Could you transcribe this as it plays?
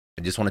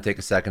I just want to take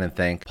a second and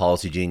thank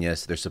Policy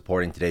Genius. They're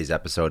supporting today's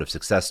episode of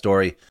Success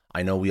Story.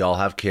 I know we all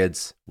have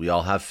kids, we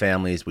all have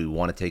families we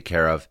want to take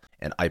care of,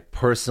 and I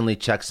personally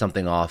checked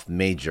something off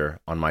major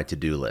on my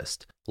to-do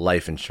list: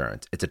 life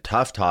insurance. It's a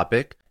tough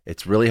topic.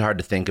 It's really hard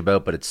to think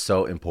about, but it's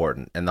so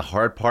important. And the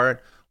hard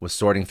part was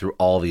sorting through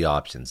all the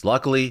options.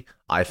 Luckily,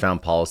 I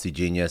found Policy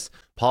Genius.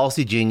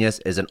 Policy Genius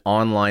is an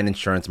online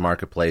insurance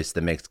marketplace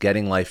that makes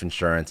getting life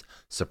insurance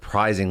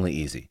surprisingly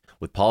easy.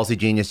 With Policy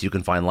Genius, you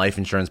can find life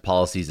insurance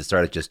policies that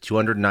start at just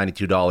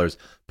 $292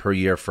 per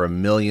year for $1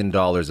 million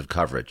of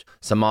coverage.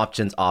 Some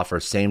options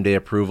offer same-day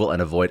approval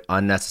and avoid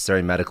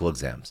unnecessary medical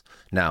exams.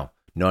 Now,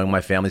 knowing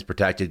my family's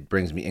protected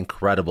brings me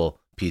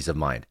incredible peace of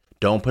mind.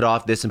 Don't put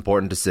off this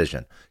important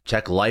decision.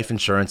 Check life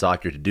insurance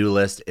off your to-do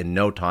list in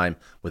no time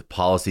with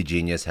Policy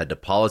Genius. Head to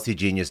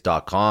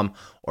policygenius.com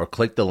or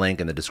click the link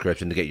in the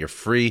description to get your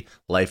free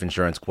life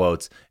insurance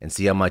quotes and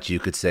see how much you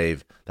could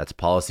save. That's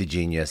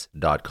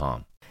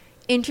policygenius.com.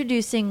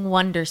 Introducing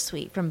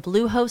Wondersuite from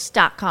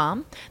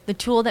Bluehost.com, the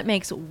tool that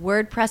makes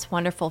WordPress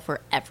wonderful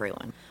for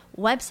everyone.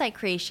 Website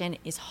creation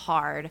is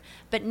hard,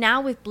 but now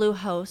with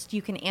Bluehost,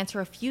 you can answer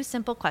a few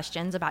simple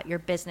questions about your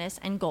business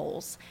and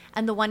goals,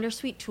 and the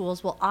Wondersuite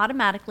tools will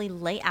automatically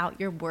lay out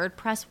your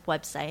WordPress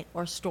website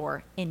or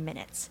store in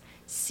minutes.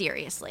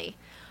 Seriously.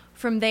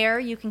 From there,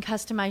 you can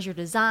customize your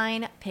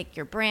design, pick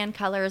your brand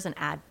colors, and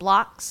add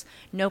blocks.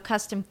 No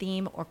custom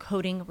theme or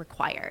coding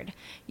required.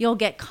 You'll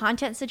get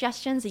content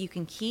suggestions that you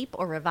can keep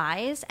or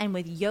revise, and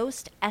with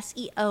Yoast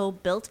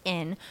SEO built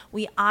in,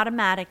 we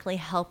automatically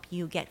help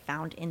you get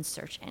found in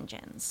search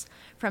engines.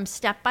 From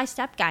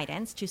step-by-step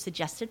guidance to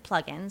suggested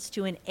plugins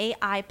to an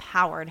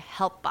AI-powered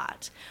help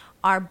bot,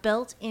 our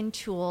built-in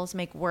tools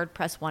make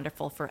WordPress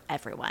wonderful for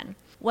everyone.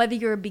 Whether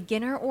you're a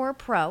beginner or a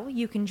pro,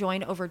 you can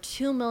join over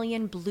 2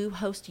 million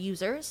Bluehost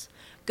users.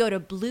 Go to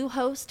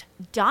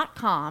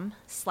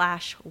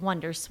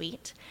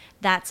bluehost.com/wondersuite.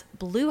 That's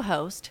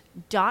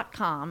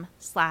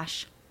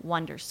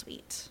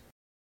bluehost.com/wondersuite.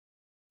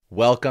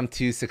 Welcome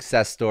to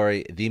Success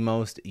Story, the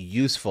most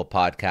useful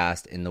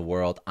podcast in the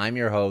world. I'm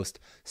your host,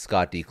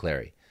 Scott D.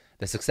 Clary.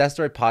 The Success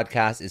Story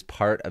podcast is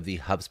part of the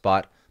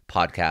HubSpot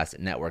Podcast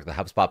Network. The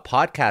HubSpot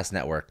Podcast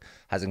Network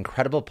has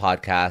incredible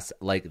podcasts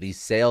like the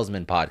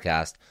Salesman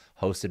Podcast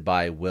hosted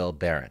by Will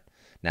Barron.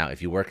 Now,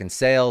 if you work in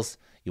sales,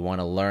 you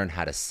want to learn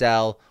how to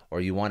sell,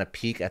 or you want to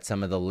peek at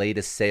some of the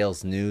latest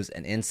sales news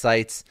and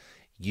insights,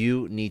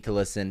 you need to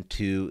listen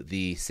to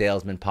the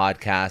Salesman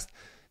Podcast.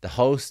 The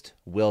host,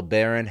 Will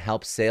Barron,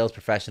 helps sales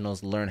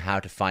professionals learn how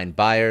to find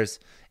buyers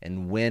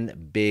and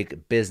win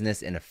big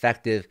business in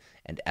effective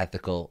and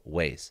ethical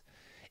ways.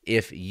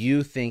 If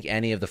you think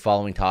any of the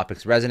following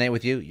topics resonate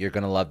with you, you're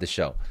going to love the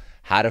show.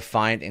 How to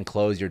find and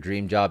close your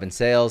dream job in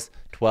sales,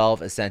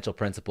 12 essential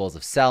principles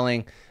of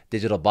selling,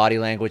 digital body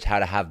language, how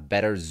to have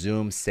better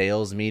Zoom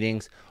sales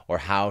meetings, or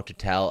how to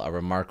tell a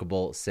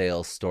remarkable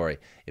sales story.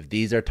 If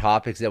these are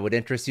topics that would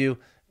interest you,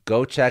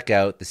 go check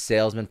out the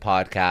Salesman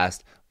Podcast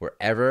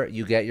wherever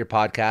you get your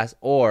podcasts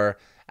or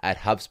at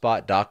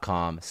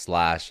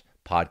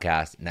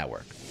HubSpot.com/podcast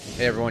network.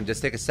 Hey everyone,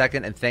 just take a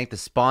second and thank the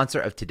sponsor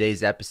of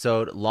today's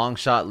episode,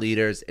 Longshot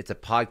Leaders. It's a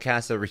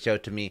podcast that reached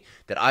out to me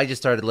that I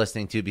just started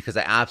listening to because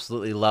I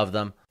absolutely love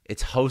them.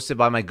 It's hosted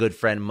by my good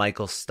friend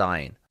Michael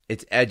Stein.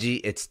 It's edgy,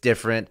 it's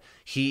different.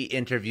 He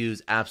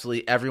interviews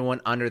absolutely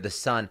everyone under the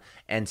sun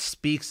and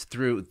speaks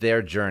through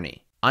their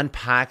journey,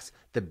 unpacks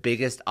the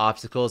biggest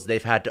obstacles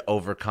they've had to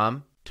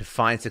overcome to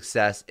find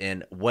success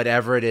in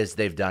whatever it is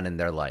they've done in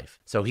their life.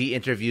 So he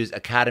interviews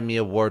Academy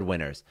Award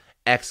winners,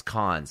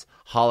 ex-cons,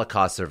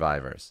 Holocaust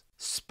survivors,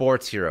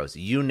 sports heroes,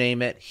 you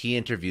name it, he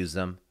interviews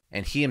them.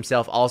 And he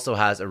himself also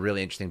has a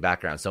really interesting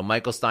background. So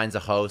Michael Stein's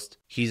a host.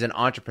 He's an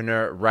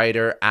entrepreneur,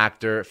 writer,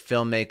 actor,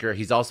 filmmaker.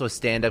 He's also a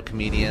stand-up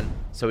comedian.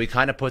 So he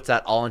kind of puts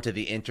that all into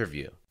the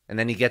interview. And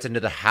then he gets into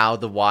the how,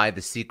 the why,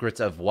 the secrets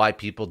of why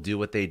people do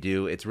what they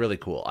do. It's really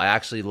cool. I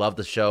actually love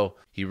the show.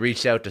 He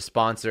reached out to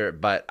sponsor,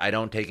 but I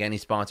don't take any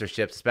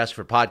sponsorships, especially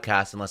for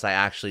podcasts, unless I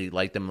actually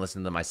like them and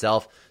listen to them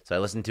myself. So I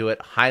listened to it.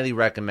 Highly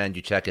recommend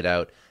you check it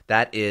out.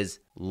 That is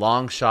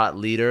Longshot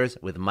Leaders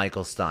with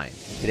Michael Stein.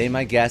 Today,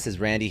 my guest is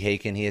Randy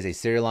Haken. He is a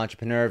serial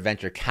entrepreneur,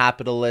 venture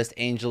capitalist,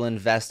 angel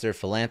investor,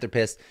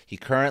 philanthropist. He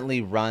currently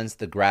runs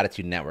the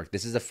Gratitude Network.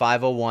 This is a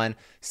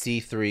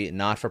 501c3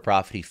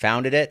 not-for-profit. He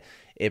founded it.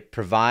 It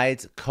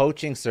provides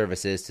coaching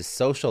services to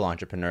social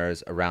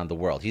entrepreneurs around the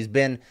world. He's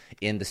been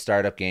in the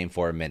startup game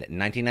for a minute. In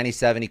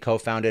 1997, he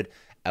co-founded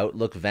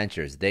Outlook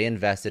Ventures. They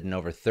invested in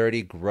over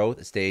 30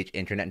 growth stage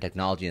internet and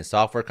technology and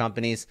software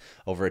companies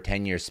over a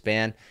 10-year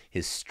span.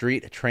 His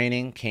street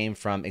training came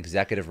from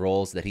executive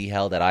roles that he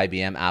held at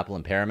IBM, Apple,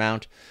 and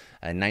Paramount.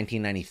 In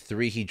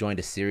 1993, he joined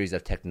a series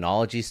of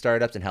technology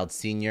startups and held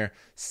senior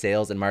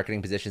sales and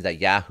marketing positions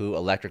at Yahoo,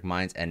 Electric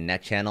Minds, and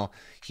NetChannel.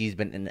 He's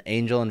been an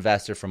angel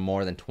investor for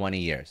more than 20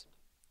 years.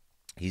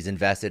 He's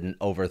invested in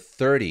over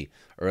 30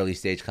 early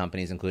stage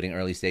companies, including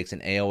early stakes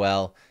in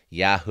AOL,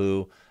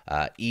 Yahoo,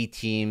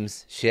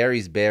 eTeams,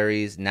 Sherry's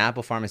Berries,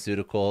 Napo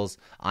Pharmaceuticals,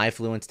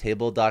 iFluence,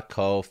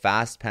 Table.co,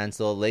 Fast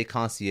Pencil, Le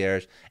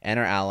Concierge,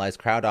 Enter Allies,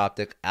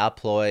 CrowdOptic,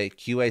 Alploy,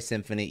 QA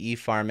Symphony,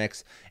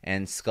 ePharmix,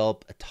 and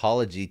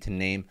Sculptology, to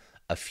name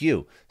a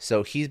few.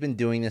 So he's been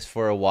doing this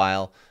for a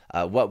while.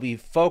 What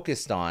we've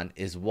focused on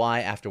is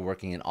why, after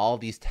working in all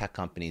these tech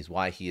companies,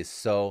 why he is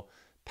so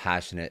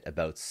passionate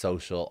about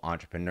social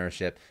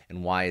entrepreneurship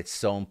and why it's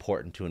so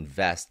important to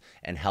invest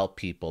and help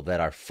people that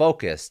are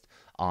focused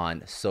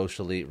on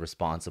socially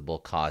responsible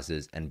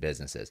causes and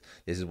businesses.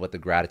 This is what the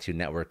Gratitude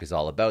Network is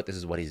all about. This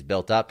is what he's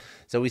built up.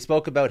 So we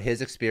spoke about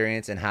his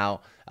experience and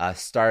how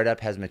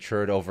startup has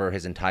matured over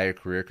his entire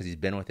career, because he's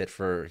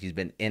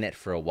been in it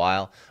for a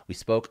while. We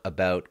spoke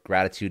about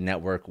Gratitude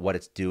Network, what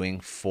it's doing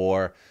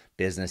for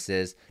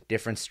businesses,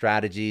 different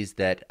strategies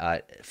that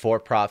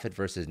for-profit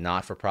versus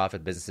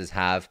not-for-profit businesses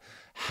have,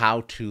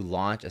 how to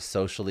launch a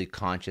socially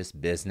conscious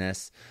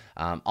business,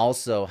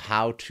 also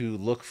how to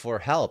look for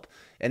help.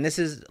 And this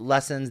is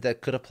lessons that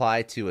could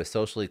apply to a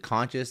socially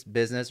conscious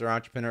business or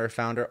entrepreneur or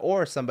founder,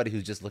 or somebody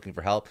who's just looking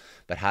for help,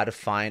 but how to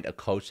find a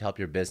coach to help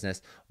your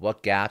business.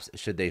 What gaps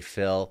should they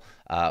fill?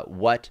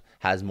 What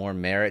has more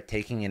merit,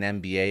 taking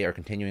an MBA or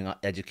continuing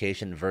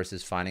education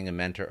versus finding a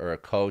mentor or a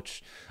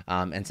coach,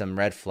 and some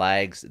red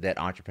flags that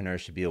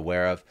entrepreneurs should be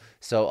aware of.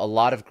 So a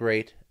lot of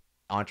great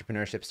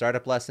entrepreneurship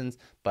startup lessons,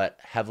 but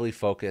heavily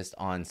focused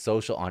on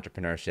social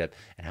entrepreneurship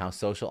and how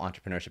social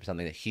entrepreneurship is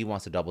something that he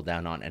wants to double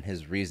down on, and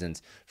his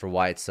reasons for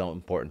why it's so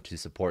important to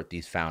support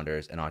these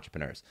founders and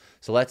entrepreneurs.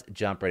 So let's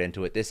jump right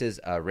into it. This is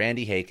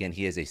Randy Haken.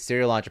 He is a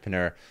serial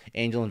entrepreneur,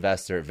 angel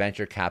investor,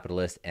 venture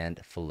capitalist, and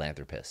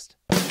philanthropist.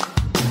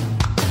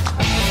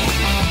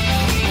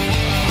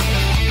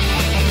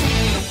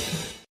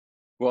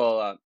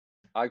 Well,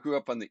 I grew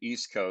up on the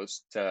East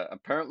Coast.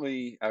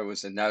 Apparently, I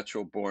was a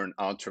natural born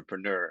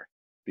entrepreneur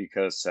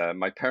because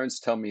my parents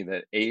tell me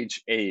that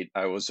age 8,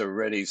 I was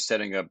already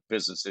setting up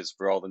businesses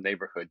for all the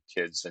neighborhood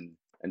kids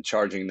and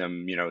charging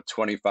them,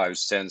 25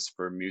 cents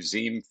for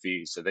museum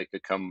fees so they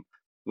could come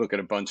look at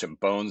a bunch of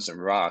bones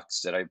and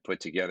rocks that I put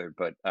together.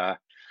 But I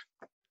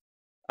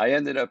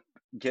ended up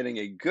getting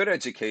a good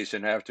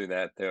education after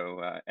that,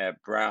 though,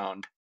 at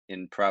Brown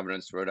in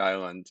Providence, Rhode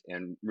Island,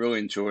 and really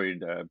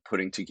enjoyed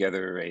putting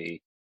together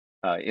a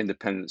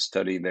independent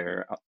study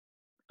there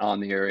on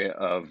the area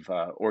of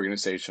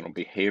organizational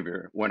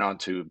behavior. Went on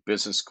to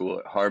business school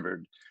at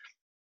Harvard,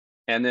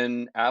 and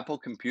then Apple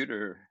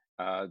Computer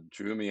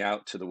drew me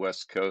out to the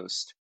West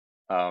Coast.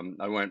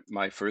 I went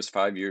my first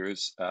 5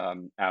 years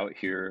out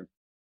here,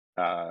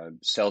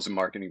 sales and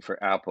marketing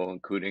for Apple,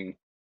 including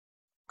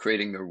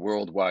creating their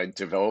worldwide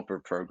developer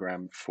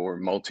program for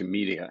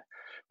multimedia,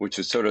 which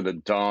is sort of the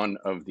dawn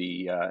of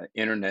the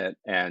internet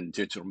and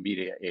digital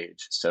media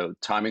age. So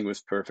timing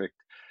was perfect.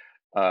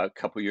 A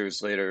couple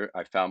years later,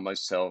 I found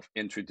myself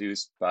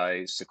introduced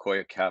by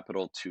Sequoia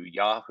Capital to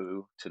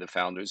Yahoo, to the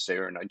founders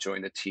there, and I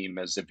joined the team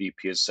as the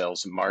VP of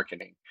Sales and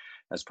Marketing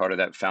as part of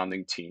that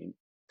founding team.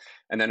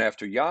 And then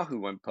after Yahoo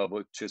went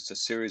public, just a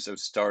series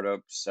of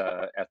startups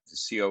at the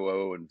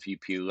COO and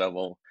VP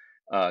level,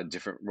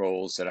 different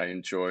roles that I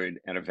enjoyed,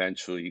 and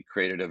eventually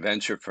created a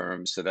venture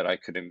firm so that I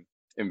could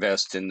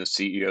invest in the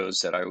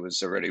CEOs that I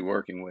was already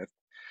working with.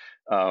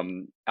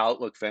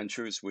 Outlook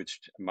Ventures,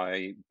 which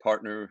my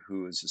partner,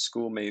 who is a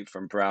schoolmate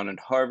from Brown and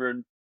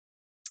Harvard,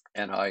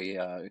 and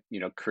I,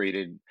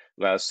 created,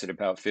 lasted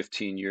about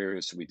 15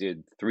 years. We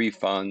did 3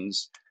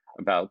 funds,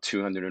 about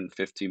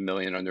 250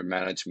 million under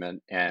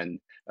management, and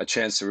a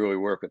chance to really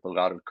work with a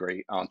lot of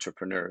great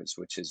entrepreneurs,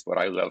 which is what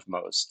I love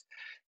most.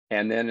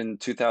 And then in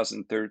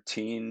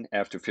 2013,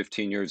 after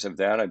 15 years of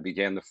that, I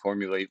began to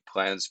formulate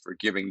plans for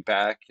giving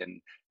back,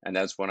 and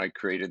that's when I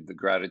created the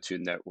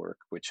Gratitude Network,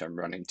 which I'm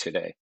running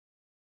today.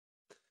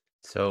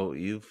 So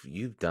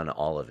you've done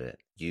all of it.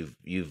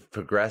 You've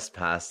progressed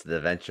past the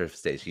venture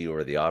stage. You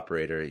were the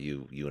operator.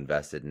 You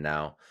invested. And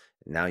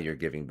now you're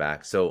giving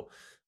back. So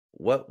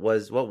what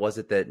was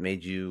it that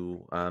made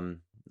you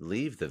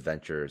leave the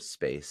venture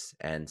space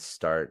and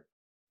start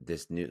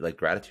this new, like,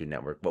 Gratitude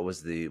Network? What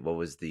was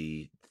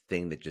the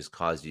thing that just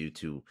caused you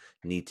to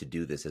need to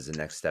do this as a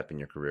next step in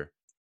your career?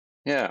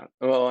 Yeah,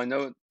 well, I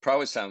know it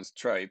probably sounds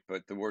trite,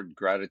 but the word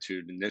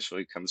gratitude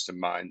initially comes to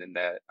mind, and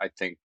that I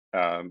think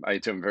I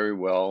done very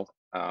well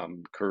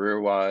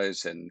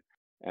career-wise and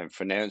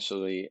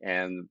financially,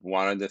 and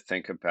wanted to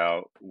think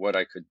about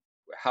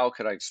how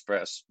could I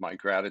express my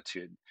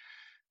gratitude.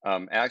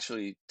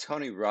 Actually,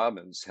 Tony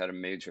Robbins had a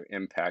major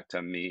impact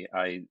on me.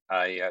 I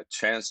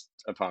chanced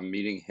upon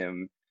meeting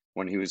him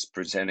when he was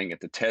presenting at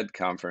the TED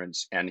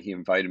conference, and he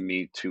invited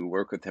me to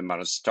work with him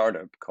on a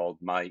startup called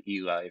My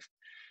eLife.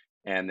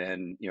 And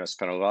then,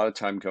 spent a lot of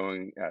time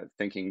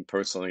thinking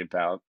personally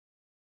about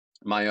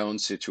my own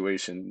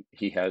situation.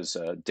 He has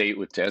a Date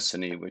with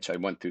Destiny, which I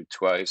went through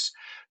twice.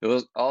 There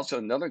was also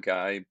another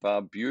guy,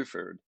 Bob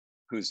Buford,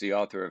 who's the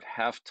author of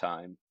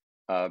Halftime,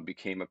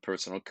 became a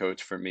personal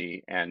coach for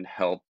me and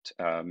helped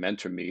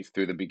mentor me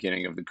through the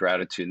beginning of the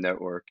Gratitude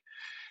Network.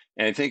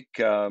 And I think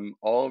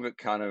all of it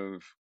kind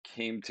of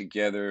came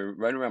together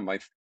right around my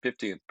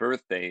 50th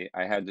birthday.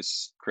 I had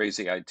this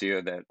crazy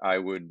idea that I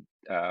would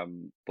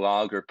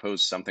blog or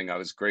post something I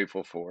was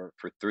grateful for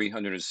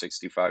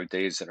 365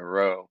 days in a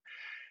row,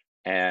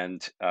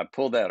 and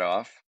pulled that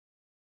off.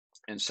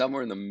 And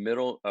somewhere in the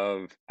middle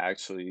of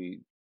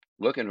actually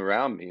looking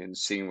around me and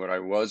seeing what I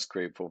was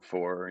grateful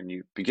for, and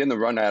you begin to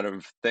run out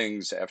of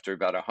things after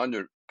about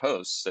 100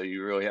 posts, so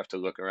you really have to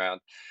look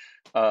around.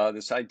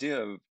 This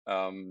idea of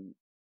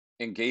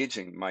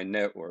engaging my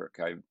network.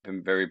 I've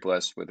been very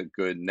blessed with a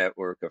good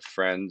network of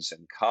friends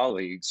and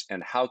colleagues,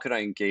 and how could I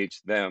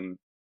engage them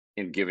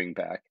in giving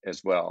back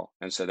as well?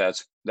 And so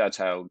that's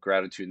how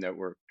Gratitude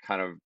Network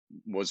kind of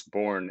was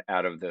born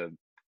out of the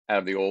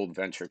old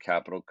venture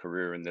capital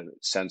career in the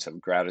sense of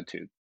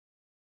gratitude.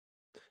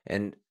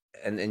 And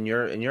in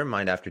your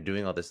mind, after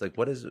doing all this, like,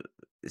 what is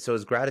so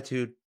is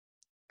gratitude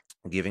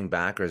giving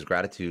back, or is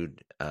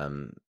gratitude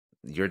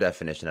your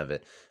definition of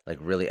it, like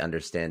really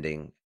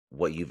understanding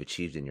what you've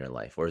achieved in your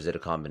life, or is it a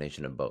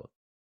combination of both?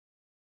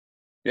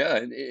 Yeah,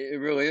 it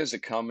really is a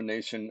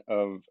combination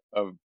of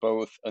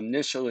both.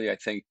 Initially, I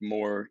think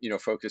more,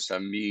 focused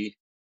on me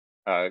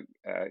uh,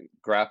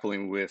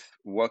 grappling with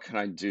what can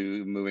I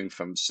do moving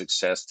from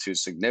success to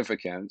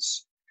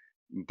significance,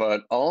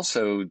 but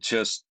also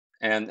just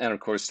and of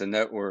course the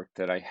network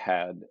that I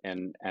had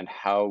and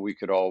how we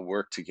could all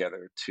work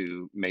together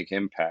to make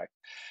impact.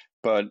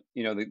 But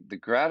the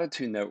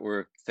gratitude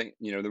network thing,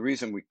 the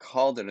reason we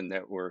called it a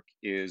network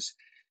is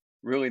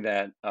really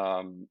that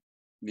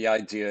the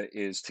idea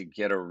is to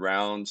get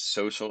around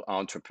social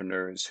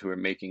entrepreneurs who are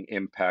making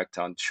impact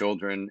on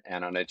children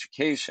and on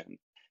education.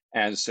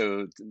 And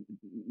so,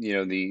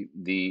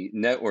 the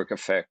network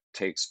effect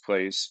takes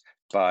place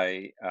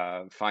by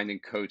finding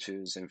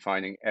coaches and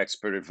finding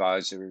expert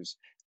advisors,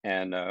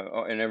 and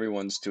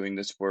everyone's doing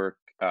this work,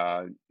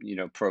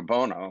 pro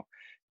bono,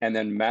 and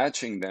then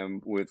matching them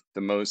with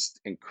the most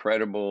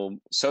incredible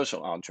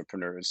social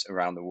entrepreneurs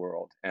around the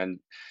world. And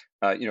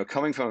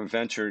coming from a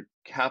venture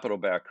capital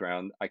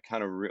background, I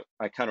kind of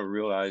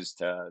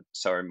realized.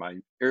 Sorry, my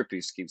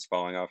earpiece keeps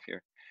falling off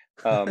here.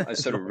 I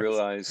sort No of worries.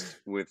 realized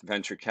with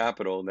venture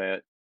capital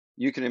that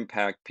you can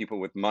impact people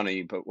with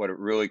money, but what it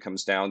really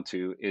comes down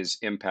to is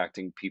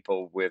impacting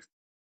people with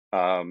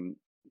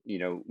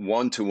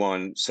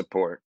one-to-one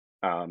support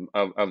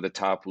of the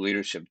top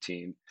leadership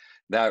team.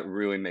 That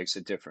really makes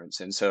a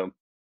difference, and so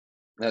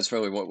that's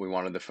really what we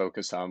wanted to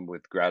focus on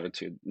with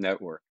Gratitude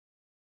Network.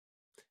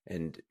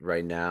 And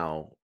right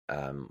now,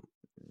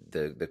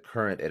 the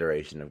current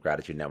iteration of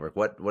Gratitude Network,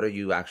 what are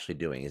you actually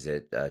doing? Is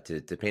it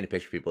to paint a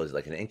picture for people? Is it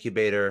like an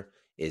incubator?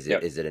 Is it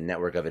Yep. is it a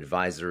network of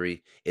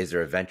advisory? Is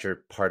there a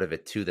venture part of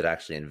it too that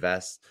actually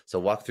invests? So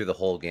walk through the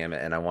whole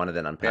gamut, and I want to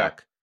then Yeah.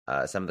 unpack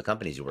some of the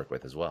companies you work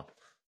with as well.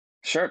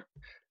 Sure.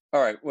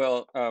 All right.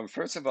 Well,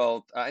 first of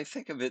all, I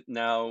think of it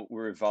now,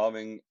 we're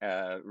evolving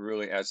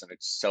really as an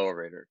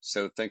accelerator.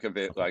 So think of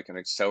it Okay. like an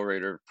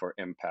accelerator for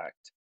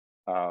impact.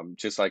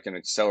 Just like an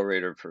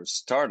accelerator for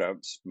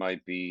startups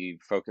might be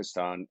focused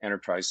on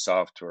enterprise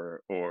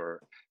software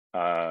or,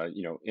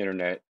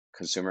 internet,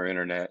 consumer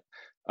internet.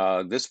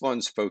 This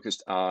one's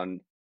focused on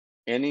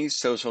any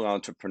social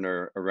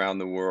entrepreneur around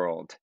the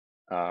world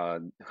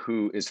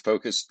who is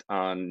focused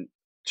on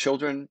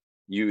children,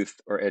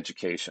 youth, or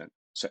education.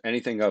 So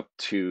anything up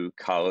to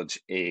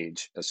college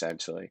age,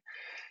 essentially.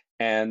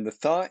 And the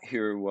thought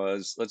here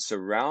was, let's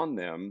surround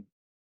them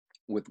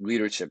with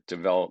leadership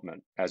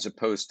development. As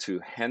opposed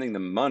to handing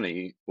them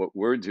money, what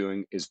we're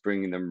doing is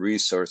bringing them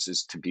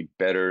resources to be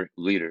better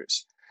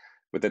leaders.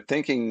 But the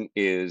thinking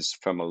is,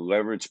 from a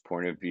leverage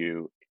point of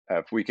view,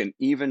 if we can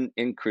even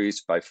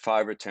increase by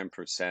 5 or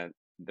 10%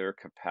 their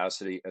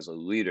capacity as a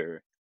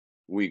leader,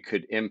 we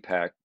could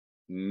impact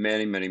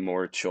many, many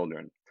more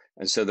children.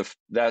 And so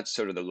that's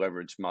sort of the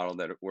leverage model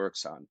that it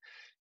works on.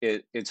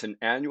 It's an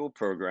annual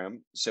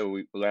program.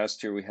 So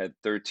last year we had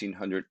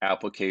 1,300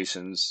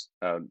 applications.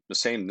 The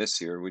same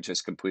this year. We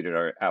just completed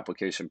our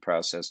application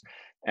process,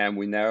 and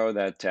we narrow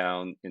that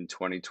down in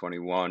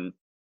 2021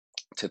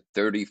 to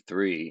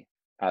 33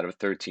 out of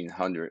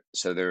 1,300.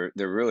 So they're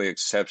really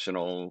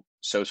exceptional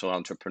social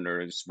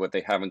entrepreneurs. What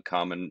they have in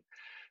common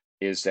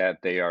is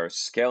that they are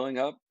scaling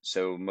up.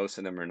 So most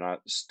of them are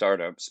not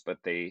startups, but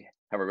they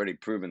have already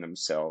proven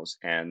themselves.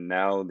 And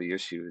now the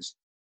issue is,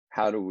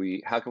 how can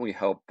we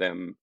help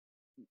them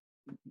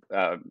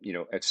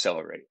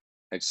accelerate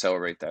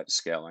that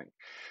scaling?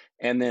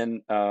 And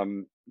then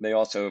they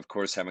also, of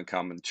course, have in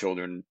common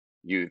children,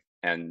 youth,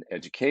 and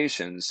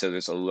education. So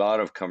there's a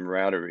lot of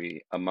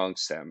camaraderie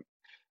amongst them.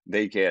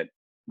 They get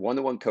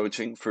one-to-one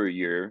coaching for a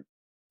year.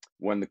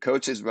 When the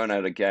coaches run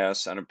out of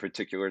gas on a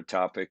particular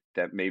topic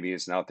that maybe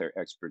is not their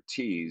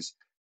expertise,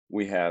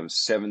 we have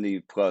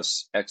 70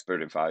 plus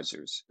expert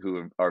advisors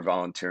who are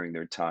volunteering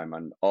their time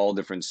on all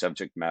different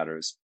subject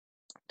matters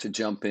to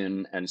jump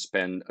in and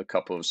spend a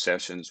couple of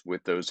sessions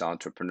with those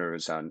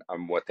entrepreneurs on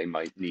what they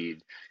might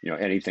need.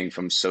 Anything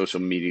from social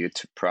media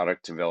to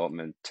product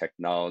development,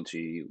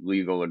 technology,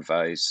 legal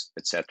advice,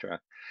 etc.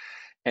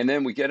 And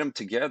then we get them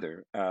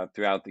together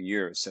throughout the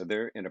year. So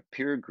they're in a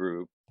peer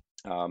group.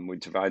 We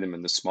divide them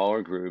into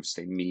smaller groups.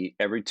 They meet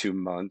every 2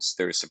 months.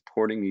 They're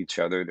supporting each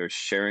other. They're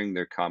sharing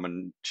their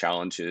common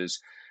challenges.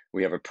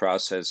 We have a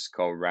process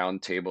called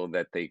Roundtable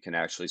that they can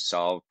actually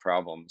solve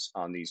problems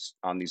on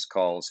these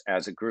calls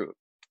as a group.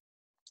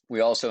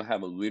 We also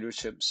have a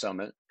leadership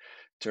summit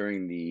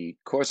during the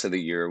course of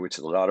the year, which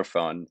is a lot of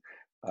fun.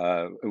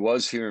 It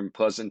was here in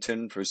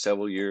Pleasanton for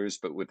several years,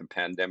 but with the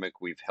pandemic,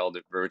 we've held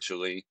it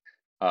virtually.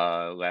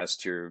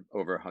 Last year,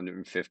 over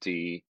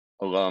 150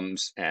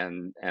 alums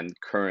and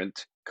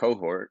current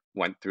cohort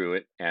went through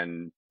it,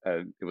 and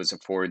it was a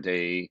 4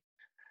 day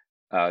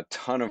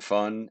ton of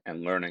fun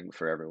and learning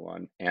for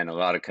everyone, and a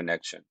lot of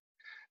connection.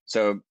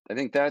 So I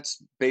think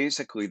that's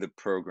basically the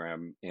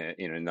program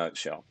in a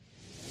nutshell.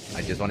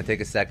 I just want to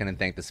take a second and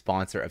thank the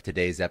sponsor of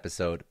today's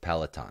episode,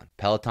 Peloton.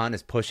 Peloton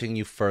is pushing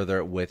you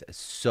further with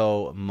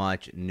so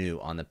much new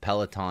on the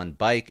Peloton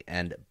Bike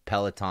and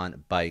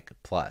Peloton Bike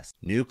Plus.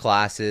 New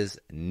classes,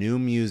 new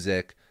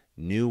music,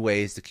 new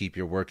ways to keep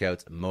your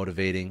workouts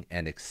motivating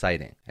and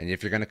exciting. And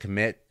if you're going to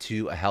commit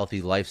to a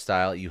healthy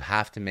lifestyle, you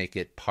have to make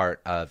it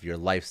part of your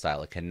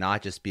lifestyle. It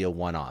cannot just be a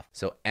one-off.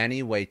 So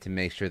any way to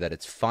make sure that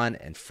it's fun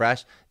and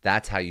fresh,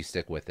 that's how you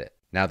stick with it.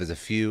 Now, there's a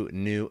few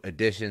new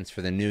additions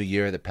for the new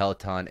year that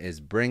Peloton is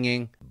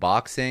bringing: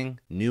 boxing,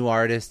 new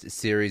artist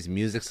series,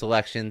 music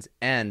selections,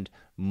 and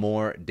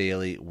more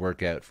daily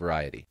workout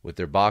variety. With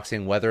their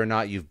boxing, whether or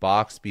not you've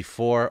boxed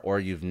before or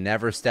you've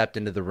never stepped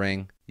into the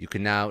ring, you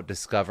can now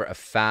discover a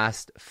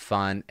fast,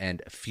 fun,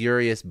 and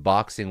furious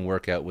boxing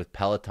workout with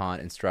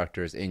Peloton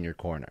instructors in your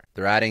corner.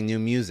 They're adding new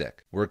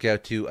music. Work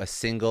out to a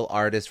single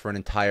artist for an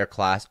entire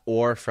class,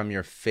 or from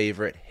your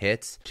favorite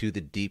hits to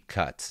the deep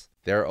cuts.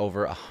 There are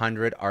over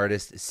 100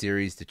 artist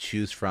series to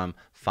choose from.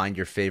 Find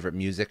your favorite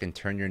music and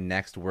turn your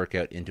next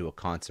workout into a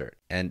concert.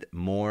 And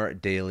more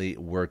daily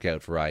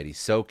workout variety.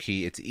 So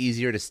key. It's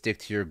easier to stick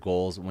to your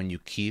goals when you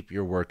keep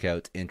your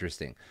workouts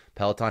interesting.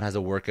 Peloton has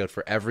a workout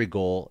for every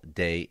goal,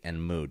 day,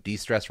 and mood.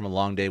 De-stress from a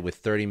long day with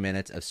 30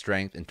 minutes of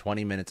strength and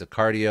 20 minutes of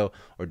cardio,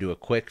 or do a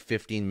quick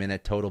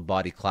 15-minute total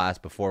body class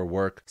before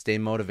work. Stay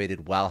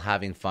motivated while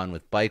having fun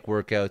with bike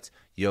workouts,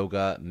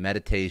 yoga,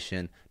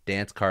 meditation,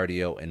 dance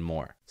cardio, and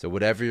more. So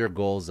whatever your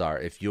goals are,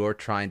 if you're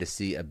trying to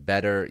see a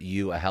better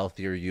you, a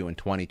healthier you in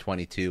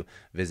 2022,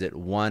 visit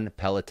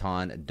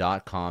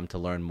onepeloton.com to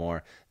learn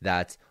more.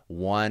 That's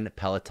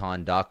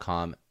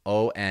onepeloton.com,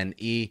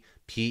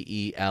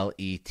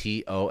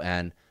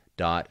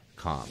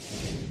 OnePeleton.com.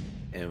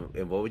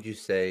 And what would you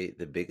say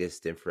the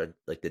biggest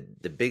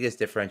the biggest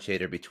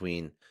differentiator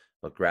between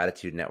what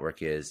Gratitude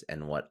Network is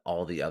and what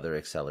all the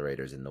other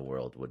accelerators in the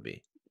world would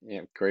be?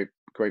 Yeah, great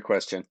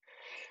question.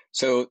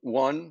 So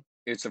one,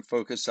 it's a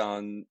focus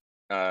on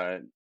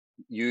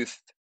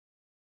youth,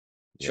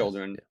 Yes.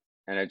 children,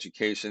 and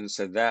education.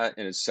 So that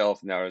in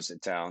itself narrows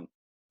it down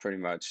pretty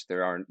much.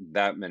 There aren't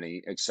that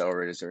many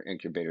accelerators or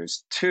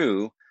incubators.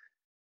 Two,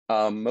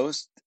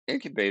 most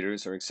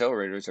incubators or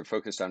accelerators are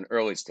focused on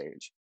early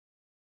stage,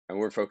 and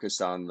we're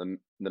focused on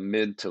the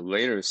mid to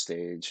later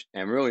stage,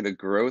 and really the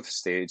growth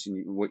stage.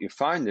 And what you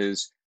find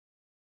is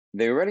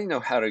they already know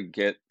how to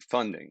get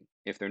funding.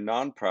 If they're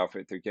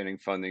nonprofit, they're getting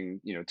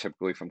funding,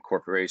 typically from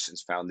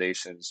corporations,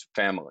 foundations,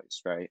 families,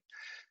 right?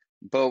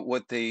 But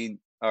what they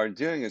are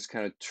doing is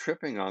kind of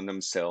tripping on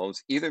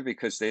themselves, either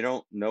because they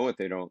don't know what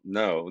they don't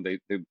know.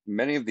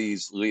 Many of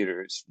these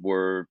leaders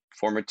were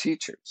former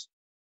teachers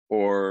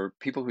or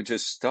people who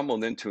just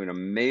stumbled into an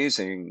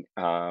amazing,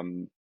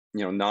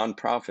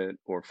 nonprofit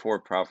or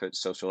for-profit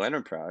social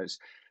enterprise,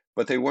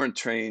 but they weren't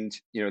trained.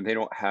 They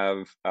don't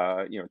have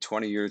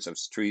 20 years of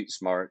street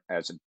smart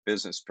as a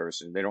business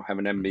person. They don't have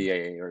an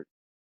MBA or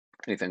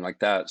anything like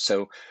that.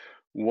 So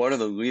what are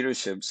the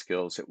leadership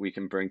skills that we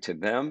can bring to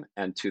them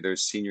and to their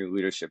senior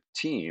leadership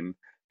team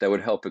that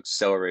would help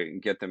accelerate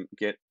and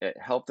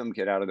help them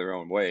get out of their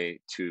own way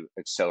to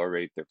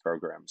accelerate their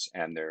programs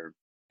and their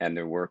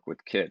work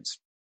with kids?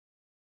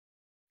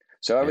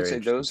 So I would Very say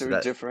interesting. those So are that,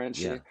 yeah.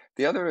 differentiate.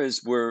 The other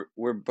is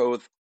we're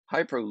both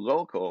hyper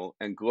local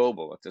and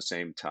global at the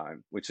same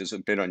time, which is a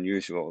bit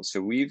unusual.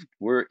 So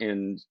we're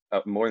in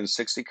more than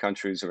 60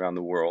 countries around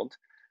the world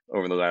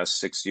over the last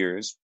 6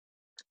 years,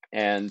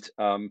 and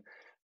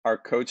our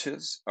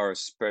coaches are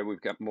spread. We've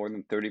got more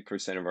than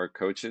 30% of our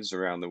coaches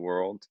around the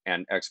world,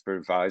 and expert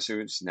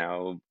advisors,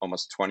 now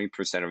almost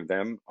 20% of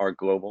them are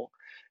global.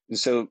 And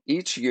so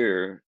each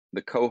year,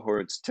 the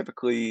cohort's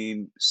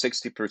typically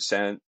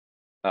 60%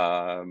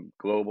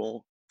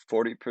 global,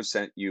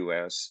 40%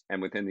 US,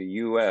 and within the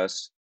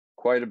US,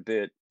 quite a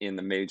bit in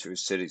the major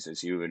cities,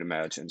 as you would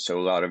imagine. So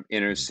a lot of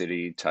inner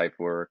city type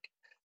work,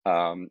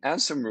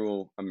 and some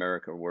rural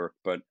America work,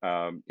 but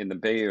in the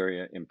Bay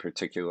Area in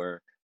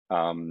particular,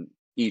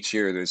 each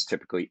year there's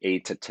typically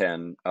 8 to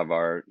 10 of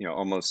our,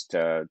 almost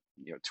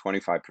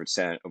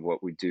 25% of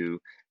what we do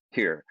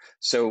here.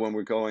 So when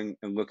we're going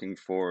and looking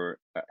for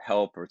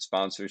help or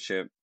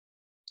sponsorship,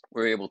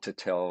 we're able to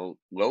tell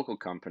local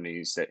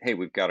companies that, hey,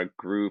 we've got a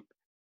group,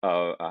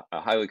 a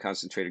highly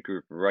concentrated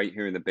group right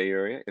here in the Bay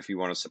Area, if you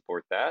want to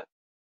support that.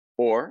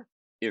 Or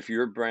if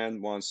your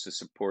brand wants to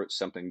support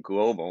something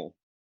global,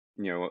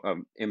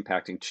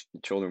 impacting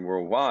children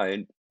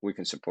worldwide, we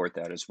can support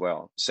that as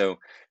well. So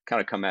kind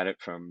of come at it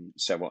from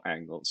several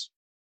angles.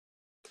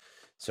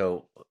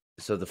 So,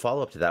 so the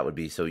follow up to that would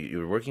be: so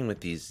you're working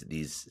with these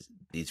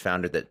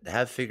founders that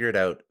have figured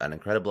out an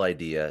incredible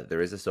idea.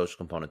 There is a social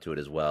component to it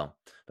as well,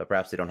 but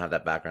perhaps they don't have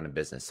that background in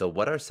business. So,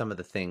 what are some of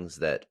the things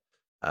that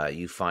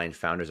you find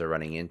founders are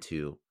running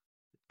into,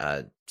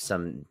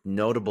 some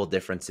notable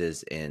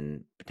differences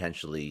in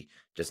potentially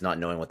just not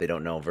knowing what they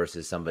don't know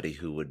versus somebody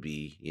who would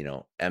be,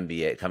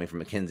 MBA, coming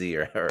from McKinsey,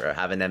 or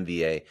have an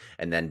MBA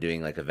and then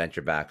doing like a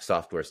venture backed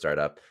software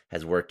startup,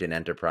 has worked in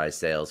enterprise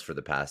sales for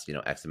the past,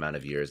 X amount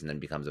of years, and then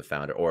becomes a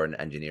founder or an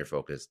engineer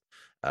focused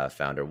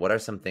founder. What are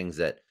some things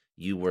that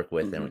you work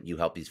with Hmm. and you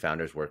help these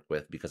founders work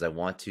with? Because I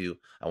want to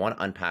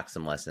unpack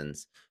some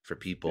lessons for Yeah.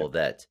 people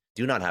that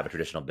do not have a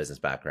traditional business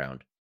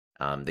background,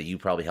 that you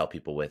probably help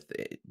people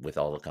with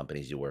all the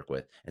companies you work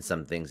with, and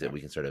some things that Yeah. we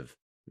can sort of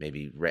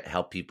maybe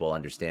help people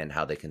understand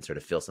how they can sort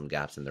of fill some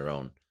gaps in their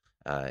own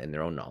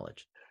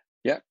knowledge.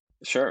 Yeah,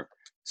 sure.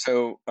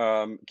 So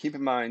keep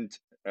in mind,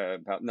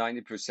 about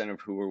 90% of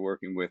who we're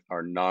working with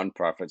are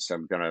nonprofits. So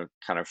I'm going to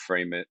kind of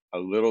frame it a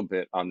little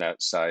bit on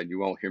that side. You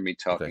won't hear me Okay,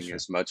 talking sure.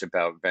 as much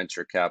about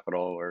venture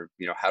capital or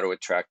how to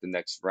attract the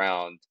next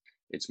round.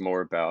 It's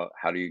more about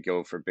how do you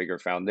go for bigger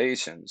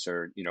foundations,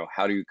 or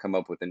how do you come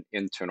up with an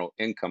internal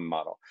income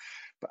model.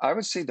 But I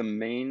would say the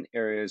main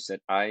areas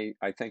that I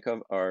think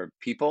of are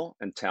people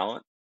and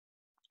talent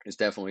is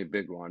definitely a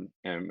big one,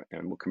 and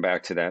we'll come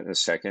back to that in a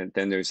second.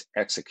 Then there's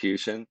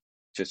execution,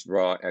 just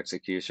raw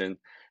execution,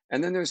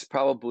 and then there's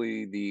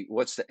probably the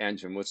what's the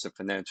engine, what's the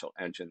financial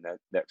engine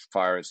that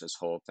fires this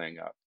whole thing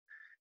up,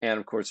 and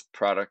of course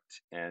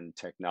product and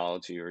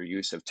technology, or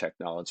use of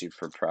technology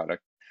for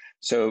product.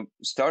 So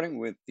starting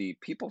with the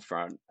people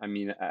front, I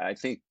mean, I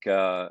think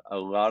a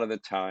lot of the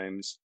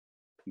times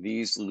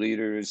these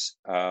leaders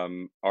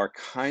are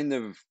kind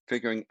of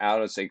figuring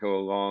out as they go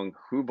along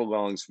who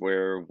belongs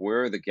where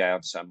are the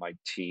gaps on my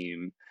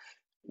team.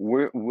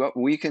 What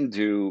we can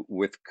do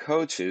with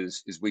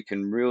coaches is we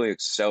can really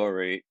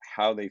accelerate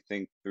how they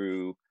think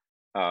through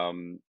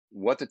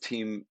what the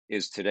team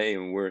is today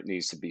and where it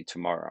needs to be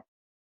tomorrow.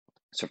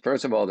 So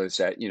first of all, there's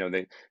that,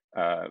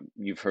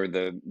 you've heard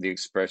the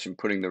expression,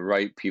 putting the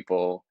right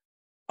people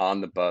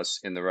on the bus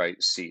in the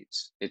right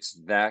seats. It's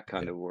that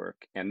kind Right. of work.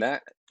 And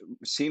that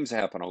seems to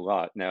happen a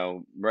lot.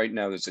 Now, right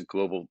now there's a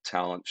global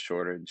talent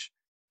shortage.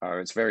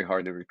 It's very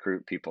hard to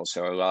recruit people.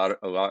 So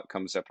a lot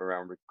comes up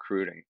around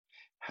recruiting.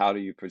 How do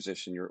you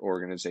position your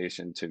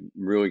organization to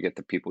really get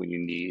the people you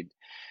need?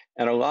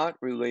 And a lot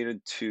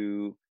related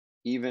to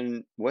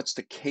even what's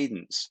the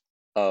cadence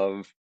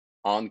of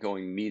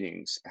ongoing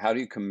meetings? How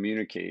do you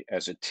communicate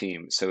as a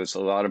team? So it's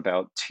a lot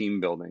about team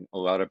building, a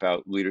lot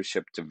about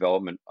leadership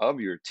development of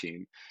your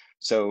team.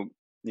 So,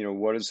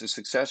 what is the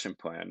succession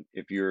plan?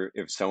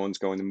 If someone's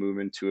going to move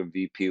into a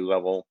VP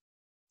level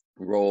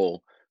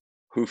role,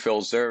 who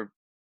fills their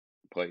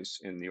place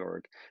in the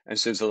org? And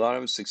so there's a lot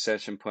of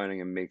succession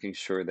planning and making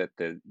sure that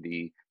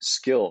the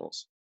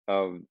skills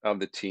of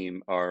the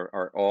team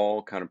are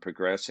all kind of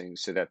progressing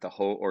so that the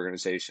whole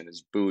organization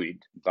is buoyed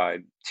by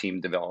team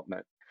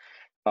development.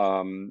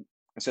 Um,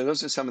 so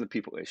those are some of the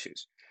people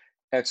issues.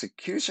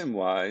 Execution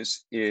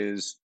wise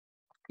is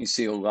you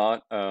see a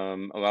lot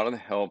of the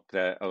help,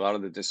 that a lot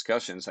of the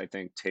discussions I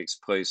think takes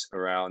place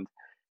around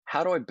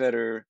how do I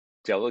better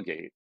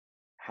delegate?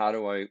 How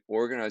do I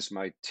organize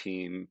my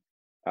team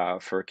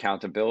for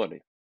accountability?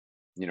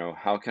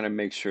 How can I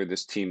make sure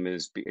this team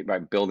by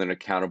building an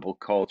accountable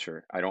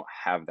culture? I don't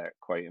have that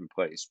quite in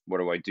place. What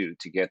do I do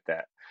to get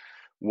that?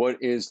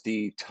 What is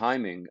the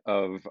timing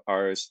of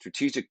our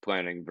strategic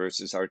planning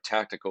versus our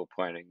tactical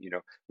planning?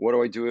 What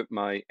do I do at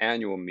my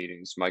annual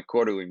meetings, my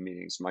quarterly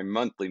meetings, my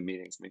monthly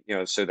meetings?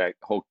 So that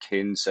whole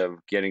cadence of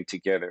getting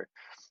together.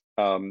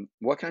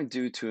 What can I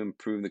do to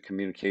improve the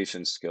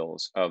communication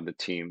skills of the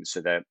team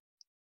so that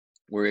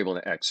we're able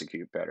to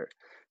execute better?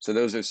 So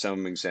those are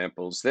some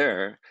examples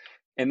there.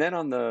 And then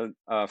on the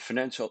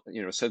financial,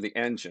 so the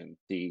engine,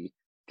 the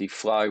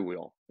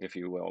flywheel, if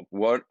you will,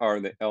 what are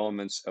the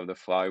elements of the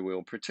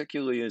flywheel,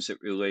 particularly as it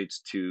relates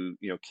to,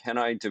 can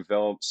I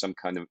develop some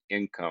kind of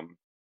income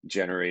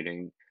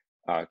generating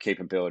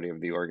capability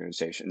of the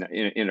organization? Now,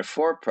 in a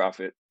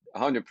for-profit,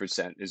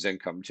 100% is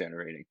income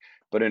generating,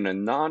 but in a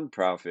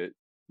nonprofit,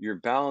 you're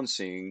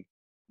balancing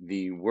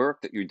the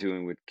work that you're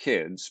doing with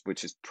kids,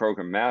 which is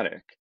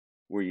programmatic,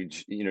 where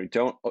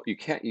don't you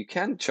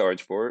can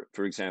charge for it.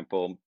 For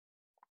example,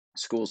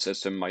 school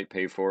system might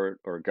pay for it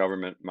or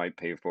government might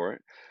pay for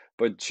it,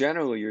 but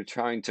generally you're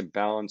trying to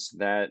balance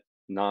that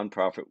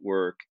nonprofit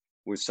work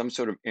with some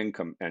sort of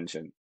income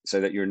engine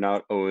so that you're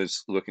not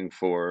always looking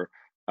for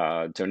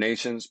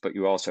donations, but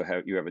you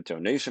have a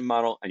donation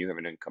model and you have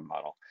an income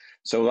model.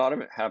 So a lot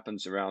of it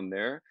happens around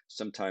there.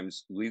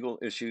 Sometimes legal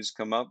issues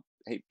come up.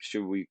 Hey,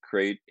 should we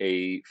create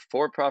a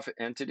for-profit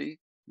entity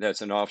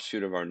that's an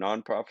offshoot of our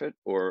nonprofit,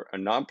 or a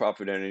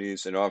nonprofit entity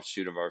is an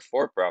offshoot of our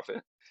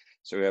for-profit?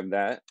 So we have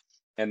that.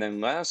 And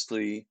then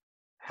lastly,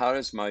 how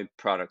does my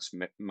product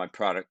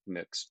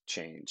mix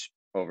change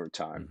over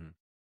time? Hmm.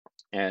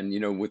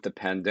 And with the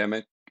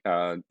pandemic,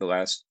 the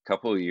last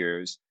couple of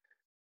years,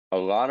 a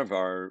lot of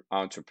our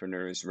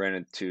entrepreneurs ran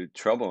into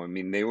trouble. I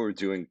mean, they were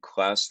doing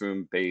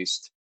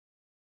classroom-based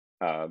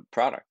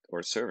product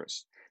or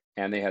service,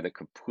 and they had to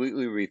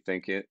completely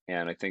rethink it.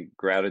 And I think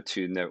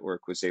Gratitude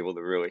Network was able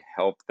to really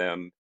help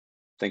them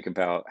think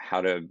about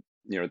how to,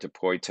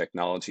 deploy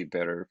technology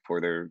better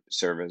for their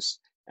service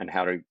and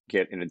how to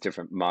get in a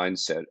different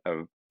mindset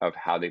of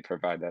how they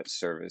provide that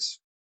service.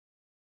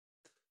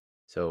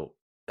 So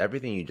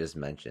everything you just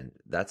mentioned,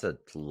 that's a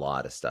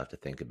lot of stuff to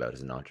think about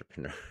as an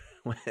entrepreneur.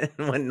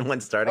 When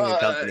starting a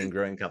company Uh, and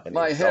growing a company,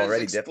 my it's head is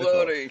already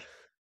difficult. exploding.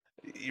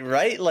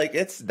 Right? Like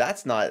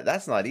that's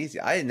not easy.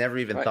 I had never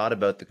even Right. thought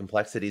about the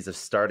complexities of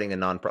starting a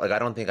non-profit. Like I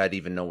don't think I'd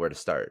even know where to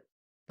start.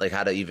 Like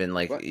how to even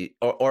What?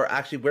 or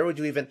actually where would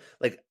you even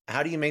like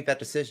how do you make that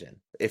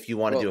decision if you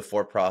want to do a Well,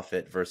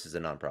 for-profit versus a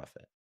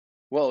nonprofit?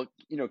 well,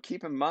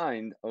 keep in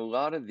mind a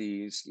lot of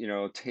these, let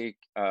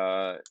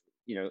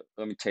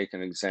me take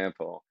an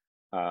example.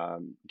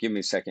 Give me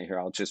a second here.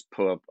 I'll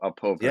pull up an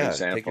Yeah,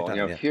 take your example. time.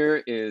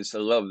 Yeah. I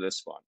love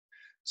this one.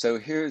 So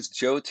here's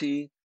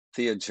Jyoti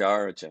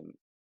Theagarajan,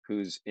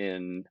 who's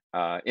in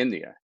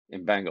India,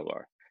 in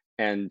Bangalore.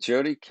 And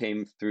Jyoti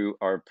came through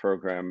our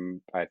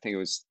program, I think it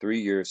was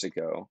 3 years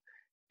ago.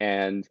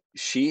 And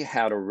she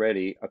had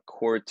already a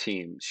core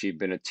team. She'd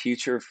been a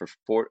teacher for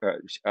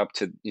up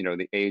to,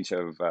 the age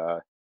of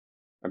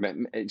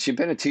she'd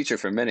been a teacher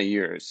for many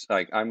years,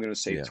 like I'm going to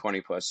say Yeah.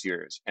 20 plus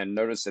years, and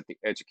noticed that the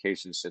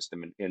education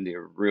system in India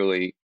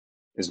really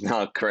is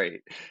not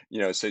great.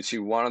 So she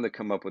wanted to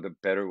come up with a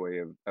better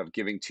way of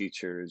giving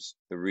teachers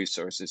the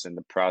resources and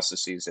the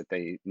processes that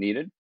they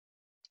needed.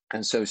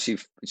 And so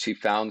she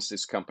founds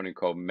this company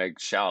called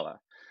Megshala.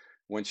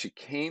 When she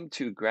came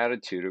to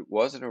Gratitude, it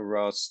wasn't a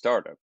raw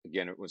startup.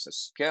 Again, it was a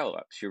scale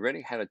up. She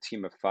already had a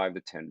team of 5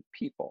 to 10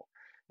 people,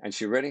 and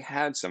she already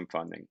had some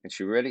funding, and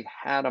she already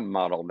had a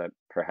model that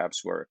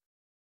perhaps worked.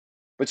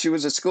 But she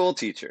was a school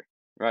teacher,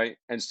 right?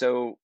 And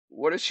so,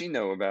 what does she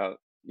know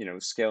about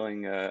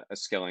scaling a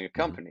Hmm.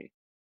 company?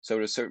 So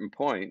at a certain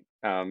point,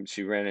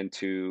 she ran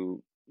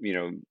into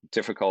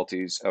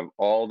difficulties of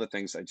all the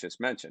things I just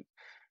mentioned.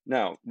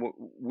 Now,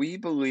 we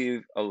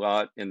believe a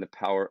lot in the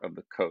power of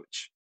the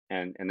coach,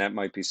 and that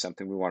might be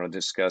something we want to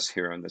discuss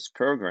here on this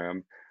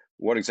program.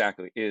 What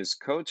exactly is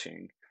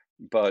coaching?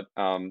 But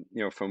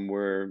from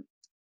where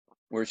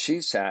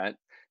she sat,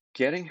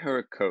 getting her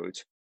a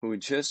coach who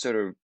would just sort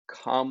of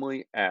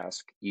calmly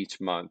ask each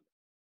month,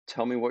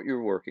 tell me what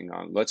you're working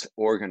on. Let's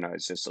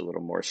organize this a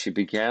little more. She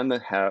began to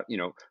have,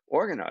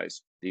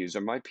 organize. These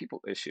are my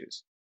people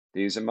issues.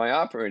 These are my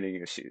operating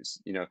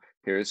issues.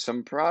 Here's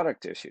some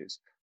product issues.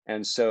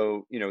 And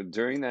so,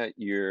 during that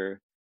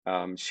year,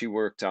 she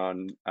worked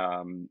on,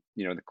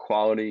 the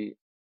quality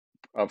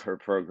of her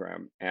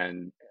program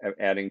and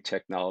adding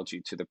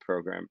technology to the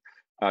program.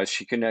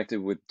 She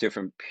connected with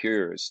different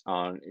peers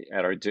on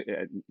at our.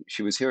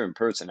 She was here in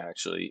person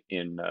actually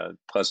in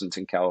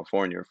Pleasanton,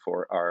 California,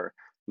 for our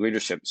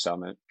leadership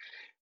summit,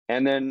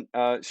 and then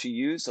she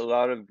used a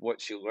lot of what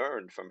she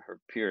learned from her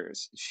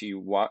peers. She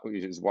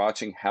was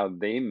watching how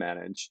they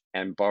manage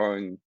and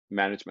borrowing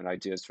management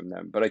ideas from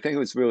them. But I think it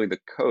was really the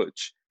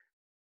coach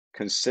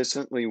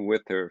consistently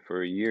with her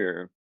for a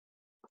year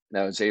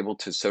that was able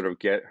to sort of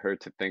get her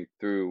to think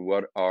through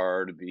what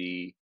are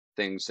the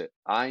things that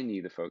I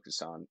need to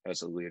focus on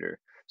as a leader.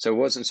 So it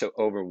wasn't so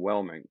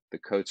overwhelming. The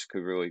coach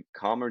could really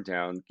calm her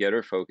down, get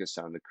her focused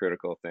on the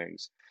critical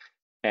things.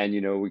 And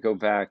we go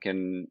back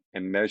and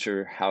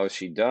measure how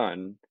she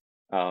done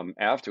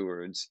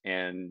afterwards.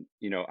 And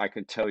I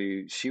could tell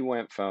you she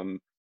went from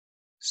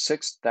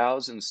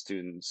 6,000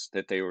 students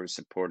that they were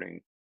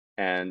supporting,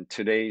 and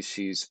today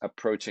she's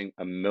approaching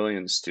 1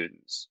 million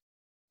students.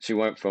 She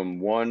went from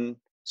one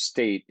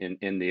state in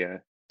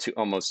India to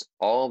almost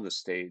all the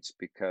states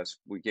because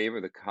we gave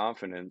her the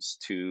confidence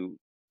to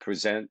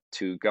present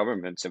to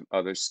governments of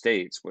other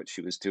states what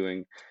she was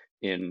doing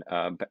in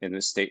the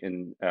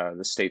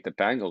state that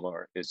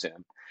Bangalore is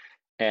in,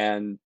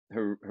 and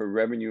her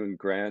revenue and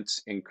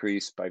grants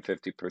increased by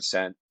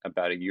 50%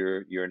 about a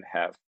year and a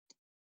half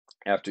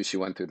after she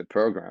went through the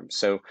program.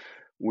 So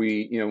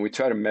we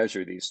try to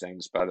measure these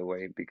things, by the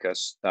way,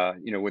 because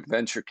with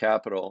venture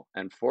capital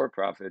and for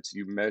profits,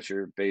 you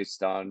measure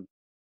based on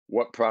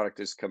what product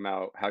has come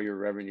out, how your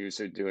revenues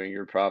are doing,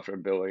 your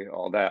profitability,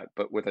 all that.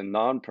 But with a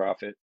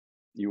nonprofit,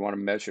 you want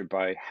to measure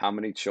by how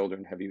many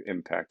children have you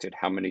impacted,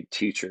 how many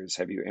teachers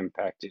have you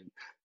impacted,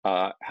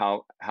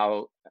 how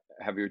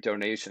have your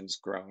donations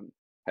grown,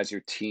 has your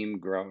team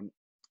grown,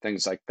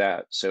 things like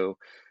that. So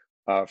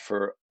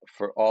for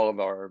all of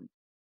our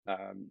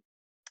um,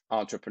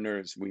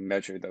 entrepreneurs, we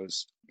measure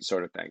those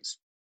sort of things.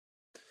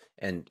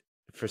 And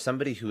for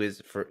somebody who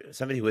is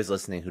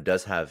listening who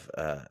does have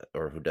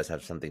or who does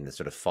have something that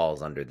sort of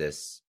falls under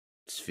this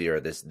sphere,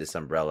 this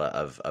umbrella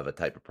of a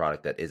type of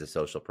product that is a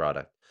social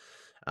product,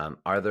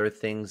 are there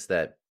things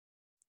that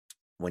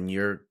when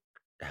you're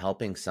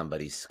helping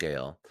somebody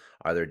scale,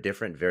 are there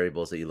different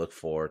variables that you look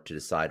for to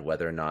decide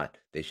whether or not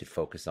they should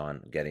focus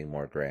on getting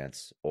more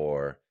grants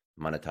or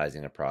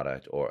monetizing a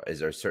product? Or is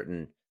there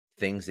certain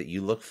things that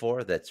you look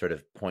for that sort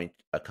of point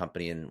a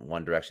company in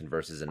one direction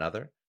versus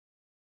another?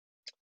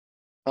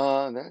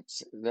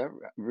 That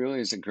really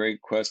is a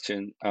great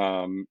question.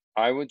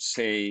 I would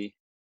say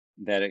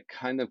that it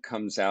kind of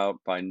comes out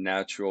by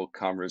natural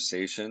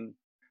conversation.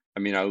 I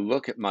mean, I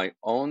look at my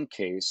own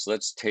case.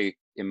 Let's take,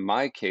 in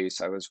my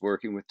case, I was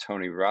working with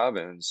Tony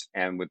Robbins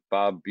and with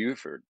Bob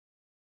Buford.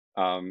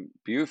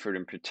 Buford,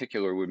 in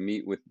particular, would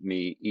meet with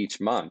me each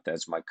month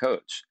as my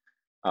coach.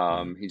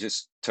 Mm, He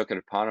just took it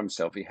upon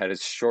himself. He had a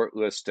short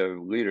list of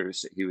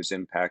leaders that he was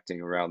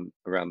impacting around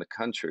the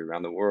country,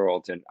 around the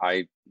world, and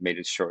I made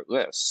a short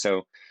list.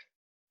 So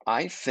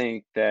I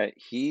think that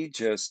he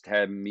just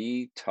had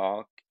me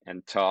talk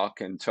and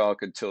talk and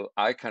talk until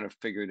I kind of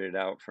figured it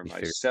out for you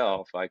figure,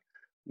 myself, like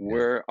yeah.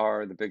 where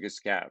are the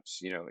biggest gaps,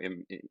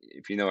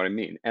 if you know what I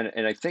mean.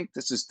 And I think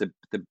this is the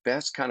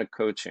best kind of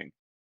coaching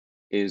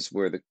is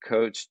where the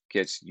coach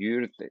gets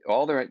you to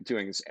all they're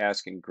doing is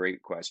asking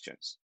great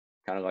questions,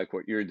 kind of like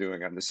what you're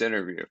doing on this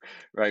interview,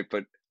 right?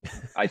 But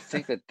I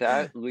think that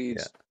Yeah.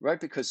 leads right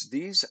because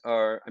these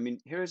are, I mean,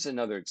 here's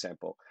another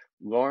example.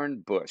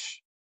 Lauren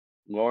Bush.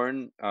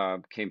 Lauren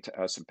came to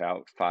us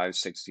about 5,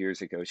 6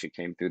 years ago. She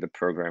came through the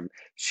program.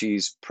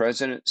 She's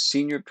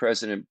Senior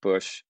President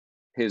Bush,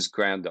 his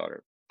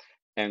granddaughter.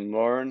 And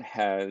Lauren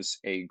has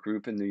a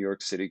group in New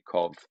York City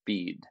called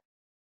Feed.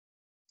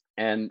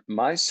 And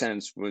my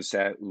sense was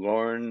that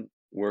Lauren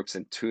works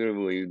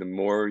intuitively. The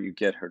more you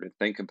get her to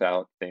think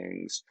about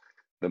things,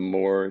 the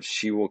more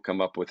she will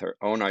come up with her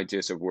own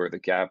ideas of where the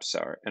gaps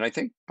are. And I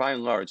think by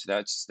and large,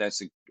 that's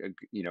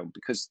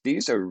because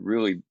these are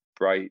really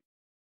bright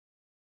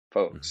Mhm.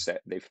 folks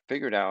that they've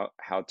figured out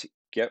how to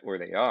get where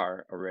they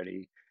are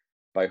already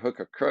by hook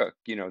or crook,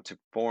 to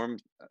form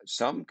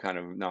some kind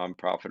of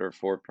nonprofit or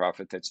for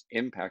profit that's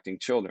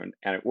impacting children,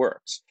 and it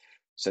works.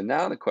 So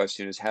now the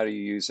question is, how do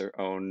you use their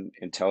own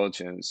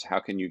intelligence? How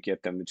can you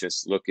get them to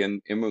just look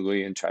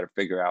inwardly and try to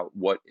figure out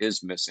what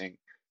is missing?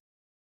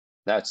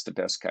 That's the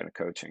best kind of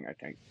coaching, I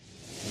think.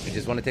 I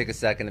just want to take a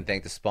second and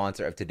thank the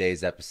sponsor of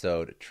today's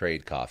episode,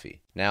 Trade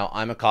Coffee. Now,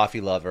 I'm a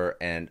coffee lover,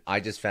 and I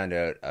just found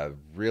out a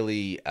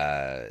really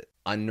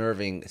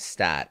unnerving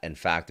stat and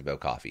fact about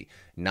coffee.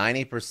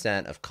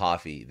 90% of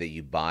coffee that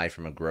you buy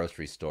from a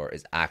grocery store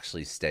is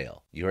actually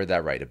stale. You heard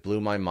that right. It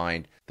blew my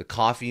mind. The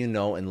coffee you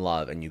know and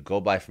love and you go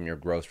buy from your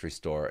grocery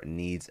store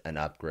needs an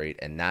upgrade,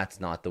 and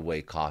that's not the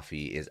way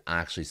coffee is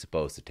actually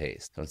supposed to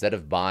taste. So instead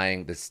of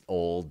buying this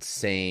old,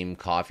 same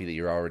coffee that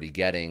you're already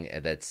getting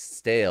that's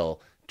stale,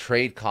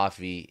 Trade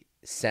Coffee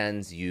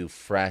sends you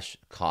fresh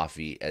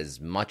coffee as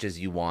much as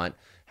you want,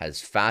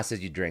 as fast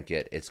as you drink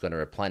it. It's going to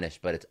replenish,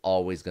 but it's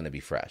always going to be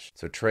fresh.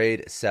 So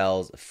Trade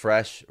sells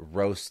fresh,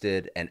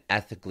 roasted, and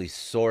ethically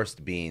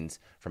sourced beans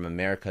from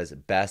America's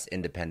best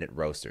independent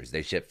roasters.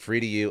 They ship free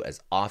to you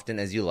as often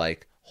as you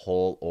like,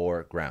 whole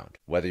or ground.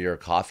 Whether you're a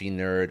coffee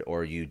nerd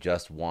or you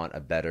just want a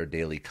better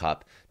daily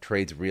cup,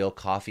 Trade's real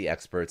coffee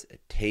experts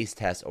taste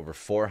test over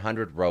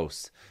 400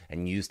 roasts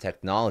and use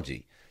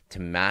technology to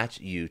match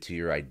you to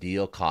your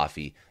ideal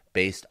coffee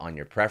based on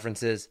your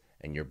preferences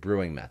and your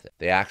brewing method.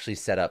 They actually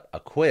set up a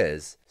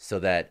quiz so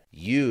that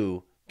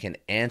you can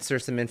answer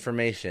some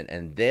information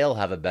and they'll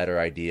have a better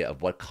idea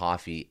of what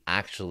coffee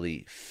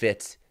actually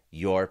fits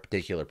your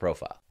particular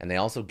profile. And they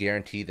also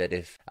guarantee that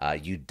if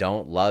you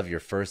don't love your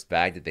first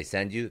bag that they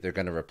send you, they're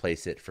going to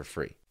replace it for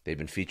free. They've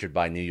been featured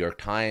by New York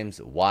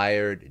Times,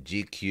 Wired,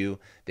 GQ.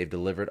 They've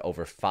delivered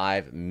over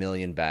 5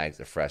 million bags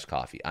of fresh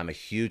coffee. I'm a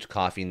huge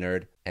coffee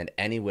nerd, and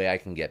any way I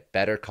can get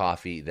better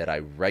coffee that I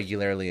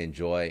regularly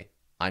enjoy,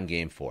 I'm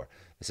game for.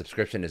 The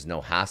subscription is no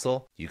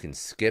hassle. You can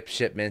skip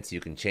shipments, you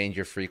can change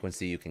your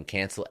frequency, you can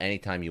cancel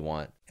anytime you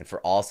want. And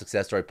for all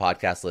Success Story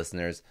podcast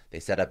listeners,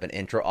 they set up an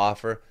intro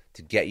offer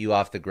to get you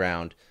off the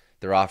ground.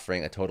 They're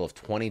offering a total of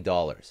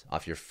 $20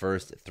 off your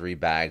first 3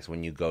 bags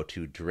when you go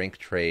to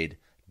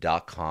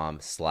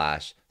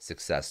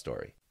drinktrade.com/success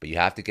story. But you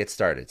have to get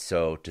started.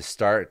 So to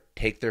start,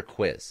 take their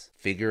quiz.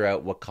 Figure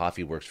out what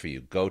coffee works for you.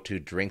 Go to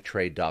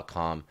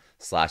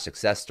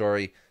drinktrade.com/success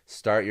story.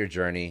 Start your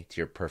journey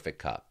to your perfect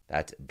cup.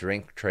 That's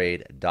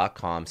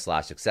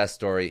drinktrade.com/success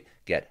story.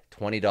 Get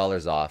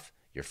 $20 off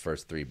your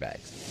first 3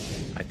 bags.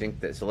 I think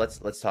that, so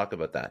let's talk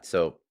about that.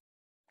 So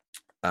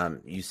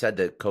you said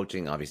that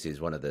coaching obviously is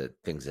one of the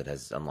things that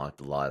has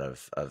unlocked a lot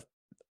of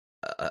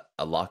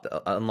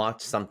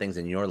unlocked some things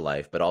in your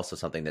life, but also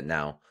something that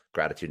now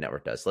Gratitude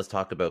Network does. Let's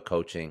talk about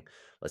coaching.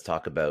 Let's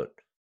talk about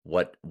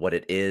what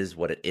it is,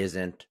 what it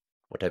isn't,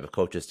 what type of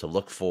coaches to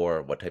look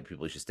for, what type of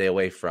people you should stay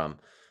away from.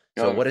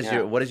 So Oh, yeah.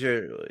 what is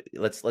your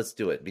let's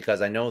do it,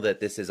 because I know that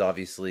this is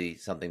obviously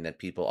something that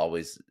people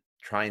always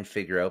try and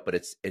figure out, but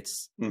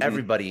it's Hmm.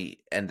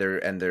 everybody and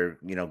their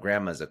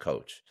grandma's a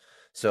coach.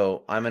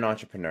 So I'm an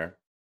entrepreneur.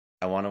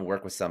 I want to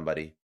work with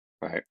somebody.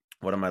 Right.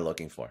 What am I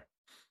looking for?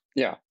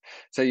 Yeah.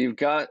 So you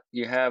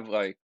have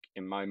like,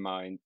 in my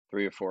mind,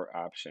 3 or 4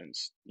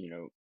 options.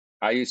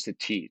 I used to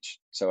teach.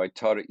 So I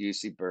taught at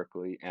UC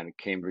Berkeley and at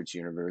Cambridge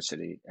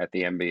University at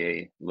the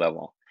MBA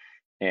level.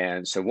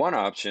 And so one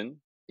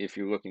option, if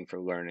you're looking for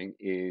learning,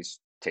 is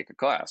take a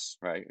class,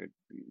 right?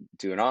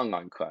 Do an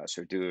online class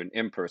or do an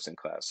in-person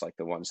class like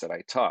the ones that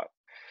I taught.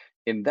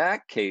 In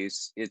that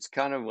case, it's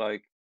kind of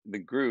like the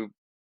group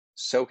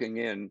soaking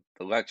in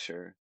the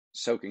lecture,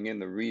 soaking in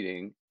the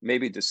reading,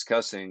 maybe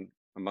discussing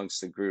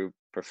amongst the group.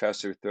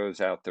 Professor throws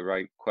out the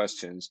right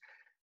questions.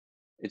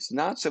 It's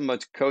not so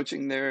much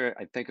coaching there.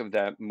 I think of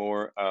that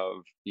more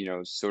of,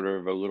 sort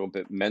of a little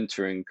bit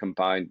mentoring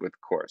combined with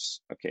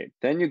course. Okay.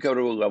 Then you go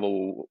to a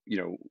level,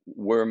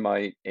 where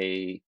might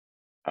a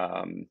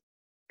um,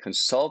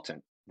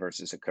 consultant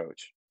versus a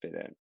coach fit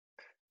in?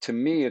 To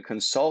me, a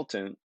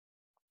consultant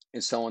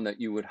is someone that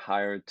you would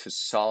hire to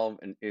solve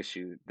an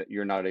issue that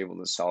you're not able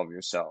to solve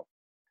yourself,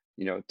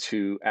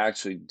 to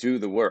actually do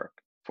the work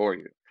for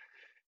you.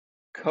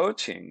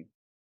 Coaching,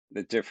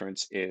 the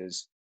difference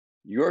is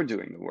you're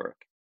doing the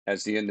work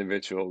as the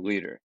individual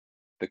leader.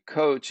 The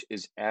coach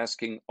is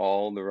asking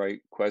all the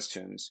right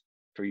questions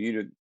for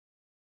you to,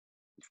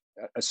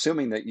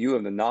 assuming that you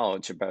have the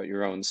knowledge about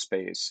your own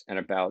space and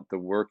about the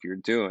work you're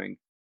doing,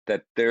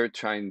 that they're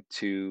trying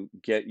to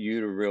get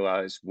you to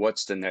realize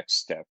what's the next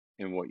step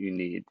and what you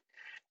need.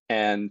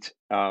 And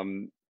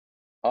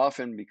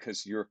often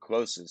because you're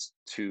closest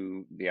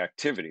to the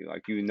activity,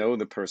 like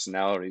the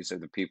personalities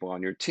of the people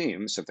on your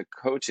team. So if the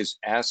coach is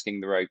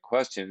asking the right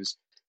questions,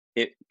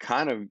 it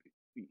kind of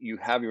you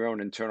have your own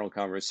internal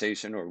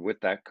conversation or with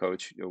that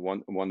coach,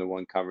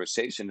 one-to-one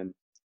conversation, and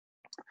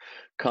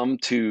come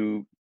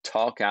to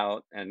talk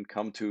out and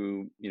come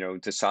to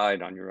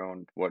decide on your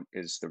own what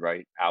is the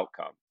right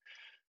outcome.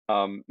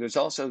 There's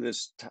also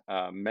this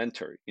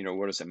mentor.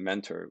 What is a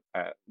mentor?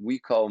 We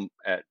call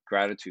at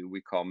Gratitude,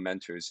 we call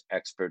mentors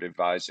expert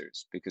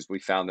advisors because we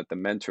found that the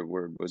mentor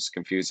word was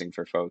confusing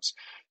for folks.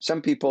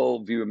 Some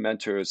people view a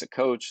mentor as a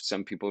coach.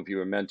 Some people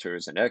view a mentor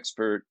as an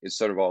expert. It's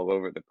sort of all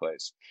over the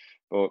place.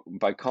 But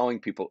by calling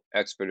people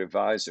expert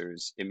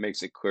advisors, it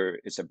makes it clear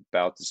it's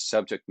about the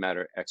subject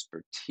matter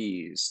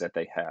expertise that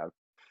they have.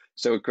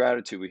 So at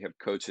Gratitude, we have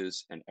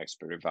coaches and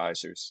expert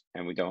advisors,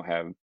 and we don't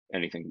have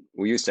anything.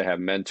 We used to have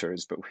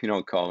mentors, but we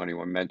don't call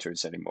anyone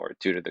mentors anymore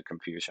due to the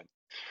confusion.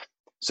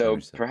 So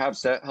Understood.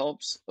 perhaps that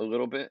helps a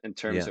little bit in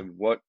terms Yeah. of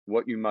what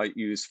you might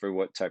use for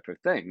what type of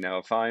thing. Now,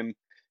 if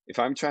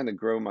I'm trying to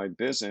grow my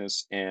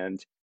business and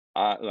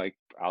like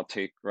I'll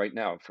take right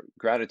now for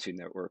Gratitude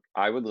Network,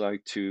 I would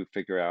like to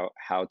figure out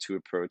how to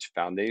approach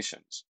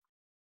foundations.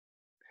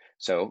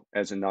 So,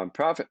 as a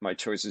nonprofit, my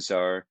choices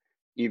are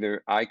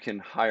either I can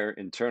hire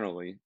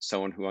internally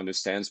someone who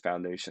understands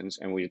foundations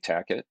and we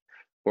attack it,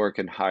 or I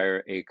can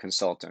hire a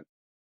consultant.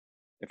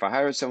 If I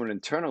hire someone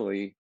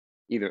internally,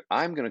 either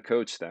I'm going to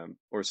coach them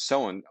or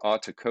someone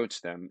ought to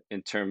coach them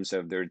in terms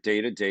of their day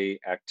to day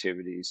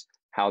activities,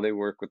 how they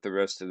work with the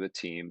rest of the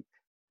team.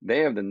 They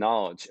have the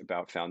knowledge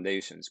about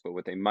foundations, but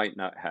what they might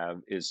not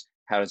have is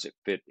how does it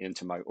fit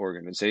into my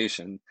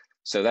organization?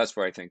 So that's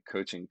where I think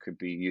coaching could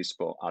be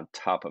useful on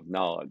top of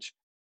knowledge.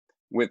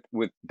 With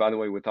by the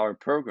way, with our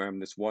program,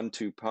 this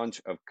 1-2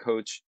 punch of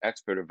coach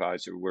expert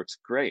advisor works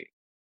great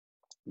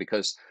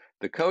because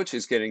the coach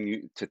is getting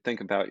you to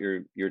think about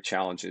your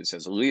challenges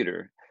as a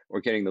leader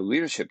or getting the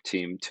leadership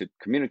team to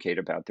communicate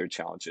about their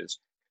challenges.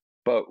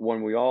 But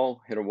when we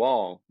all hit a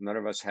wall, none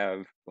of us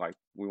have, like,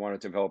 we want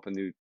to develop a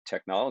new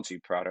technology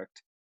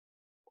product.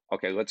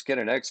 Okay, let's get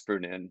an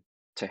expert in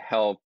to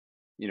help,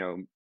 you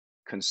know,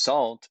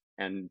 consult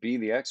and be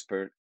the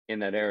expert in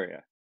that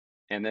area.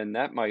 And then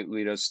that might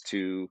lead us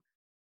to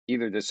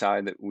either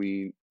decide that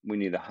we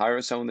need to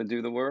hire someone to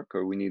do the work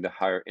or we need to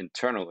hire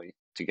internally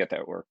to get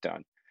that work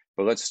done.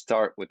 But let's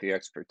start with the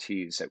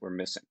expertise that we're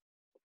missing.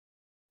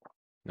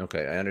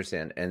 Okay, I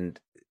understand. And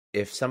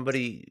if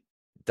somebody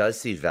does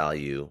see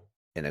value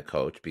in a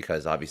coach,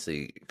 because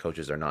obviously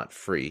coaches are not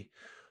free,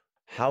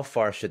 how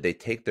far should they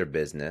take their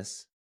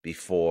business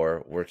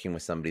before working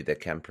with somebody that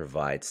can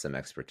provide some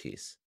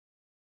expertise?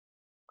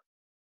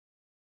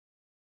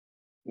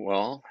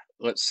 Well,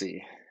 let's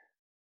see.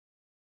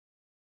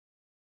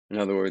 In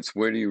other words,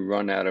 where do you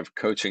run out of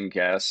coaching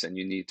gas and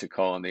you need to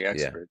call on the Yeah,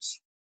 experts?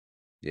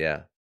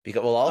 yeah.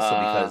 Because well, also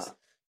Uh,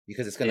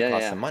 because it's going to yeah,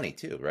 cost yeah, some money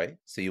too, right?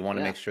 So you want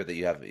to yeah. make sure that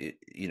you have,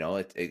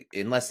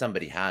 unless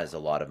somebody has a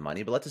lot of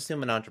money. But let's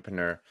assume an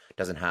entrepreneur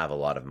doesn't have a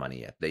lot of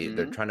money yet. They're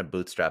Mm-hmm. trying to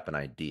bootstrap an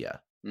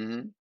idea.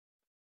 Mm-hmm.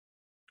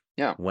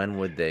 Yeah. When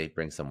would they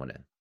bring someone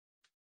in?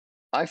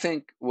 I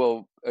think,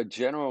 well, a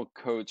general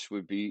coach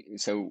would be,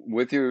 so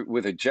with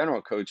a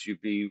general coach,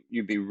 you'd be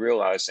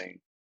realizing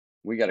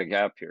we got a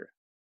gap here.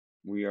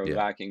 We are Yeah.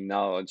 lacking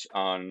knowledge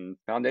on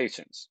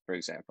foundations, for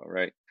example,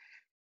 right?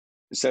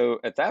 So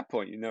at that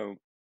point,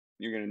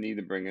 you're going to need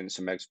to bring in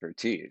some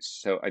expertise.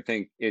 So I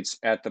think it's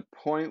at the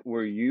point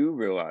where you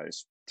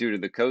realize, due to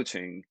the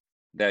coaching,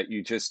 that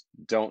you just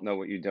don't know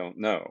what you don't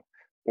know,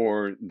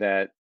 or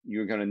that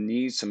you're going to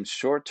need some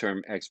short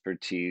term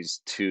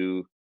expertise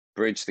to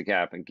bridge the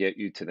gap and get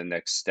you to the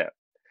next step.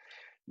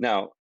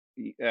 Now,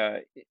 uh,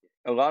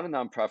 a lot of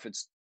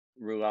nonprofits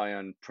rely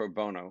on pro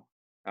bono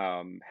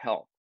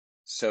help.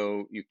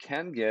 So you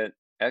can get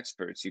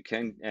experts. You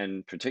can,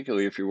 and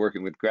particularly if you're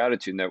working with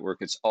Gratitude Network,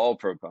 it's all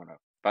pro bono.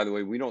 By the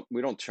way, we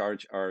don't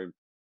charge our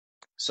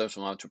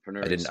social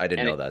entrepreneurs I didn't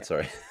any. know that.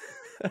 Sorry.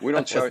 We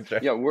don't charge.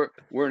 Wasn't sure. Yeah,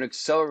 we're an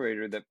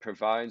accelerator that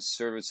provides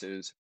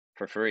services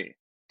for free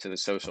to the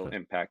social Okay.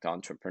 impact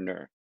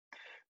entrepreneur.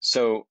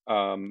 So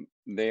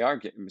they are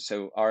getting,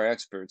 so our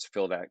experts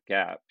fill that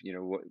gap.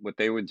 What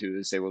they would do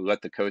is they would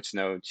let the coach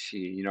know,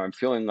 gee, I'm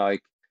feeling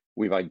like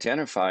we've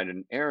identified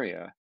an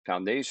area,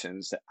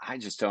 foundations that I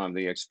just don't have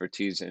the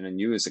expertise in, and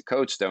you as a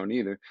coach don't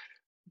either.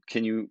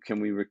 Can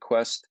we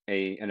request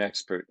an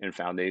expert in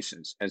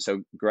foundations? And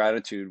so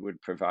Gratitude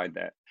would provide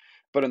that.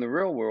 But in the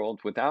real world,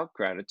 without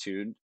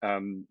Gratitude,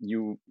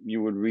 you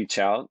would reach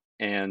out,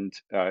 and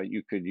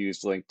you could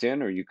use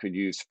LinkedIn, or you could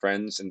use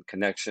friends and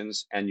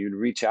connections, and you'd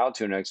reach out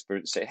to an expert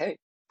and say, hey,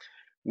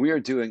 we are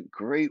doing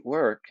great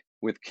work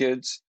with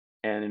kids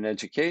and in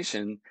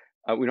education.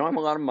 We don't have a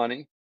lot of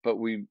money, but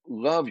we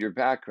love your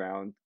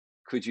background.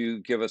 Could you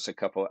give us a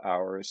couple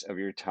hours of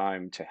your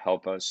time to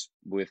help us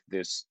with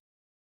this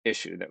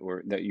issue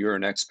that you're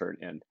an expert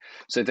in?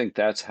 So I think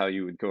that's how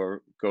you would go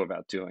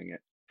about doing it.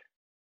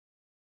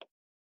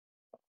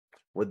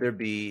 Would there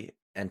be,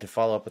 and to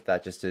follow up with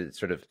that, just to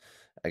sort of,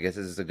 I guess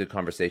this is a good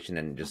conversation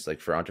and just like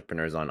for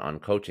entrepreneurs on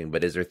coaching,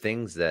 but is there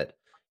things that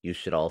you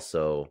should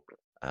also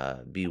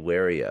be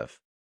wary of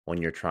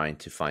when you're trying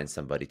to find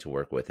somebody to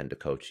work with and to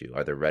coach you?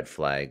 Are there red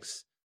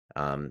flags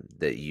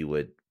that you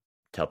would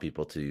tell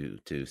people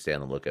to stay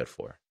on the lookout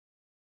for?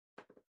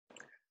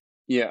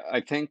 Yeah, I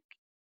think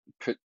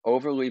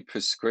overly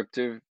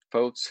prescriptive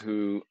folks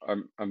who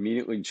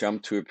immediately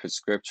jump to a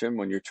prescription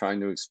when you're trying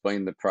to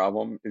explain the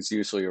problem is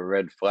usually a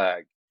red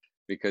flag,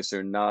 because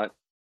they're not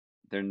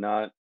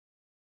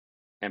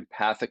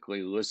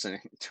empathically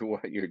listening to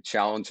what your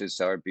challenges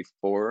are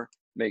before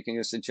making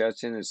a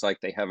suggestion. It's like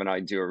they have an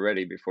idea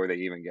already before they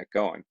even get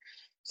going.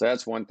 So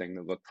that's one thing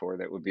to look for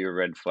that would be a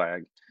red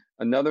flag.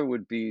 Another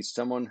would be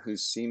someone who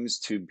seems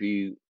to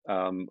be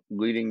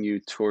leading you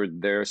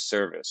toward their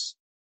service.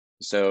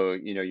 So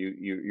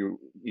you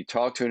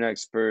talk to an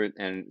expert,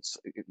 and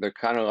they're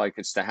kind of like,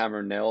 it's the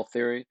hammer nail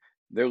theory.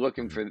 They're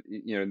looking Mhm.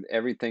 for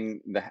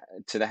everything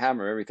to the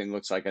hammer. Everything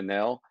looks like a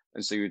nail,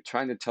 and so you're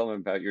trying to tell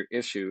them about your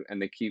issue,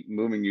 and they keep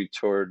moving you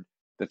toward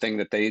the thing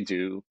that they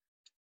do,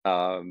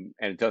 and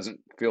it doesn't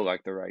feel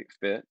like the right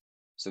fit.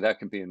 So that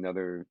could be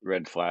another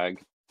red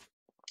flag.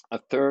 A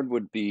third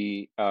would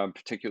be,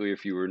 particularly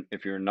if you're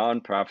a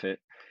nonprofit,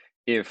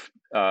 if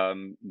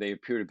they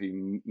appear to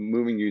be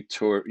moving you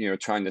toward,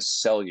 trying to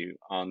sell you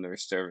on their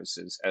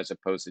services as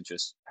opposed to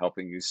just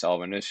helping you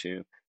solve an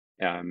issue,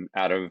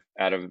 out of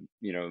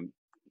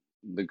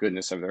the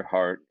goodness of their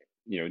heart,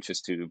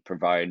 just to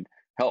provide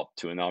help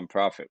to a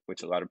nonprofit,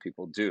 which a lot of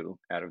people do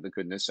out of the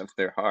goodness of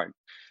their heart.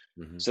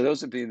 Mhm. So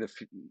those would be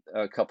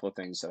a couple of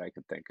things that I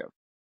could think of.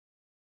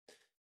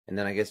 And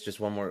then I guess just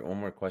one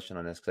more question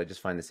on this, because I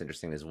just find this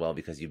interesting as well,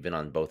 because you've been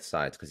on both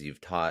sides, because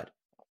you've taught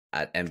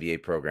at MBA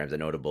programs at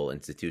notable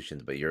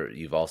institutions, but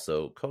you've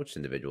also coached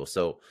individuals.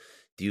 So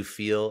do you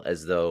feel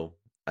as though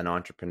an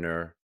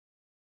entrepreneur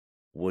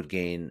would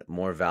gain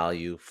more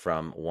value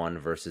from one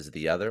versus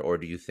the other, or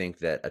do you think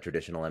that a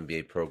traditional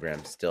MBA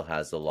program still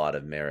has a lot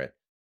of merit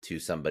to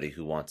somebody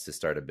who wants to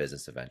start a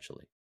business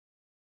eventually?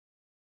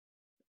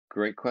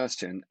 Great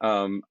question.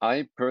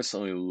 I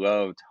personally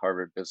loved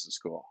Harvard Business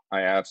School.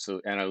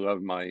 And I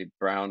loved my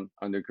Brown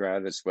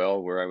undergrad as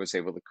well, where I was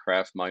able to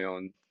craft my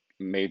own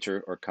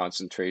major or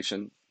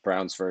concentration.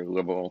 Brown's very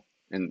liberal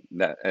in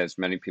that, as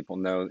many people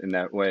know, in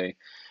that way.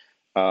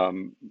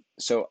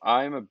 So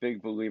I'm a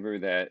big believer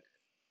that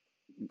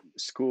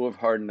School of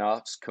Hard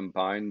Knocks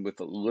combined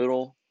with a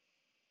little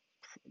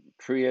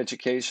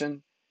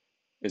pre-education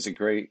is a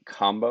great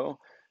combo.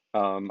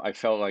 I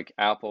felt like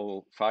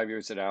 5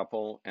 years at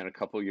Apple and a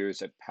couple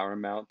years at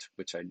Paramount,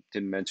 which I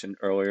didn't mention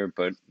earlier,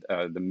 but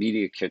the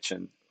Media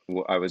Kitchen,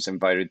 I was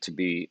invited to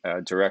be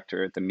a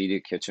director at the Media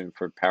Kitchen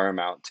for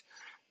Paramount,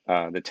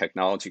 the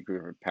technology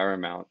group at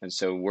Paramount. And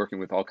so working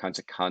with all kinds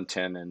of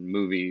content and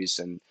movies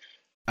and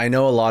I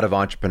know a lot of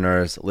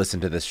entrepreneurs listen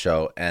to this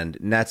show, and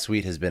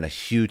NetSuite has been a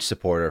huge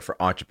supporter for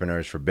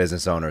entrepreneurs, for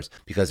business owners,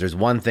 because there's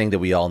one thing that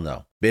we all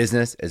know.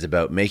 Business is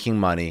about making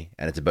money,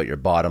 and it's about your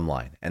bottom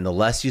line. And the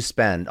less you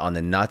spend on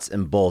the nuts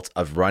and bolts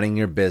of running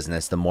your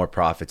business, the more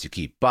profits you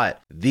keep. But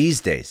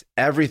these days,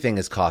 everything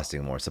is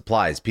costing more.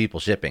 Supplies, people,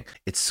 shipping.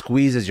 It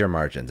squeezes your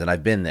margins, and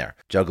I've been there,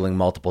 juggling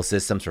multiple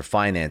systems for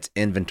finance,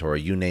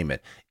 inventory, you name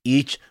it,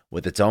 each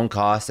with its own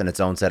costs and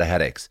its own set of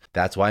headaches.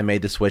 That's why I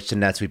made the switch to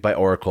NetSuite by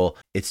Oracle.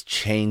 It's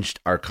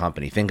changed our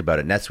company. Think about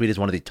it. NetSuite is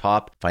one of the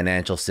top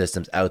financial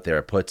systems out there.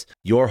 It puts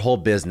your whole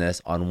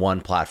business on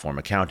one platform: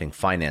 accounting,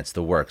 finance,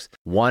 the works.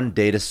 One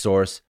data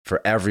source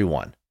for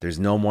everyone. There's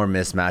no more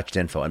mismatched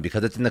info. And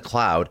because it's in the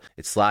cloud,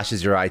 it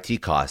slashes your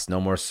IT costs. No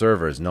more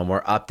servers, no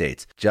more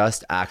updates.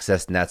 Just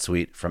access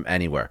NetSuite from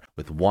anywhere.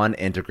 With one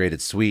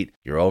integrated suite,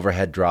 your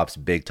overhead drops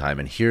big time.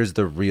 And here's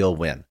the real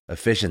win: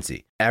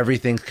 efficiency.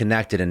 Everything's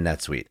connected in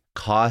NetSuite.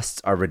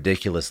 Costs are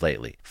ridiculous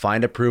lately.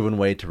 Find a proven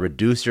way to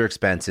reduce your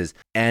expenses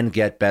and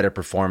get better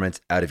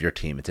performance out of your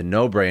team. It's a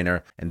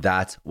no-brainer, and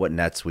that's what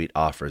NetSuite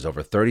offers.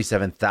 Over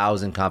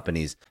 37,000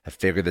 companies have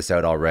figured this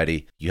out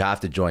already. You have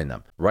to join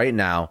them. Right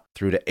now,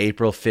 through to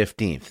April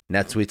 15th,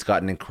 NetSuite's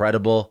got an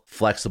incredible,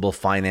 flexible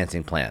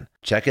financing plan.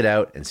 Check it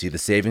out and see the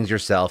savings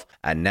yourself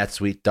at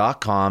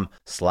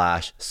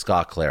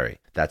netsuite.com/Scott Clary.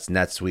 That's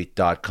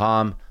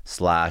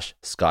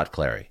netsuite.com/Scott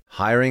Clary.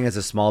 Hiring as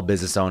a small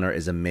business owner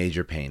is a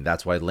major pain.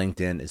 That's why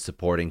LinkedIn is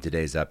supporting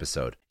today's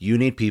episode. You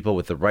need people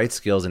with the right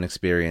skills and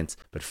experience,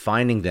 but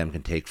finding them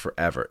can take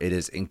forever. It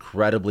is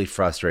incredibly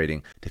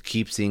frustrating to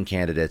keep seeing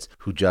candidates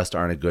who just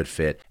aren't a good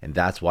fit, and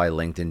that's why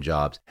LinkedIn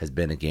Jobs has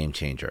been a game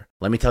changer.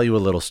 Let me tell you a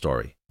little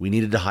story. We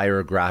needed to hire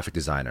a graphic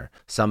designer,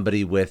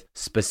 somebody with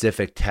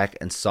specific tech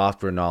and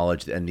software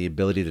knowledge and the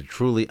ability to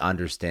truly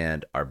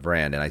understand our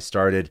brand. And I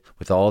started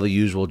with all the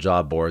usual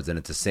job boards, and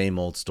it's the same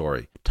old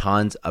story.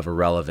 Tons of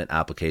irrelevant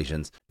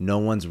applications. No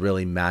one's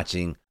really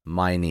matching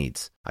my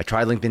needs. I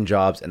tried LinkedIn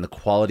Jobs, and the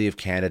quality of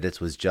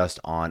candidates was just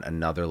on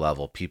another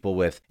level. People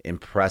with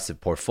impressive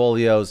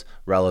portfolios,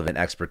 relevant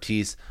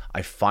expertise.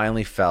 I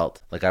finally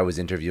felt like I was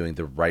interviewing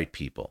the right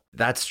people.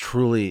 That's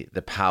truly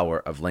the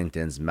power of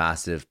LinkedIn's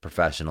massive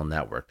professional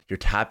network. You're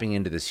tapping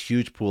into this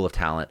huge pool of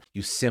talent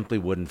you simply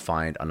wouldn't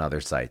find on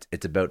other sites.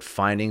 It's about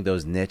finding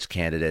those niche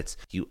candidates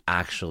you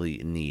actually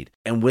need.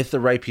 And with the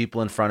right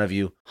people in front of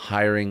you,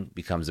 hiring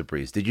becomes a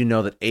breeze. Did you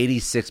know that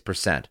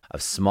 86%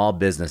 of small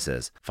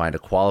businesses find a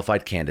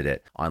qualified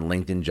candidate on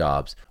LinkedIn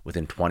Jobs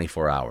within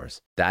 24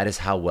 hours? That is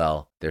how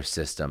well their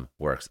system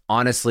works.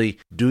 Honestly,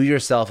 do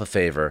yourself a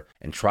favor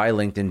and try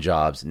LinkedIn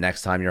Jobs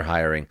next time you're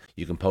hiring.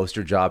 You can post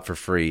your job for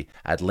free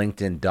at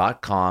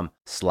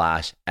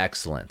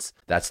linkedin.com/excellence.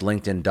 That's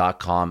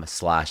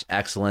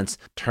linkedin.com/excellence.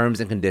 Terms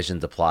and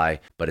conditions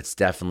apply, but it's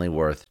definitely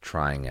worth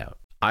trying out.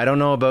 I don't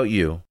know about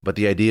you, but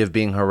the idea of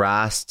being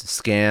harassed,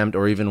 scammed,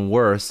 or even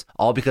worse,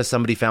 all because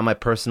somebody found my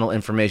personal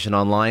information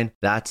online,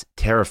 that's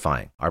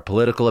terrifying. Our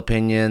political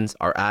opinions,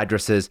 our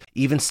addresses,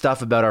 even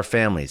stuff about our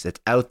families, it's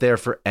out there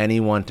for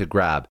anyone to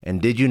grab. And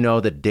did you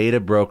know that data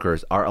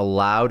brokers are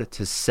allowed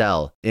to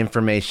sell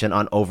information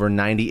on over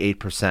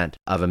 98%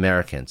 of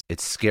Americans?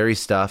 It's scary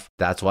stuff.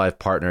 That's why I've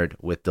partnered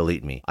with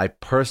Delete Me. I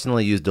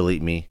personally use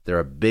Delete Me. They're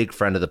a big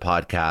friend of the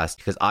podcast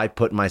because I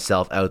put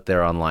myself out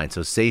there online.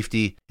 So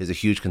safety is a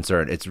huge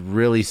concern. It's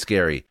really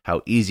scary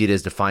how easy it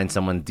is to find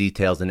someone's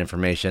details and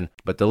information,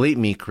 but Delete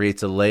Me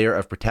creates a layer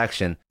of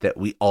protection that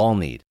we all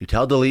need. You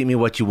tell Delete Me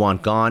what you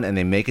want gone, and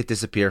they make it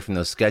disappear from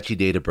those sketchy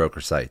data broker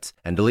sites.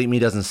 And Delete Me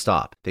doesn't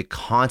stop. They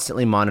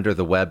constantly monitor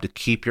the web to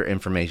keep your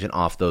information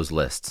off those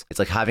lists. It's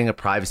like having a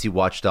privacy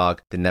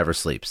watchdog that never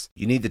sleeps.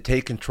 You need to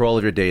take control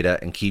of your data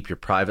and keep your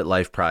private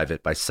life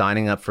private by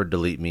signing up for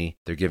Delete Me.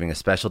 They're giving a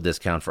special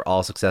discount for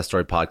all Success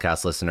Story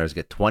podcast listeners.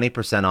 Get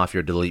 20% off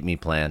your Delete Me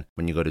plan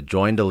when you go to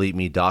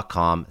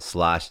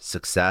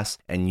joindeleteme.com/success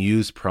and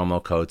use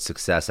promo code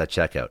success at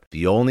checkout.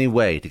 The only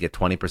way to get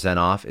 20%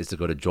 off is to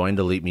go to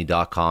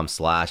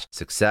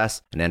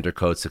joindeleteme.com/success and enter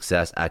code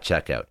success at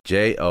checkout.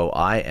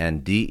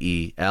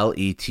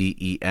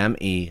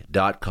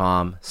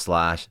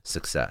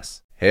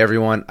 joindeleteme.com/success. Hey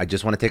everyone, I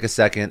just want to take a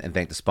second and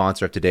thank the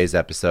sponsor of today's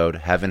episode,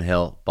 Heaven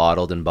Hill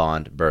Bottled and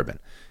Bond Bourbon.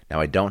 Now,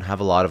 I don't have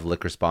a lot of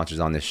liquor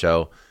sponsors on this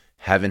show.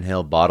 Heaven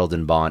Hill Bottled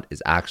and Bond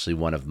is actually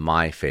one of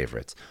my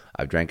favorites.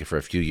 I've drank it for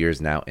a few years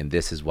now, and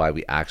this is why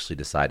we actually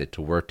decided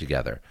to work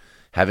together.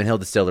 Heaven Hill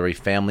Distillery,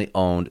 family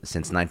owned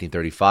since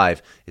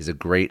 1935, is a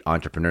great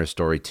entrepreneur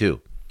story too.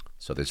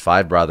 So there's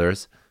 5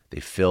 brothers. They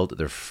filled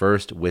their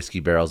first whiskey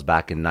barrels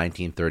back in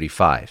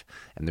 1935,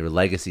 and their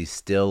legacy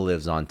still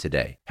lives on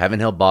today. Heaven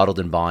Hill Bottled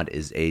and Bond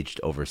is aged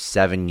over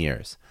 7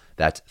 years.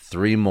 That's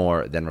 3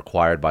 more than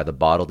required by the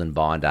Bottled and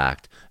Bond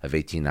Act of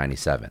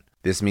 1897.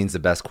 This means the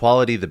best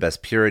quality, the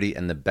best purity,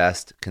 and the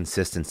best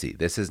consistency.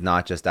 This is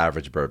not just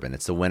average bourbon.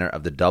 It's the winner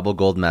of the double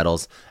gold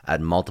medals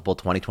at multiple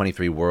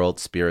 2023 World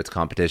Spirits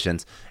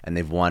competitions, and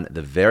they've won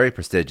the very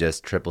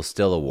prestigious Triple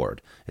Still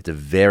Award. It's a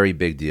very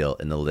big deal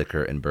in the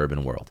liquor and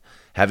bourbon world.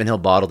 Heaven Hill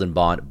Bottled and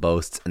Bond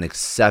boasts an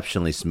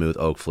exceptionally smooth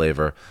oak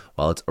flavor,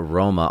 while its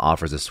aroma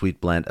offers a sweet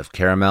blend of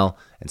caramel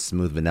and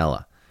smooth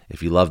vanilla.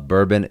 If you love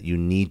bourbon, you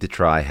need to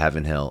try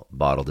Heaven Hill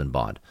Bottled and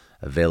Bond.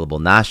 Available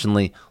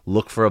nationally,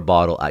 look for a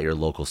bottle at your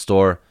local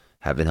store.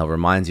 Heaven Hill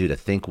reminds you to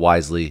think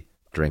wisely,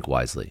 drink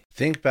wisely.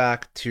 Think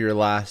back to your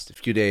last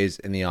few days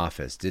in the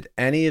office. Did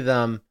any of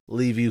them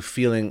leave you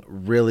feeling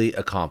really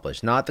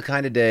accomplished? Not the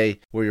kind of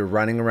day where you're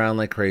running around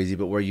like crazy,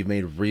 but where you've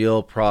made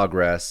real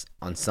progress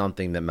on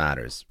something that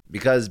matters.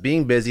 Because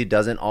being busy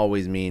doesn't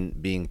always mean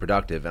being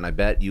productive, and I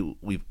bet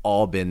we've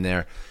all been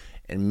there.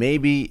 And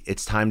maybe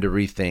it's time to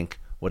rethink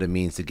what it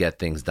means to get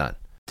things done.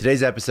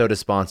 Today's episode is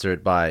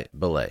sponsored by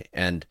Belay,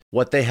 and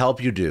What they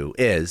help you do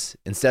is,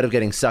 instead of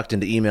getting sucked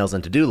into emails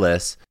and to-do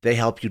lists, they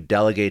help you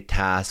delegate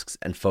tasks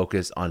and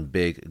focus on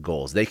big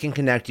goals. They can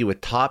connect you with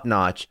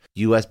top-notch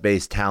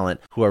US-based talent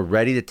who are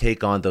ready to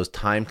take on those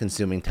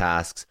time-consuming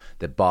tasks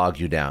that bog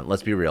you down.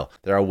 Let's be real.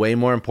 There are way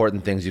more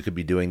important things you could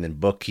be doing than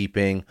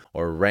bookkeeping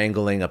or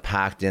wrangling a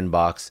packed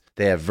inbox.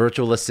 They have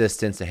virtual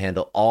assistants to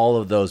handle all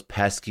of those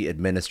pesky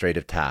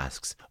administrative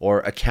tasks, or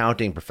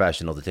accounting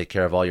professional to take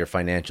care of all your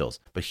financials.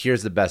 But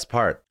here's the best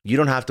part. You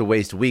don't have to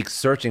waste weeks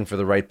searching for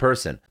the right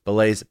person.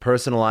 Belay's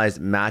personalized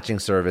matching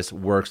service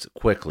works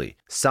quickly,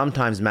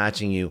 sometimes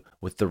matching you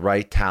with the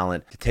right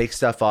talent to take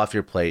stuff off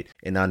your plate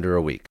in under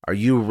a week. Are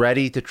you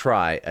ready to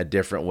try a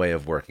different way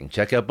of working?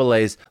 Check out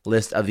Belay's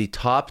list of the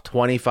top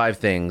 25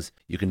 things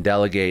you can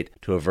delegate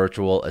to a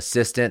virtual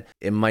assistant.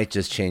 It might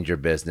just change your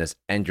business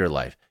and your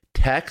life.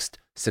 Text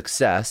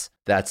SUCCESS,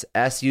 that's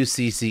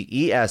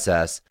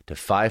SUCCESS, to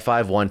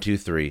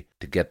 55123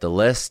 to get the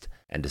list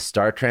and to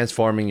start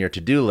transforming your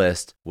to-do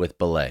list with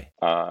Belay.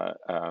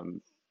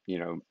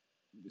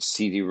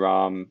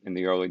 CD-ROM in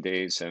the early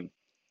days, and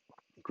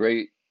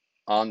great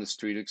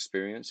on-the-street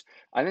experience.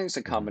 I think it's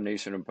a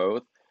combination of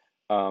both.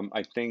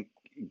 I think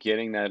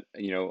getting that,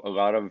 a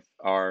lot of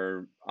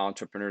our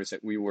entrepreneurs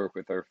that we work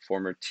with are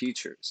former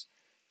teachers.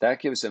 That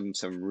gives them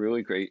some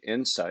really great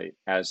insight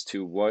as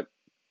to what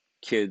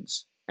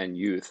kids and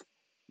youth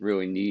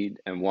really need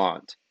and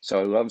want. So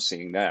I love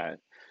seeing that.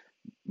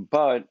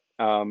 But,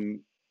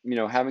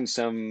 having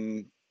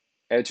some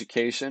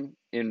education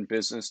in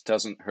business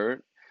doesn't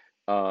hurt.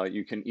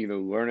 You can either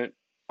learn it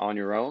on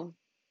your own.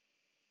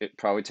 It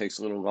probably takes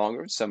a little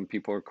longer. Some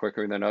people are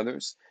quicker than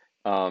others.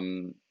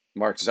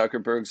 Mark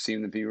Zuckerberg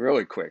seemed to be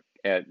really quick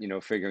at,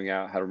 figuring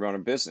out how to run a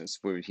business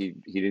where he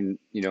didn't,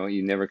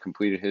 he never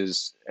completed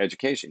his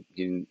education.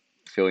 He didn't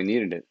feel he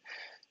needed it.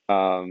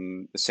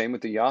 The same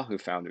with the Yahoo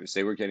founders.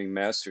 They were getting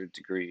master's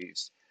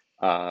degrees.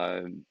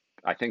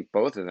 I think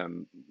both of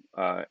them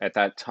at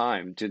that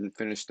time didn't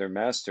finish their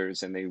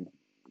masters, and they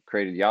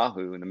created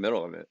Yahoo in the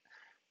middle of it.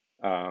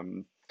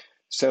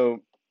 So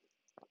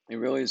it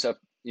really is up,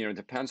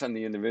 depends on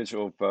the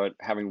individual, but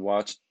having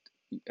watched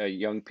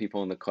young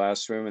people in the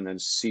classroom and then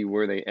see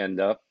where they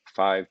end up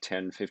 5,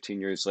 10, 15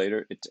 years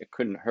later, it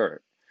couldn't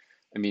hurt.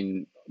 I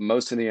mean,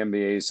 most of the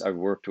MBAs I've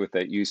worked with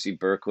at UC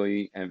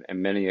Berkeley and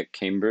many at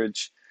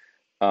Cambridge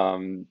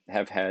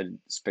have had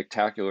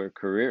spectacular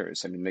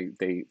careers. I mean,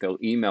 they'll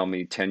email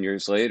me 10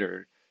 years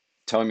later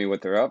telling me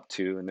what they're up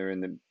to, and they're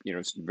in the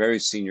very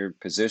senior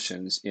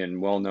positions in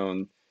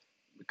well-known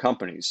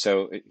companies.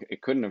 So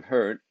it couldn't have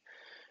hurt.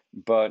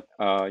 But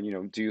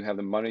do you have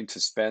the money to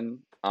spend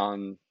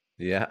on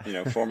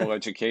formal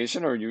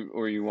education, or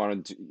you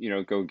want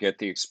to go get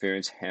the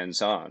experience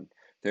hands-on?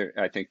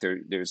 I think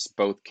there's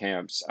both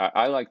camps.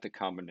 I like the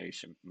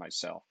combination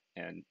myself,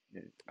 and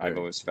I've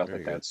always felt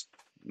that that's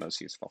most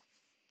useful.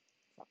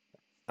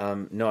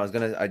 No,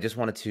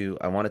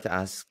 I wanted to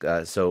ask,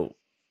 so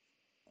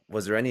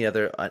was there any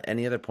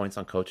other points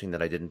on coaching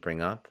that I didn't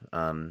bring up?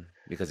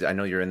 Because I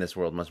know you're in this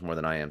world much more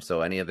than I am.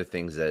 So any other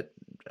things that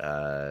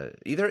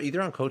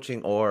either on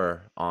coaching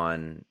or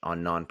on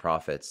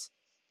nonprofits,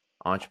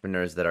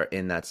 entrepreneurs that are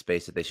in that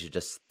space that they should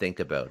just think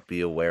about,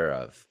 be aware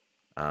of,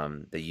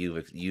 that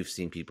you've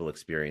seen people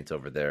experience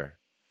over their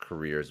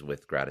careers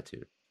with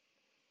gratitude?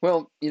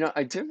 Well,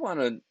 I did want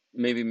to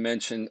maybe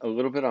mention a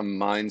little bit on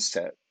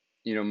mindset.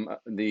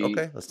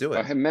 Okay, let's do it.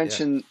 I had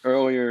mentioned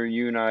earlier,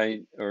 you and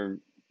I, or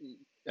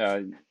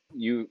I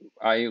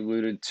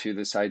alluded to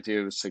this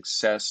idea of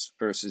success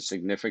versus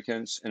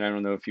significance, and I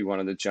don't know if you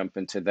wanted to jump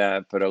into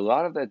that, but a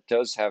lot of that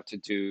does have to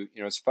do,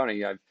 it's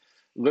funny, I've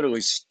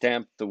literally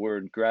stamped the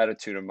word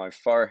gratitude on my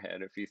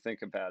forehead, if you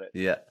think about it.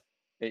 Yeah.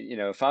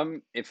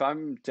 If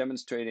I'm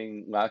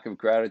demonstrating lack of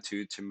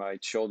gratitude to my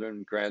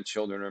children,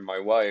 grandchildren, or my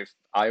wife,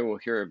 I will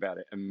hear about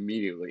it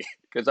immediately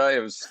because I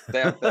have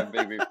stamped that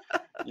baby,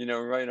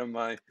 right on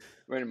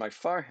my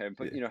forehead.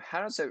 But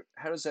how does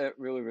that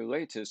really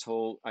relate to this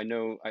whole? I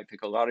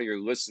think a lot of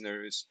your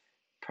listeners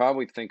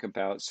probably think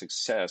about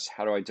success.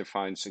 How do I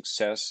define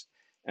success?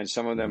 And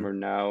some of them are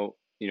now,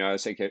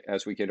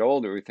 as we get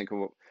older, we think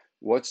of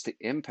what's the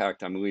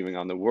impact I'm leaving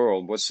on the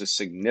world? What's the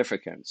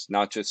significance,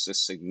 not just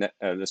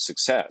the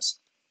success?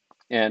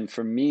 And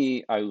for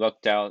me, I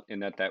lucked out in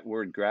that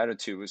word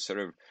gratitude was sort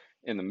of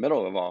in the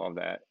middle of all of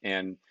that.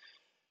 And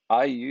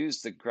I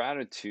used the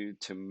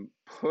gratitude to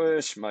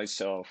push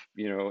myself,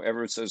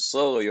 ever so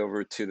slowly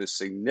over to the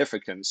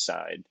significance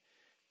side.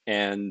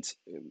 And,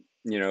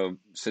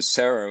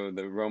 Cicero,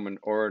 the Roman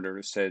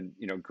orator, said,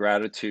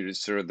 gratitude is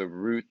sort of the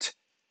root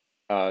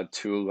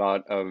to a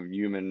lot of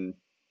human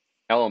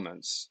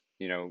elements.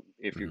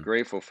 If you're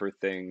grateful for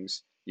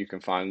things, you can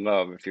find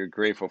love. If you're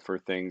grateful for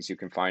things, you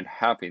can find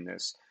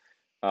happiness,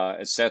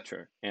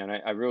 etc. And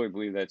I really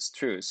believe that's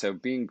true. So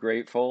being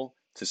grateful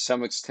to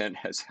some extent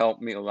has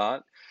helped me a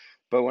lot.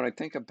 But when I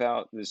think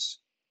about this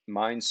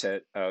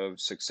mindset of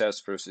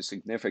success versus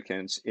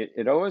significance,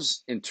 it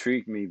always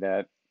intrigued me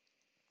that,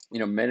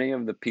 many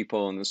of the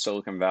people in the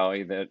Silicon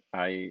Valley that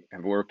I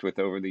have worked with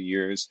over the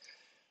years,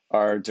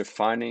 are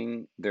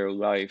defining their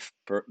life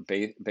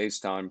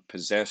based on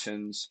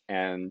possessions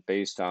and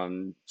based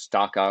on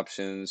stock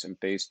options and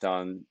based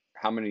on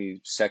how many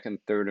second,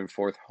 third, and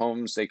fourth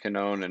homes they can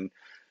own and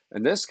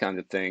this kind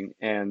of thing.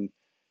 And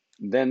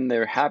then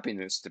their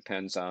happiness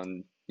depends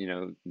on,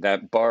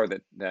 that bar,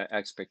 that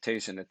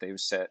expectation that they've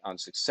set on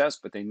success,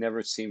 but they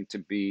never seem to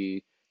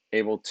be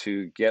able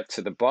to get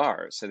to the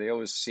bar. So they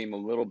always seem a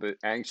little bit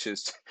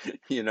anxious,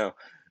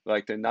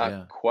 like they're not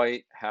Yeah.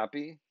 quite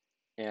happy.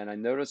 And I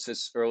noticed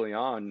this early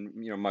on.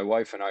 My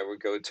wife and I would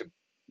go to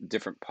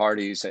different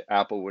parties that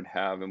Apple would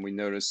have, and we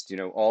noticed,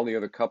 all the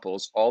other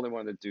couples, all they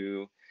wanted to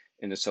do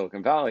in the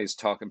Silicon Valley is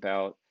talk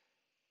about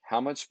how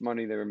much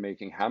money they were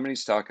making, how many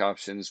stock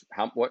options,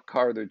 what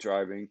car they're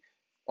driving,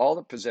 all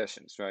the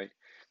possessions, right?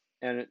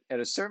 And at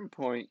a certain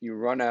point, you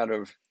run out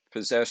of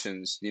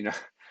possessions.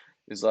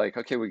 It's like,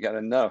 okay, we got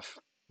enough.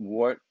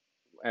 What?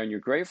 And you're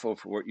grateful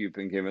for what you've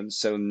been given.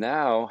 So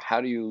now,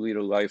 how do you lead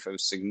a life of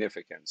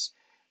significance?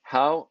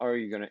 How are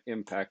you going to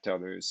impact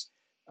others?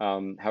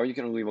 How are you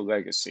going to leave a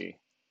legacy?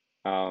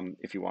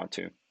 If you want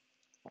to,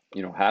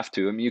 you don't have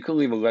to. I mean, you can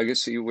leave a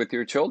legacy with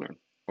your children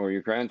or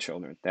your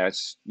grandchildren.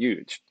 That's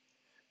huge.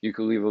 You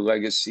could leave a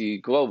legacy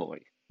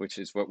globally, which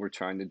is what we're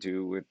trying to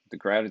do with the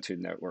Gratitude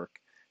Network.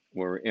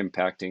 We're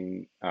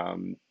impacting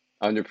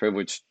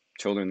underprivileged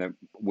children that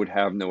would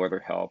have no other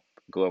help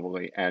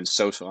globally, and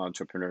social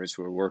entrepreneurs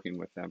who are working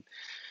with them.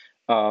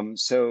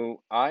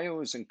 So I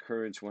always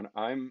encourage, when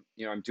I'm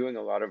doing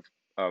a lot of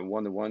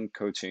one-to-one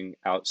coaching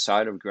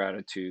outside of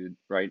gratitude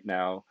right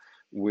now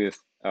with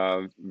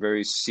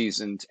very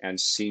seasoned and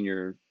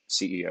senior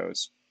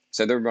CEOs.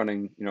 So they're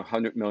running,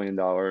 $100 million,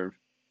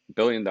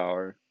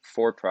 billion-dollar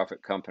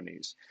for-profit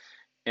companies.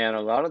 And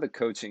a lot of the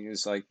coaching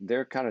is like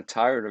they're kind of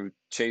tired of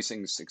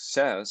chasing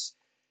success.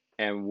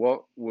 And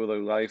what will their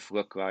life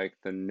look like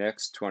the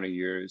next 20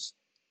 years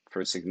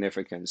for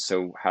significance?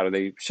 So how do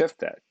they shift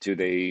that? Do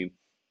they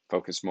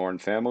focus more on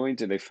family?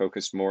 Do they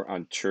focus more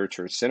on church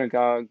or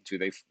synagogue?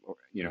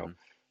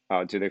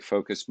 Hmm. Do they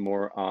focus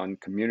more on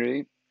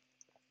community?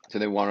 Do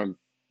they want to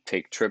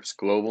take trips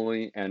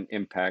globally and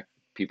impact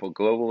people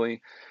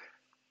globally?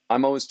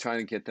 I'm always trying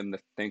to get them to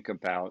think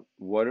about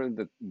what are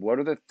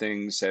the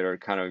things that are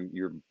kind of,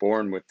 you're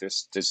born with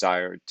this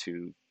desire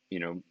to,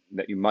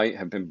 that you might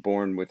have been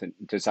born with a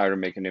desire to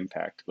make an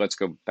impact. Let's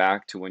go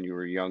back to when you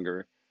were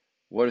younger.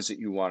 What is it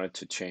you wanted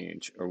to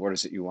change, or what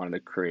is it you wanted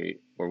to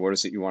create, or what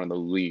is it you wanted to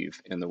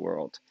leave in the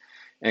world?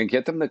 And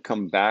get them to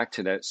come back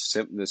to the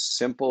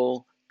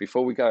simple,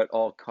 before we got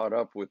all caught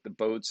up with the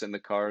boats and the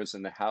cars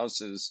and the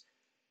houses.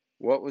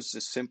 What was the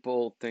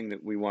simple thing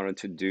that we wanted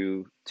to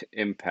do to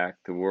impact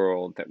the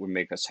world that would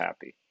make us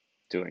happy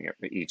doing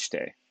it each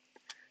day?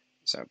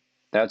 So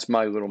that's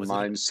my little Was it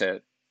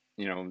mindset.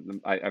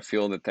 I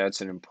feel that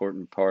that's an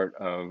important part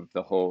of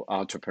the whole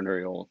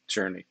entrepreneurial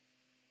journey.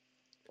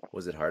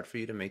 was it hard for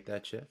you to make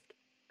that shift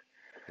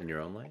in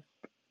your own life?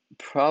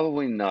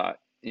 Probably not.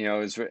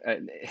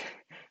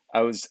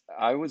 I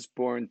was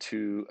born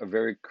to a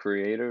very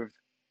creative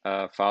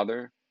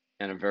father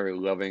and a very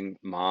loving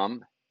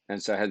mom,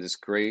 and so I had this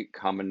great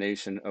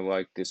combination of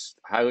like this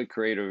highly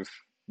creative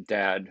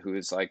dad who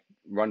is like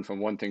run from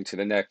one thing to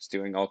the next,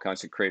 doing all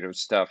kinds of creative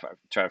stuff. I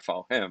try to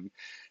follow him,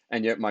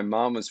 and yet my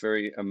mom was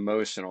very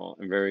emotional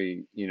and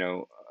very,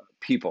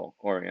 people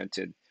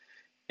oriented.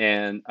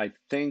 And I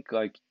think,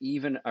 like,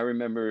 even I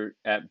remember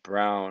at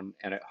Brown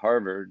and at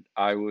Harvard,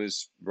 I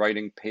was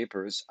writing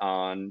papers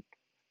on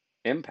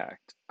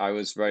impact. I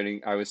was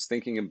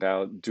thinking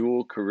about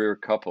dual career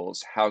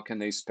couples. How can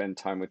they spend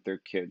time with their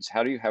kids?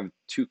 How do you have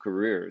two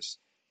careers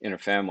in a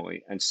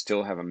family and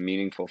still have a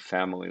meaningful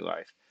family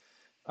life?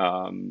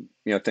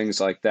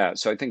 Things like that.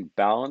 So I think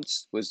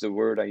balance was the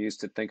word I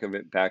used to think of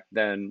it back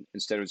then.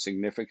 Instead of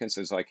significance,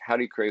 is like, how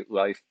do you create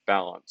life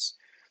balance?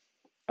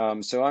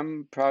 So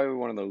I'm probably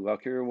one of the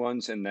luckier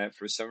ones in that,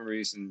 for some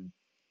reason,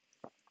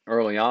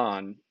 early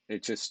on,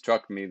 it just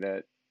struck me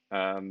that,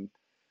 um,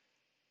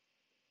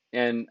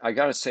 and I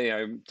gotta say,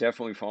 I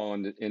definitely fall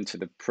into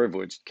the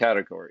privileged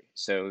category.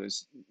 So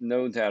there's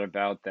no doubt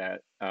about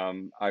that.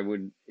 It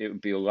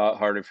would be a lot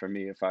harder for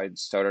me if I'd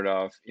started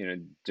off in a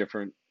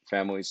different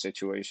family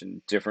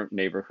situation, different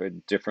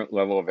neighborhood, different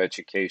level of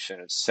education,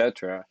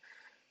 etc.,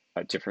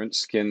 a different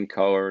skin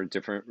color,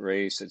 different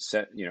race,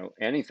 etc.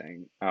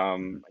 Anything,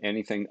 Hmm.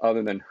 anything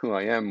other than who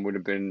I am would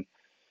have been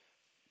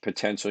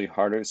potentially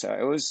harder. So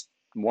I always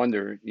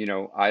wonder,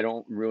 I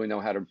don't really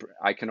know how to.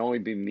 I can only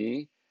be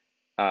me.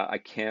 I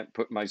can't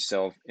put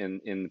myself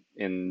in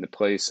the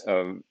place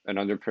of an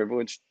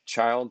underprivileged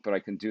child, but I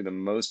can do the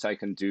most I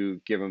can do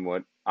given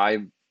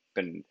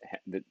been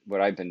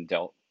what I've been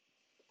dealt.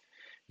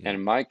 And Yeah.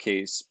 in my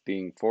case,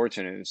 being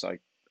fortunate is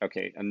like,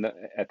 okay,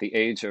 at the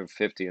age of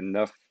 50,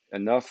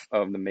 enough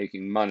of the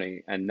making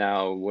money, and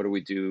now what do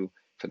we do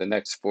for the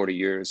next 40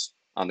 years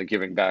on the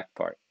giving back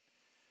part?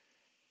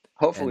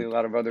 Hopefully, And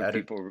out of a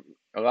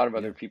lot of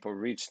other yeah. people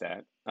reach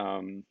that.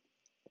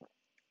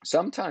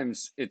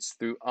 Sometimes it's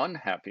through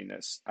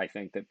unhappiness, I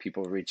think, that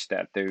people reach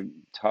that. They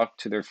talk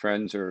to their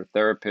friends or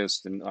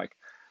therapist and like,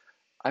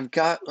 I've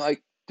got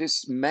like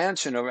this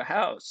mansion of a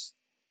house,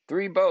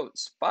 3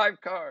 boats,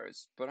 5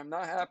 cars, but I'm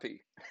not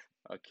happy.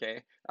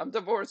 Okay. I'm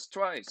divorced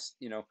twice.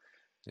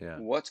 Yeah.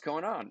 What's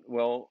going on?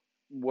 Well,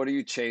 what are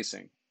you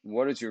chasing?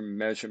 What is your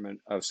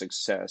measurement of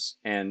success?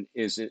 And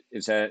is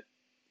that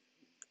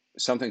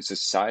something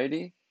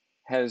society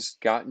has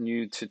gotten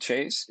you to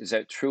chase? Is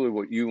that truly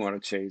what you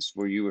want to chase,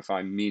 where you would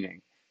find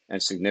meaning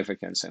and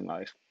significance in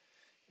life?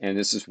 And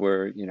this is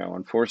where,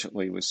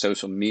 unfortunately, with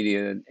social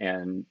media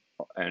and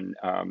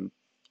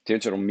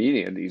digital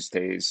media these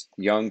days,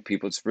 young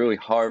people, it's really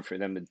hard for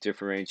them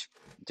to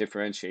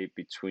differentiate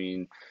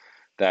between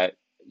that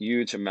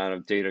huge amount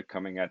of data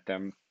coming at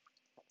them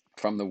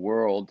from the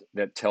world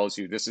that tells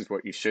you this is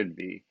what you should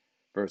be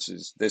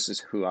versus this is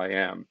who I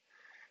am.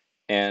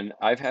 And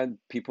I've had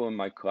people in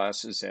my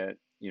classes at,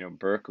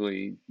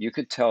 Berkeley, you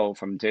could tell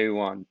from day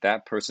one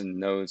that person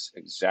knows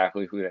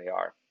exactly who they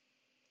are.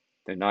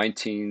 They're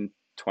 19,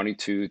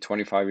 22,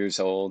 25 years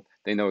old.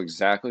 They know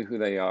exactly who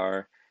they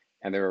are,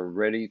 and they're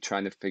already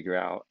trying to figure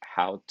out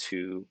how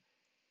to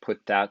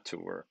put that to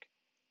work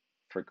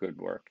for good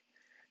work.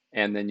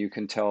 And then you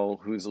can tell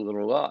who's a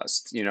little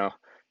lost.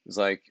 It's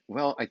like,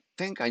 well, I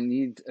think I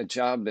need a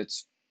job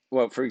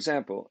well, for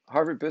example,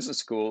 Harvard Business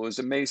School is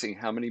amazing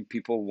how many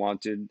people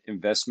wanted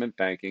investment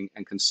banking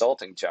and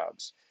consulting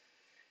jobs.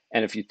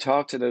 And if you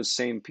talk to those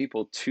same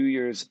people 2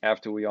 years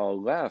after we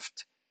all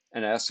left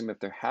and ask them if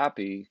they're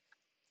happy,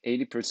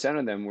 80%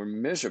 of them were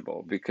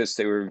miserable because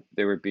they were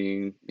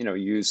being,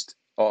 used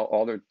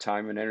all their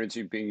time and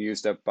energy being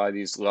used up by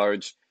these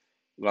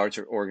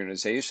larger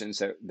organizations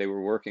that they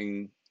were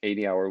working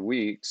 80-hour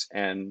weeks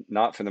and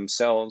not for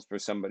themselves, for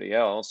somebody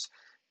else,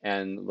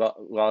 and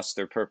lost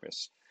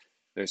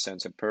their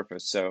sense of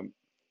purpose. So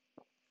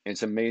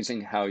it's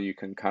amazing how you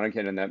can kind of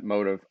get in that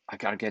mode of I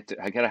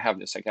gotta have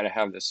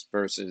this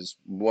versus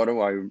what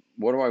do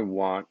I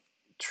want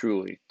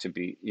truly to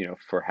be,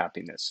 for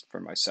happiness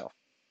for myself.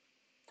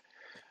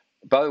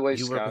 By the way,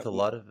 You work with Scott, a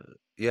lot of,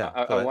 yeah,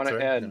 I go ahead. want to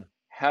Sorry. add Yeah.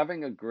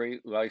 having a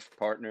great life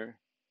partner.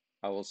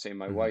 I will say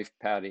my Hmm. wife,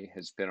 Patty,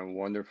 has been a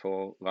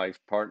wonderful life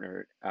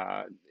partner.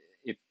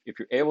 If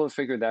you're able to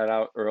figure that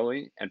out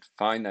early and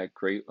find that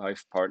great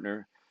life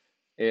partner,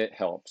 it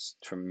helps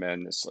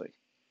tremendously.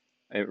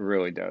 It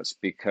really does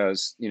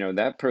because,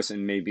 that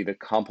person may be the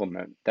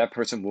complement. That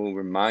person will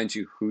remind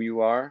you who you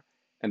are,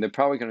 and they're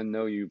probably going to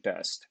know you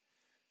best.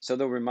 So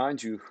they'll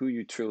remind you who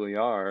you truly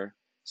are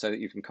so that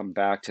you can come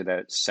back to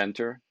that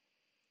center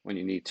when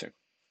you need to.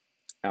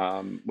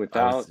 I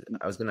Without was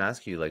I was gonna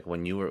ask you, like,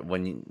 when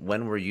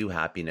were you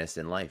happiness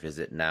in life? Is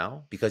it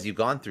now? Because you've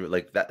gone through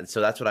like that.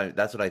 So that's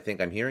what I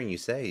think I'm hearing you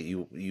say.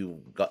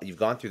 You've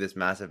gone through this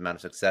massive amount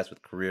of success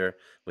with career,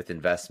 with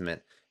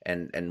investment,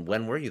 and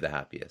when were you the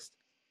happiest?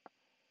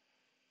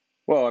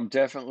 Well,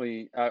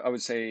 I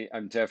would say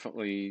I'm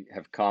definitely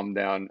have calmed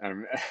down.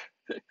 I'm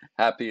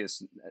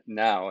happiest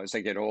now as I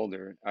get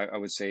older. I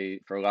would say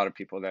for a lot of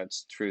people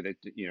that's true that,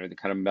 they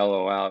kind of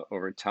mellow out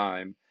over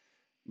time.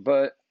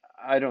 But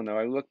I don't know.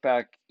 I look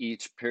back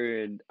each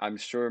period, I'm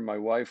sure my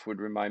wife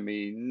would remind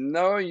me,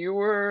 no, you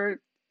were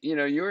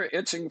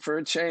itching for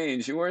a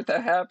change. You weren't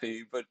that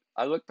happy. But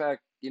I look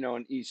back,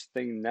 on each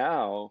thing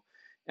now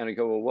and I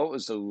go, well, what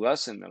was the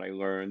lesson that I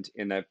learned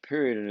in that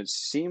period? And it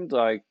seemed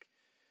like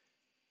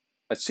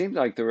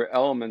there were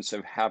elements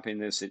of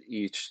happiness at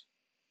each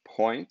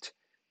point,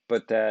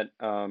 but that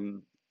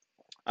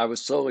I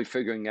was slowly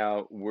figuring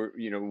out what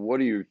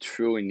do you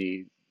truly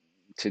need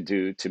to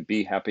do to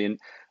be happy. And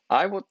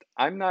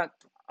I'm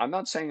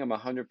not saying I'm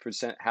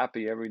 100%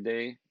 happy every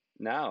day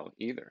now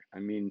either. I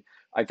mean,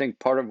 I think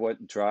part of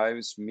what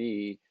drives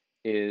me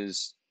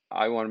is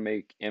I want to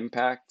make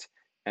impact,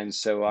 and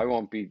so I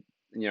won't be,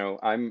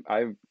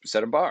 I've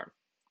set a bar,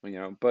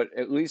 but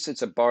at least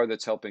it's a bar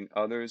that's helping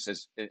others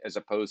as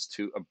opposed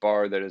to a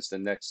bar that is the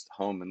next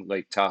home in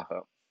Lake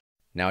Tahoe.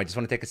 Now, I just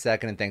want to take a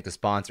second and thank the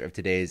sponsor of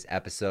today's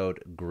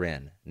episode,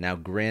 Grin. Now,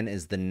 Grin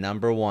is the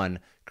 #1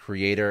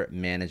 creator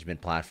management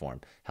platform,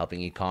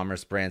 helping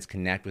e-commerce brands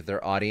connect with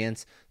their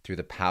audience through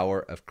the power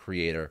of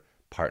creator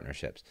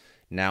partnerships.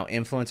 Now,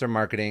 influencer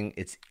marketing,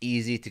 it's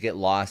easy to get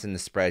lost in the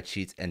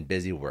spreadsheets and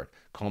busy work,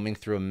 combing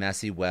through a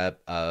messy web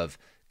of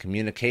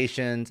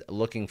communications,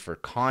 looking for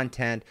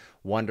content,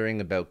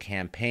 wondering about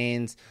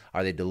campaigns.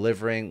 Are they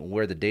delivering?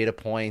 Where are the data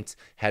points?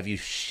 Have you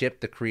shipped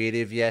the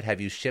creative yet?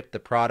 Have you shipped the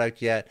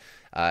product yet?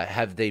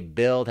 Have they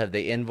billed? Have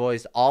they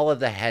invoiced? All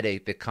of the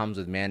headache that comes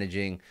with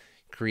managing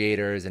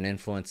creators and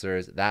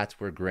influencers, that's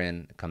where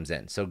Grin comes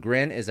in. So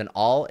Grin is an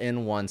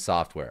all-in-one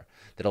software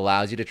that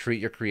allows you to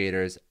treat your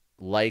creators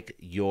like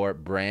your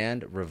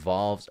brand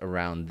revolves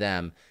around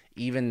them,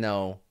 even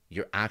though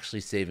you're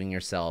actually saving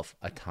yourself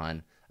a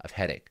ton of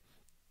headache.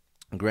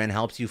 Grin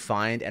helps you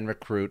find and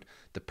recruit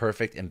the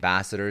perfect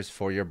ambassadors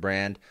for your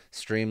brand,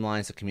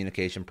 streamlines the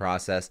communication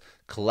process,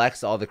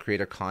 collects all the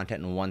creator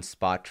content in one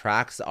spot,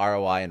 tracks the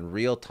ROI in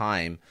real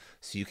time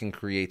so you can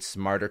create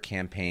smarter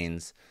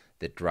campaigns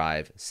that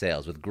drive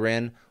sales. With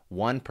Grin,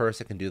 One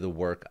person can do the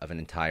work of an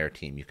entire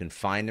team. You can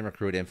find and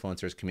recruit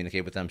influencers,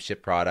 communicate with them,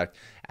 ship product,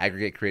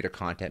 aggregate creator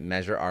content,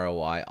 measure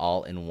ROI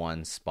all in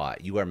one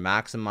spot. You are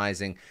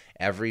maximizing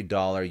every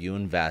dollar you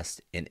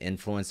invest in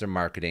influencer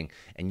marketing,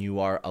 and you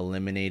are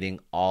eliminating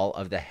all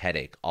of the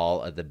headache,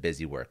 all of the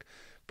busy work.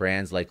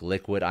 Brands like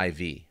Liquid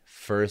IV,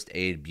 First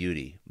Aid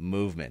Beauty,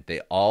 Movement,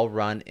 they all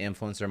run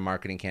influencer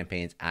marketing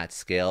campaigns at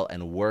scale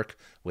and work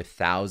with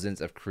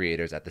thousands of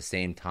creators at the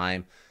same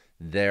time.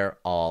 They're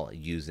all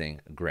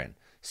using Grin.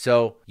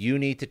 So you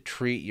need to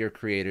treat your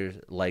creators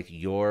like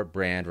your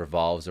brand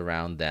revolves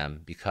around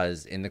them,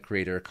 because in the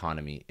creator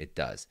economy, it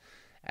does.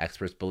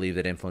 Experts believe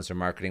that influencer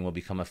marketing will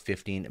become a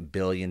 $15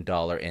 billion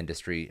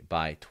industry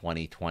by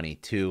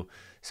 2022.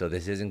 So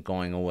this isn't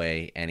going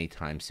away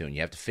anytime soon.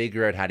 You have to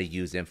figure out how to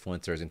use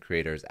influencers and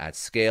creators at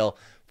scale.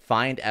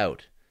 Find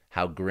out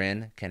how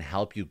Grin can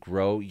help you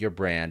grow your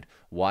brand.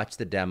 Watch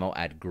the demo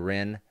at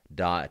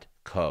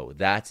grin.co.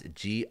 That's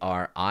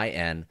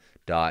GRIN.co.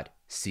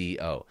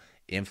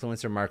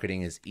 Influencer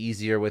marketing is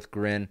easier with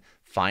Grin.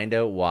 Find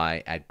out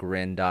why at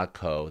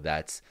grin.co.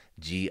 That's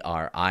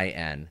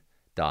GRIN.co.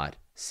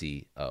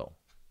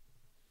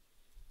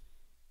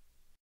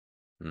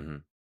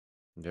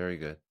 Very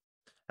good.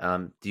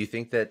 Do you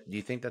think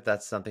that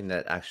that's something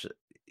that actually,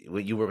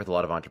 you work with a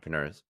lot of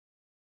entrepreneurs,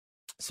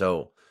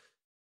 so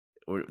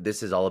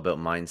this is all about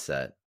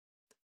mindset.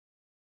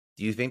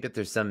 Do you think that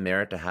there's some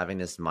merit to having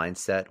this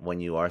mindset when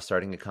you are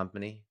starting a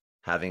company,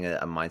 having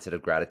a mindset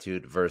of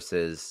gratitude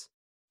versus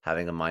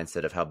having a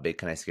mindset of how big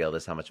can I scale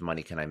this, how much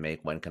money can I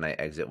make, when can I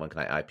exit, when can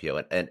I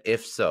IPO? And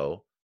if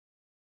so,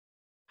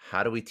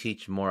 how do we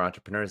teach more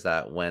entrepreneurs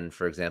that when,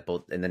 for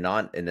example, in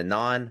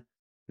the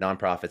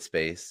nonprofit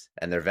space,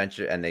 and they're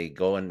venture and they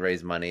go and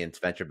raise money and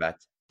venture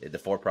back, the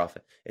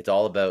for-profit, it's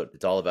all about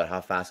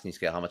how fast can you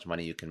scale, how much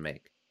money you can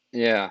make.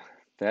 Yeah,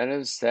 that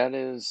is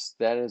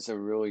a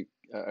really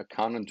a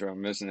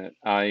conundrum, isn't it?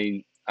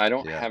 I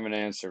don't Yeah, have an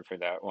answer for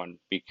that one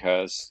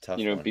because, tough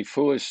it'd one. be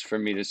foolish for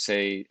me to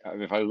say,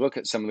 if I look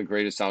at some of the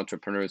greatest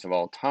entrepreneurs of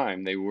all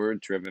time, they were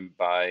driven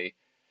by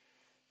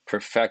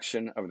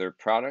perfection of their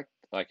product,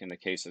 like in the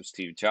case of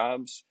Steve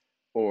Jobs,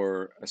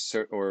 or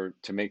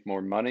to make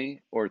more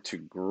money, or to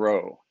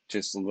grow.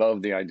 Just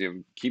love the idea of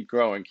keep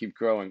growing,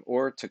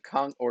 or to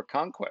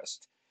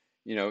conquest.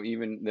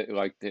 Even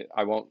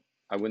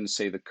I wouldn't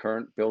say the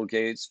current Bill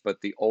Gates,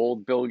 but the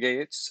old Bill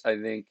Gates. I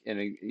think,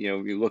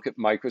 you look at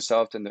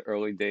Microsoft in the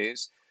early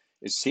days,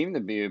 it seemed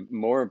to be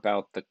more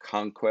about the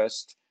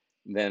conquest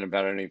than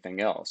about anything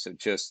else. It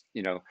just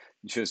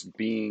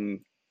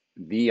being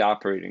the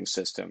operating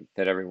system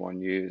that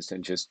everyone used,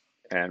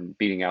 and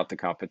beating out the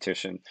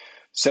competition.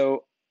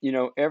 So,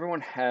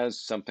 everyone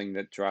has something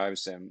that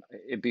drives them.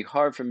 It'd be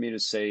hard for me to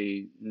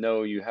say,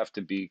 no, you have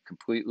to be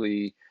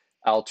completely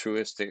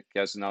altruistic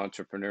as an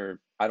entrepreneur.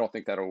 I don't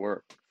think that'll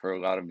work for a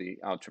lot of the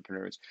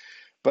entrepreneurs.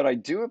 But I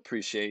do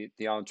appreciate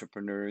the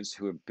entrepreneurs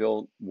who have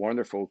built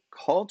wonderful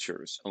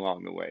cultures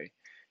along the way.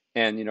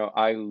 And,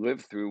 I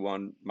lived through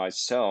one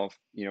myself,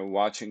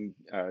 watching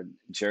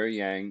Jerry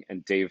Yang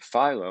and Dave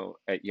Filo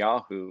at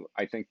Yahoo.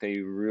 I think they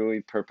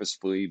really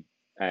purposefully,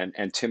 and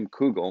Tim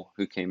Kugel,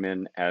 who came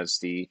in as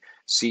the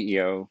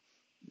CEO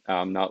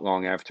not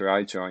long after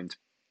I joined,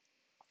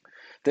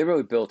 they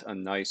really built a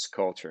nice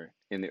culture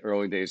in the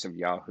early days of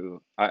Yahoo.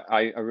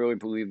 I really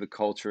believe the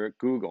culture at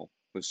Google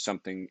was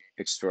something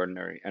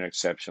extraordinary and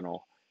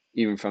exceptional,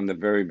 even from the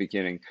very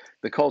beginning.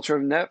 The culture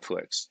of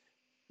Netflix,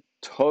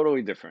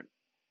 totally different.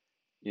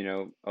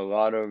 A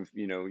lot of,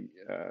 you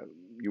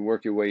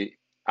work your way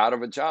out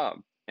of a job,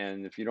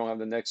 and if you don't have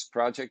the next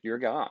project, you're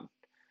gone.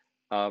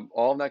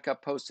 All that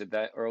got posted,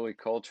 that early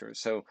culture.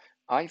 So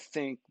I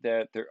think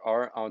that there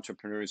are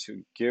entrepreneurs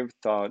who give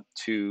thought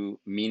to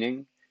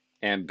meaning,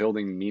 and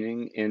building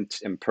meaning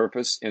and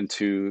purpose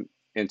into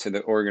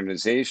the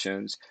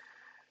organizations.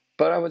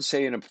 But I would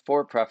say in a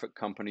for-profit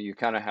company, you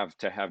kind of have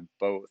to have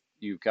both.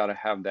 You've got to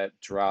have that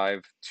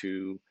drive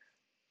to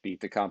beat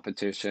the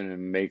competition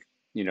and make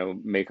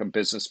a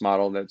business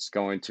model that's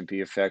going to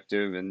be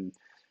effective, and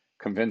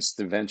convince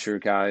the venture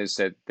guys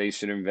that they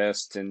should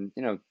invest. And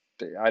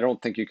I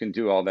don't think you can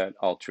do all that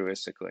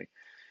altruistically.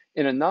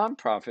 In a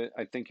nonprofit,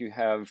 I think you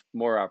have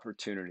more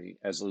opportunity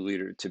as a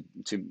leader to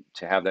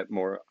have that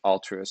more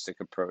altruistic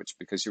approach,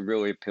 because you're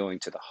really appealing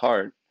to the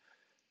heart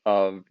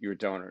of your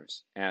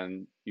donors,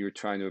 and you're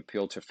trying to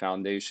appeal to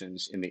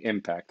foundations in the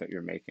impact that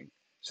you're making.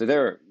 So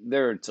there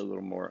it's a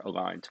little more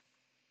aligned.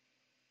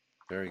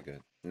 Very good.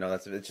 No,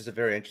 it's just a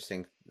very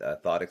interesting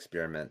thought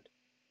experiment,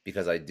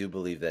 because I do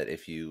believe that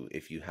if you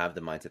have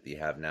the mindset that you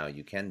have now,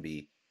 you can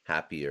be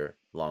happier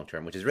long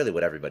term, which is really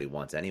what everybody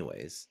wants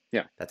anyways.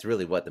 Yeah, That's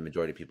really what the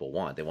majority of people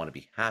want. They want to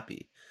be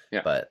happy.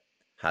 yeah. But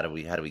how do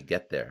we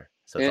get there?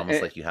 So it's And,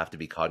 almost like you have to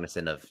be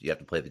cognizant of, you have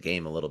to play the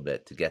game a little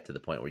bit to get to the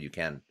point where you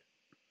can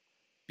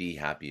be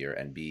happier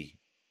and be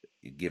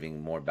giving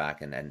more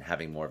back, and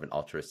having more of an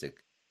altruistic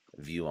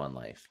view on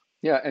life.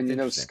 yeah, and It's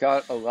interesting.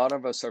 Scott, a lot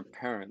of us are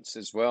parents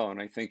as well, and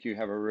I think you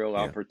have a real Yeah.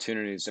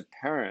 opportunity as a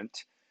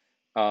parent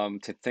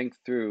to think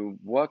through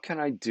what can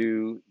I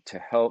do to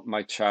help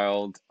my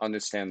child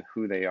understand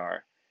who they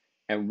are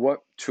and what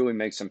truly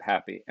makes them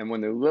happy. And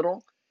when they're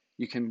little,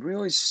 you can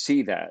really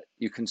see that.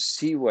 You can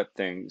see what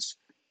things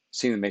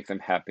seem to make them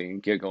happy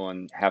and giggle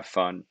and have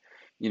fun.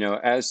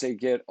 As they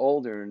get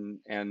older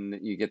and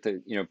you get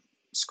the,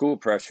 school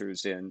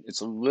pressures in,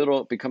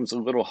 it becomes a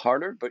little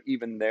harder, but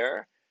even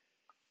there,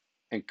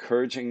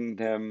 encouraging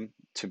them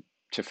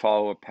to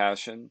follow a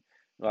passion,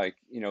 like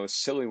a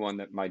silly one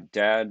that my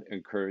dad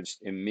encouraged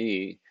in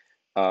me,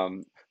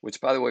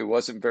 which by the way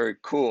wasn't very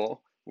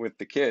cool with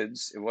the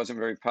kids. It wasn't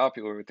very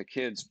popular with the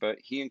kids, but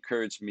he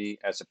encouraged me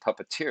as a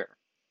puppeteer.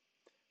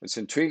 What's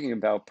intriguing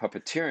about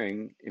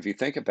puppeteering, if you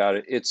think about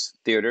it, it's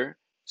theater,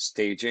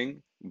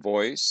 staging,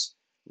 voice,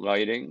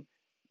 lighting,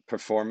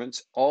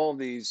 performance, all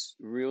these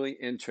really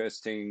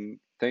interesting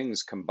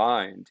things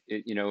combined.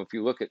 If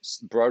you look at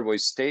Broadway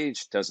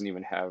stage, doesn't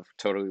even have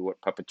totally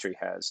what puppetry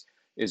has.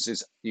 Is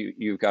just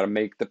you've got to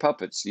make the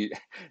puppets, you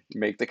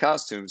make the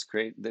costumes,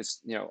 create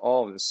this,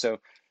 all of this. So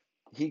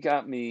he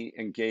got me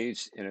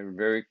engaged in a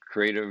very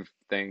creative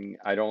thing.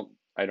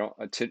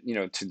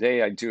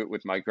 Today I do it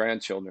with my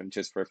grandchildren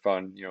just for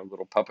fun,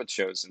 little puppet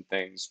shows and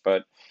things.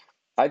 But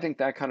I think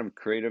that kind of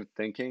creative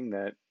thinking,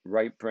 that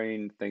right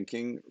brain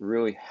thinking,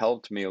 really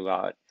helped me a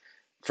lot.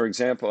 For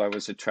example, I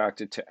was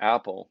attracted to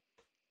Apple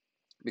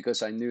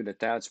because I knew that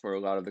that's where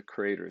a lot of the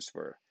creators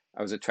were.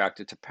 I was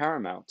attracted to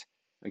Paramount.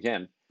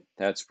 Again,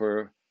 that's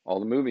where all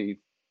the movie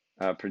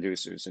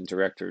producers and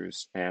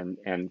directors and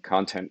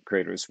content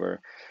creators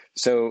were.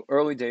 So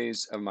early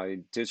days of my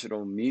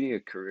digital media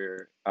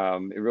career,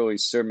 it really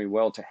served me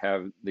well to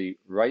have the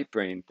right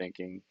brain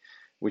thinking,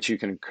 which you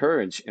can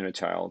encourage in a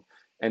child.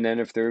 And then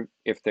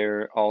if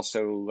they're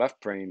also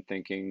left brain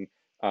thinking,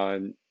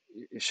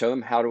 show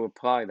them how to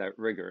apply that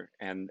rigor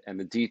and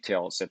the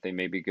details that they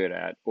may be good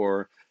at,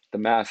 or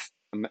the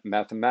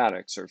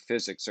mathematics or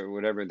physics or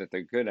whatever that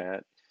they're good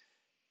at.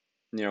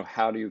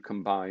 How do you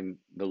combine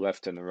the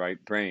left and the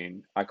right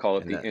brain? I call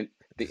it And that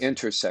the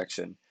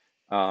intersection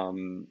of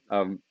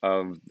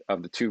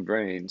the two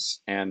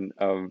brains, and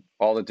of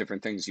all the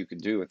different things you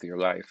could do with your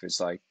life. Is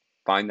like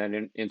find that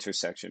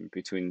intersection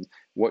between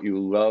what you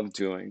love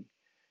doing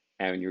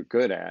and you're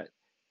good at,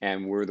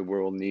 and where the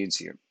world needs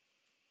you.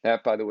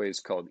 That, by the way, is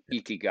called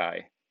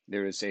ikigai.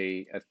 There is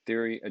a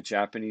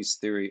Japanese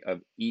theory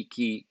of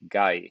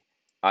ikigai,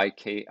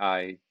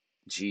 Ikigai,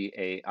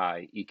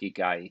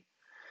 ikigai.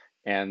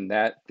 And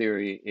that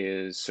theory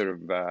is sort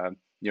of,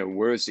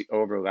 where's the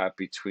overlap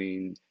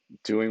between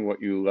doing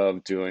what you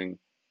love doing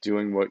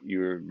what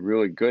you're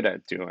really good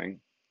at doing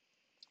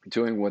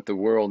what the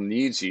world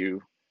needs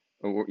you,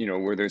 or,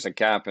 where there's a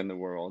gap in the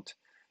world,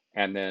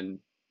 and then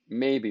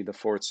maybe the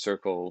fourth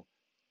circle,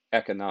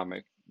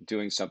 economic,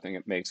 doing something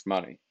that makes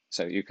money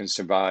so you can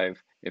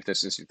survive if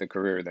this is the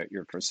career that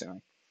you're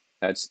pursuing.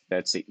 That's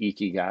the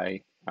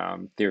ikigai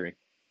theory.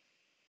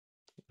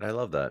 I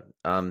love that.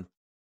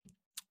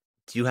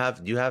 Do you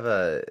have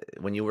a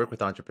when you work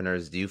with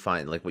entrepreneurs, do you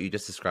find like what you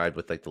just described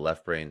with like the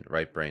left brain,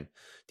 right brain,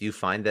 do you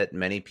find that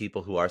many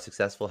people who are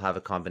successful have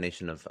a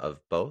combination of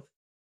both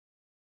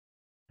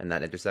and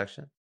that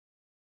intersection?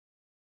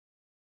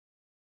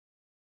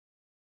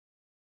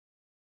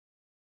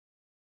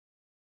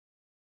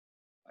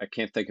 I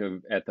can't think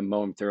of at the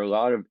moment. There are a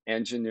lot of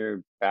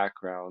engineer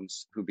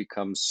backgrounds who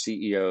become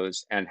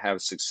CEOs and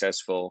have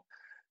successful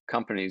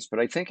companies. But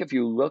I think if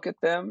you look at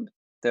them,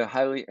 the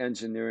highly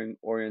engineering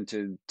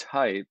oriented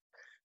type,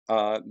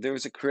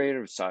 there's a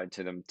creative side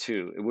to them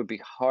too. It would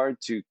be hard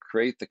to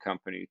create the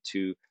company,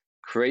 to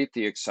create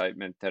the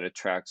excitement that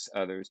attracts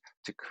others,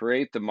 to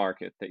create the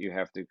market that you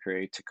have to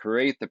create, to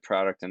create the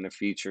product and the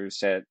features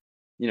that,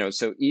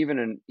 so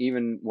even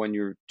when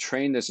you're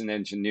trained as an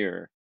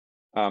engineer,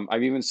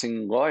 I've even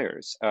seen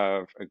lawyers.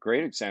 A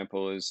great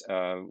example is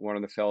one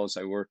of the fellows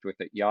I worked with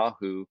at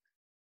Yahoo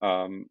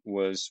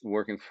was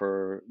working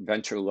for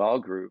Venture Law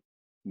Group,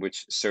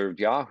 which served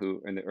Yahoo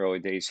in the early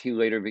days. He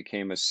later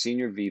became a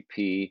senior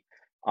VP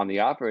on the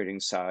operating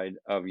side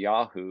of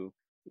Yahoo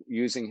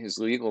using his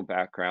legal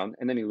background.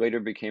 And then he later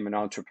became an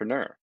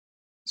entrepreneur.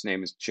 His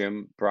name is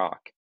Jim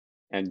Brock.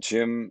 And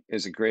Jim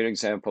is a great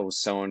example of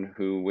someone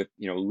who, with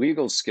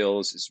legal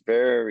skills, is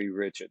very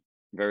rigid,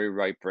 very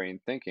right brain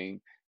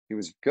thinking. He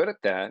was good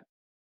at that,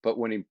 but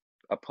when he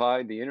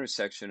applied the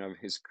intersection of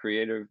his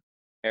creative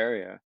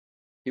area,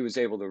 he was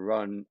able to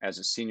run as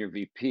a senior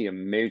VP a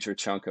major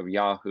chunk of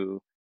Yahoo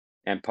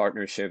and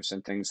partnerships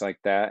and things like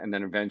that, and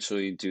then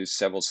eventually do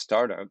several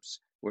startups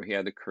where he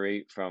had to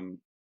create from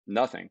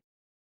nothing,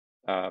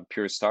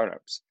 pure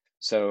startups.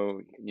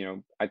 So,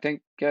 I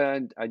think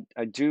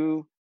I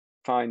do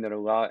find that a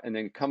lot, and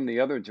then come the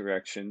other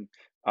direction,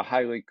 a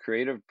highly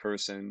creative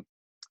person,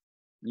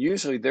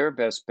 usually their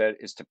best bet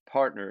is to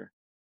partner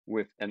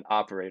with an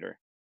operator,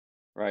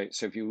 right?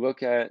 So if you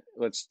look at,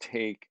 let's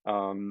take,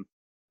 in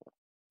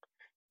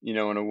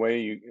a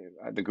way,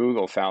 the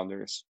Google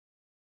founders.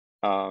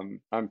 I'm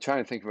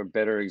trying to think of a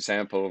better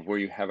example of where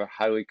you have a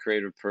highly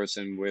creative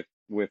person with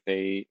with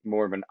a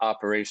more of an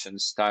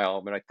operations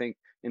style. But I think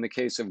in the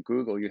case of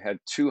Google, you had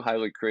two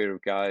highly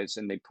creative guys,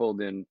 and they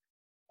pulled in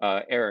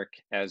Eric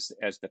as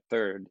the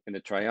third in the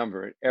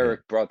triumvirate. Yeah.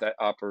 Eric brought that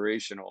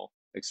operational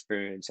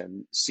experience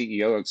and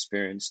CEO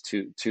experience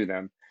to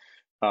them.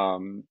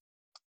 Um,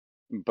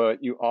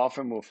 but you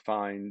often will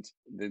find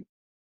that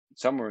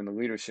somewhere in the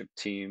leadership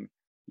team,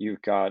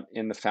 you've got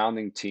in the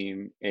founding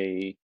team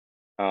a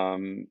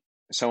um,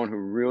 someone who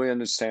really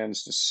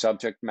understands the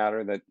subject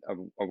matter of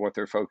what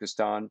they're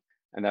focused on,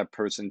 and that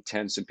person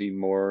tends to be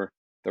more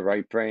the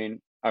right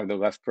brain or the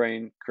left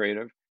brain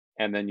creative.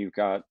 And then you've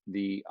got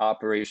the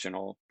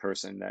operational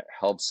person that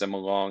helps them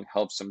along,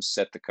 helps them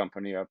set the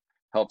company up,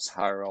 helps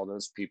hire all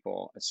those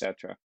people,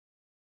 etc.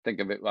 Think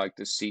of it like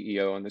the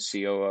CEO and the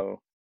COO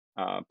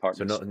So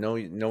partners.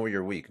 know where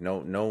you're weak.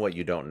 Know what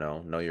you don't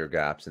know your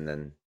gaps, and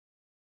then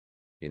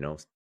you know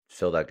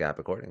fill that gap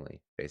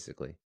accordingly,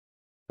 basically.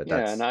 But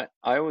Yeah, and that's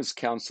I always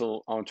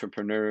counsel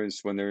entrepreneurs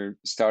when they're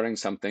starting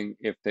something,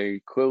 if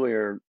they clearly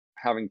are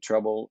having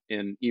trouble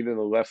in either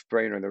the left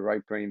brain or the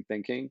right brain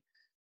thinking,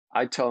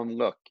 I tell them,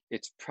 look,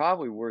 it's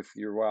probably worth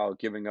your while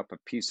giving up a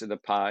piece of the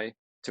pie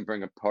to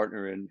bring a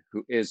partner in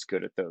who is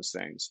good at those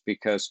things,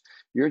 because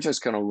you're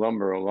just going to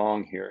lumber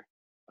along here,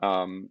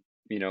 um,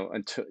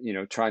 until,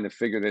 trying to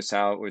figure this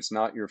out. It's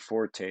not your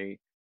forte.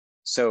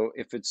 So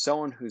if it's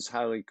someone who's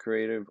highly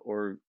creative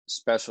or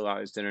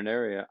specialized in an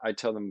area, I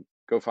tell them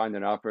go find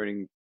an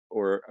operating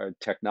or a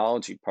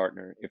technology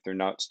partner if they're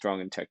not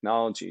strong in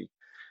technology,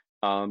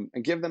 and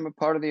give them a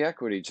part of the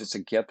equity just to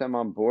get them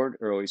on board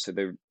early, so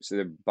they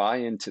buy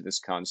into this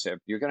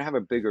concept. You're going to have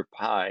a bigger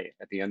pie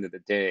at the end of the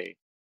day,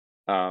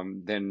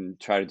 than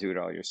try to do it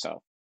all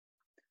yourself.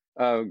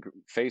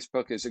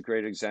 Facebook is a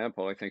great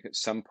example. I think at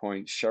some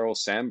point Sheryl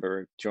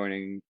Sandberg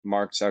joining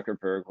Mark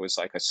Zuckerberg was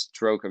like a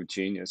stroke of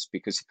genius,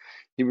 because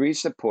he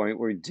reached a point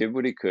where he did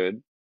what he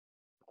could.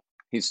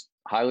 He's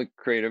highly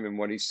creative in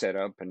what he set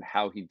up and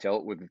how he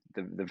dealt with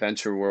the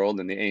venture world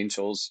and the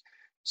angels.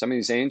 Some of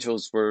these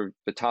angels were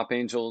the top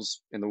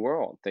angels in the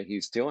world that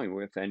he's dealing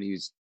with, and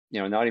he's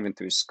not even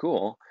through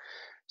school.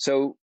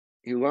 So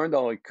he learned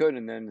all he could,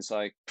 and then it's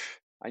like,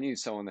 I need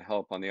someone to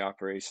help on the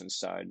operations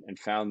side, and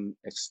found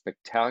a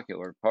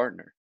spectacular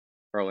partner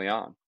early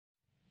on.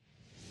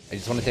 I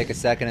just want to take a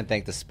second and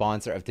thank the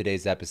sponsor of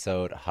today's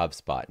episode,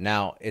 HubSpot.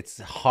 Now,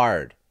 it's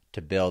hard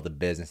to build a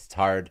business. It's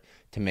hard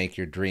to make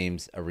your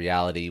dreams a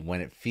reality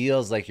when it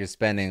feels like you're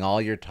spending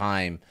all your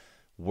time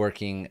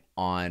working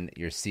on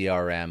your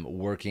CRM,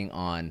 working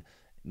on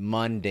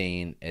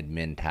mundane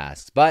admin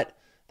tasks. But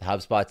the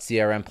HubSpot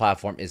CRM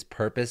platform is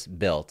purpose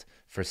built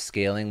for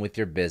scaling with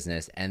your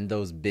business and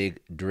those big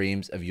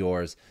dreams of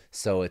yours,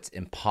 so it's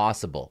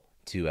impossible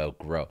to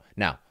outgrow.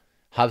 Now,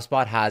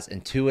 HubSpot has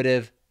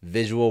intuitive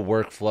visual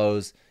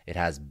workflows. It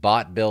has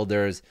bot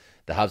builders.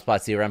 The HubSpot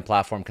CRM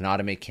platform can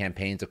automate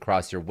campaigns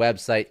across your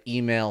website,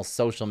 email,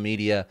 social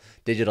media,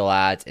 digital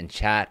ads, and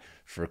chat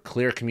for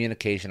clear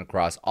communication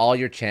across all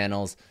your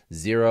channels,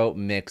 zero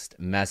mixed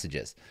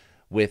messages.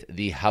 With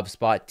the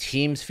HubSpot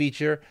Teams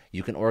feature,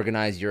 you can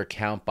organize your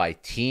account by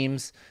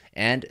teams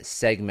and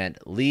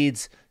segment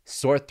leads,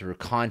 sort through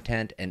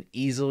content, and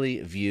easily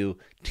view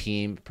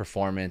team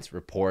performance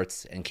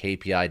reports and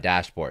KPI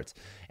dashboards.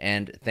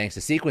 And thanks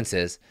to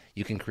Sequences,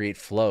 you can create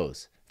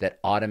flows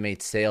that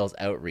automate sales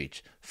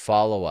outreach,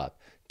 follow-up,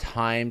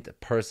 timed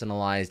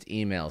personalized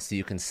emails, so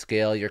you can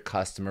scale your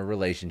customer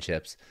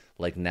relationships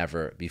like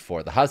never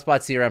before. The HubSpot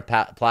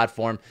CRM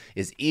platform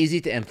is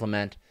easy to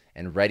implement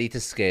and ready to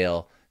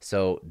scale,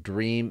 so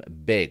dream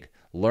big.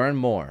 Learn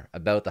more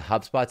about the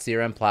HubSpot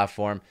CRM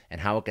platform and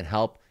how it can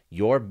help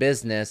your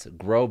business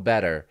grow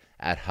better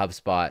at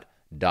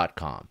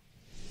HubSpot.com.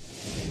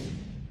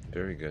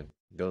 Very good.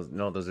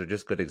 Those are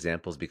just good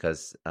examples,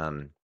 because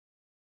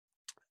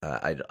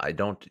I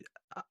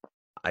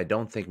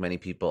don't think many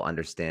people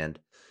understand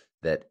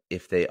that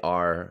if they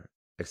are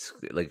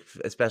like,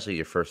 especially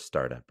your first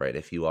startup, right?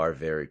 If you are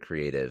very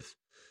creative,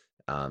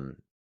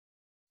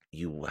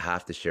 you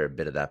have to share a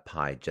bit of that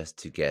pie just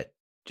to get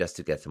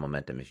some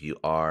momentum. If you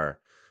are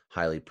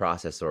highly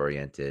process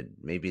oriented,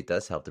 maybe it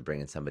does help to bring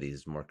in somebody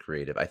who's more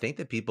creative. I think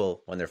that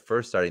people, when they're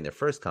first starting their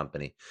first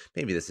company,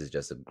 maybe this is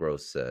just a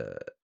gross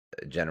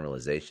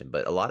generalization,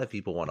 but a lot of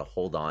people want to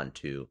hold on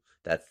to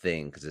that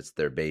thing because it's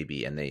their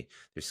baby, and they're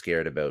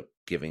scared about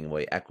giving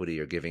away equity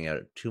or giving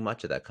out too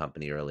much of that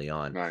company early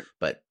on. Right.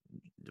 But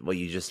what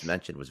you just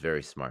mentioned was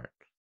very smart.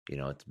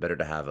 It's better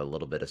to have a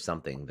little bit of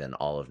something than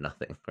all of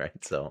nothing, right?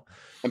 So,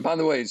 And by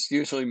the way, it's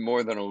usually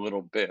more than a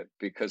little bit,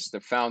 because the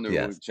founder will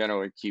yes.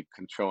 generally keep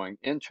controlling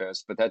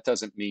interest, but that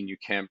doesn't mean you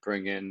can't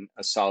bring in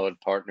a solid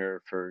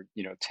partner for,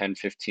 10,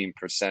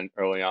 15%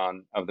 early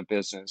on of the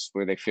business,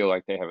 where they feel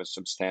like they have a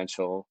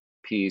substantial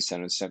piece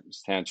and a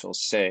substantial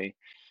say.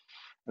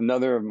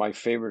 Another of my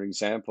favorite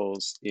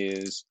examples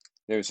is,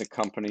 there's a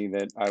company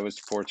that I was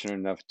fortunate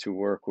enough to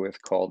work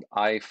with called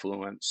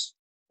iFluence.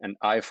 And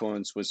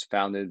iFluence was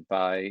founded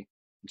by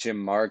Jim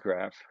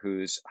Margraf,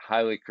 who's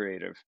highly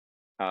creative.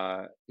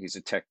 He's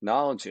a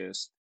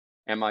technologist,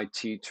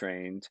 MIT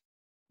trained,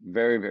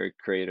 very, very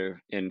creative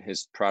in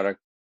his product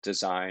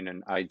design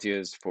and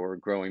ideas for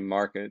growing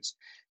markets.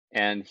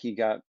 And he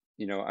got,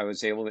 I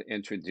was able to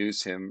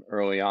introduce him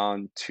early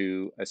on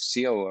to a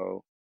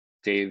COO,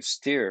 Dave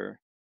Steer,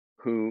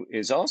 who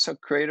is also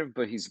creative,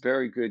 but he's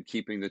very good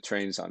keeping the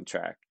trains on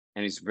track.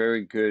 And he's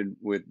very good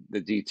with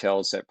the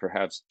details that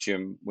perhaps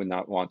Jim would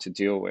not want to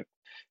deal with.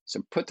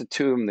 So put the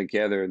two of them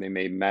together and they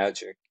made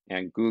magic.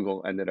 And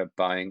Google ended up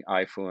buying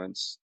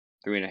iFluence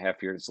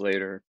 3.5 years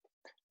later.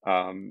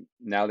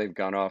 Now they've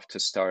gone off to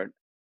start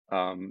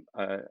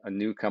a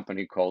new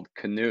company called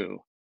Canoe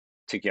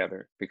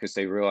together because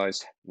they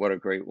realized what a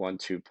great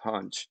 1-2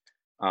 punch.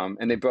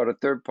 And they brought a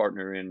third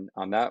partner in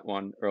on that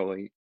one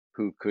early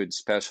who could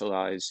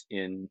specialize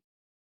in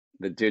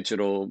the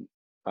digital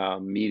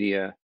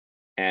media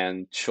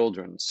and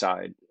children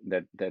side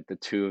that the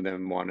two of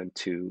them wanted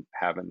to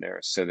have in there.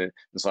 So that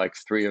it's like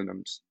three of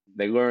them.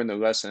 They learned the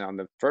lesson on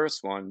the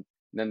first one.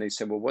 And then they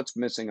said, well, what's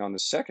missing on the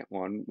second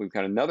one? We've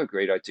got another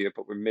great idea,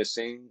 but we're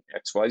missing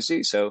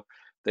XYZ. So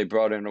they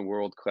brought in a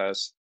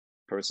world-class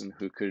person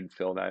who could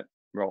fill that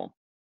role.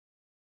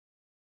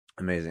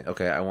 Amazing.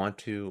 Okay, I want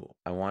to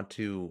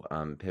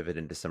pivot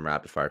into some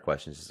rapid fire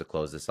questions just to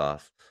close this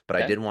off. But I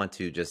Okay. did want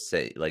to just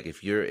say, like,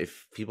 if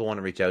people want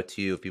to reach out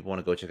to you, if people want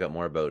to go check out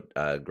more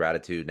about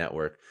Gratitude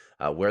Network,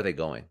 where are they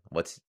going?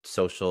 What's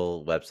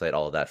social, website,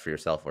 all of that for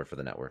yourself or for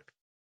the network?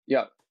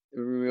 Yeah,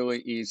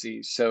 really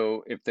easy.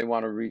 So if they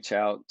want to reach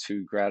out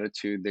to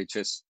Gratitude, they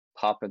just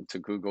pop into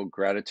Google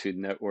Gratitude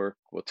Network.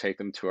 We'll take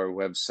them to our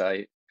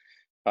website.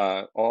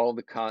 All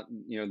the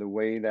the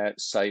way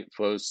that site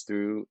flows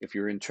through, if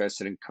you're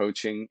interested in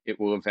coaching, it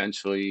will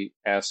eventually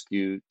ask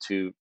you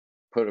to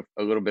put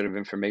a little bit of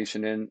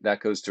information in. That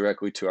goes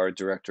directly to our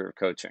director of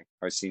coaching,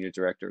 our senior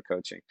director of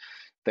coaching.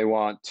 They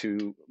want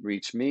to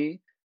reach me.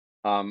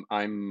 I'm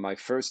my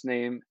first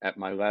name at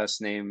my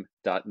last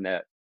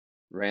name.net,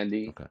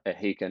 Randy Okay.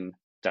 at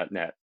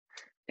Haken.net.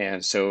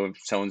 And so if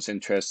someone's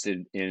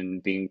interested in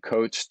being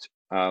coached,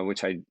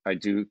 which I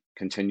do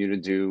continue to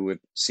do with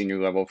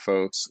senior level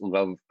folks,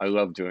 I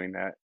love doing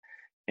that.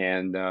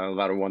 And a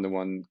lot of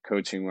one-to-one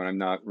coaching when I'm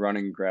not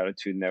running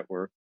Gratitude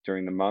Network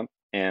during the month.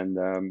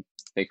 And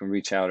they can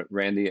reach out at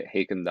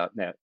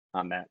randy@haken.net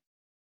on that.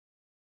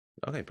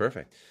 Okay,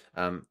 perfect.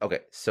 Okay,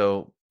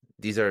 so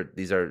these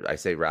are I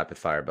say rapid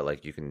fire, but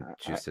like you can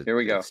choose to Here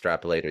we go.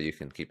 extrapolate or you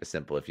can keep it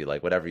simple if you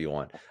like, whatever you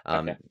want.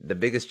 Okay. The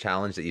biggest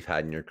challenge that you've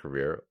had in your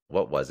career,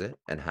 what was it,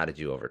 and how did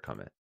you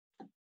overcome it?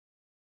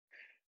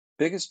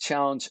 Biggest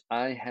challenge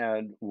I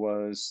had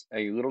was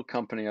a little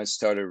company I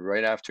started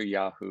right after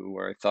Yahoo,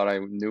 where I thought I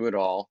knew it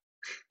all.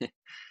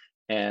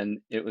 And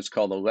it was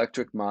called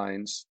Electric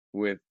Minds,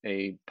 with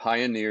a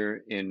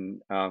pioneer in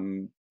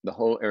the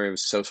whole area of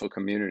social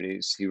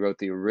communities. He wrote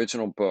the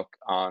original book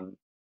on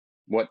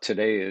what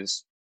today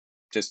is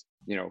just,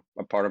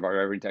 a part of our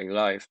everyday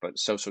life, but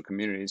social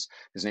communities.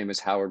 His name is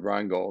Howard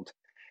Rheingold.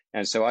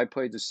 And so I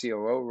played the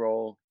COO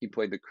role, he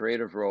played the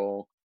creative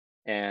role,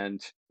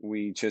 and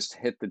we just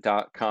hit the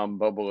dot-com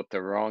bubble at the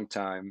wrong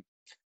time,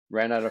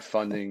 ran out of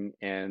funding,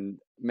 and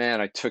man,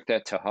 I took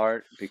that to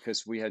heart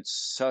because we had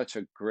such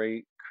a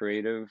great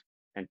creative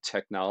and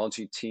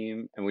technology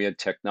team, and we had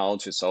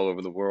technologists all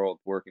over the world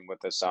working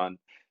with us on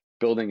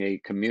building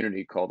a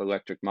community called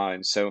Electric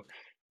Minds. So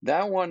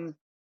that one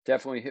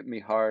definitely hit me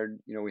hard.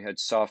 We had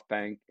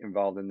SoftBank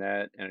involved in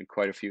that and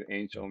quite a few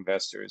angel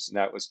investors, and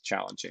that was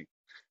challenging.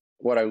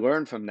 What I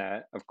learned from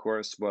that, of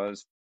course,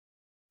 was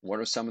what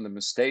are some of the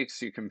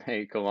mistakes you can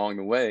make along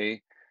the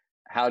way?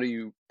 How do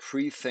you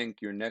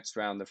pre-think your next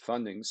round of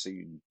funding so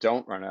you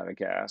don't run out of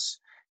gas?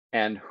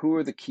 And who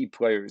are the key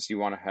players you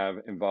want to have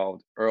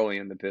involved early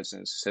in the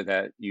business so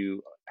that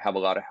you have a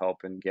lot of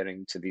help in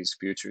getting to these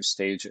future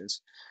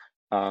stages?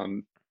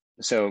 Um,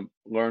 so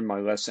learned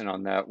my lesson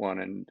on that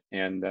one,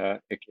 and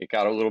it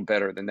got a little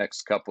better the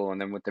next couple. And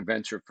then with the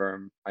venture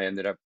firm, I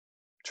ended up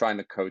trying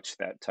to coach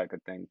that type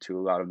of thing to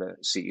a lot of the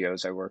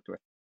CEOs I worked with.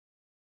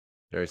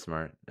 Very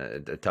smart. A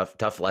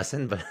tough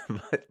lesson, but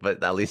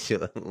but at least you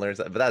learn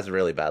something. But that's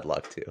really bad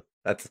luck too.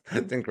 That's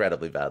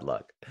incredibly bad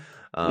luck.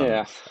 Um,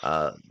 Yeah.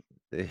 uh,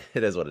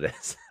 it is what it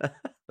is.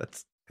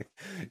 That's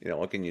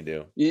what can you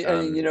do? Yeah,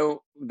 and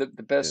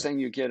the best Yeah, thing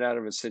you get out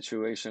of a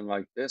situation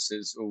like this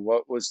is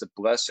what was the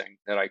blessing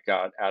that I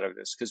got out of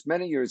this? Because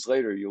many years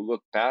later, you'll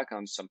look back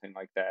on something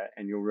like that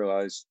and you'll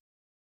realize,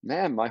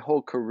 man, my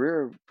whole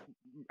career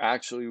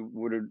actually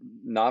would have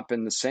not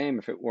been the same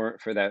if it weren't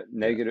for that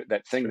yeah, negative,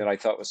 that it's thing true. that I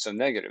thought was so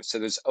negative. So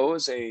there's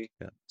always a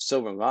Yeah.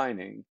 silver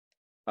lining.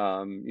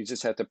 You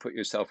just have to put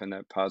yourself in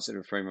that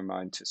positive frame of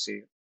mind to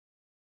see it.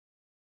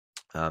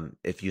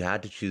 If you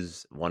had to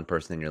choose one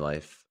person in your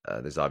life,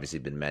 there's obviously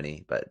been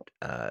many, but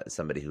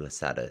somebody who has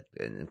had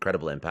an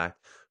incredible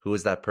impact. Who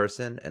is that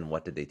person, and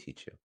what did they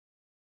teach you?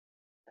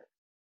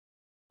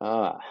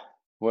 Ah,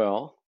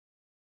 well,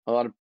 a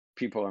lot of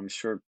people, I'm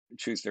sure,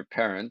 choose their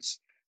parents.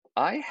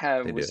 They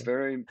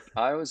do.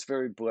 I was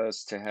very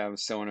blessed to have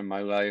someone in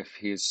my life.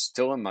 He is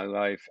still in my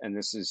life, and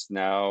this is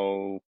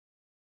now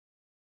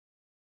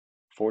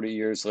 40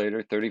 years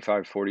later,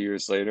 35, 40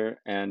 years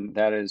later, and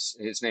that is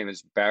his name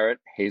is Barrett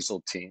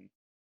Hazeltine.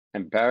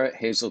 And Barrett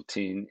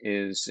Hazeltine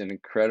is an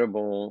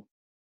incredible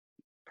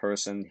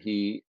person.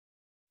 He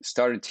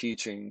started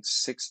teaching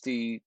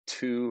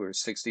 62 or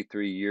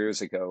 63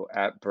 years ago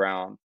at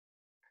Brown.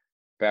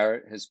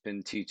 Barrett has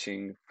been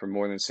teaching for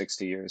more than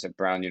 60 years at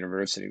Brown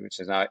University, which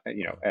is not,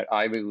 at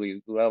Ivy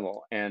League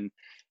level. And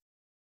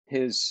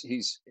his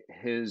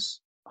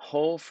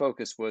whole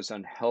focus was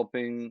on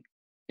helping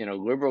in a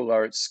liberal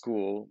arts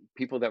school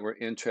people that were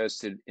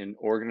interested in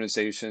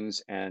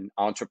organizations and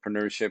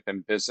entrepreneurship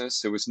and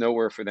business. There was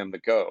nowhere for them to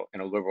go in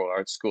a liberal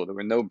arts school. There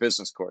were no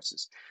business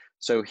courses.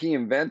 So he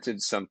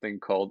invented something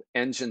called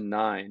Engine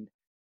 9,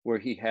 where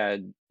he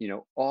had,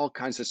 all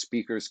kinds of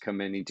speakers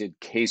come in. He did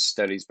case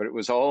studies, but it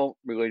was all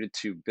related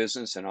to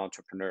business and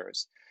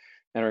entrepreneurs.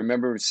 And I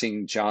remember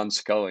seeing John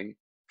Scully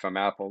from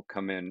Apple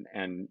come in,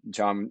 and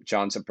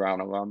John's a Brown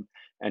alum,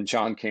 and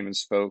John came and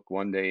spoke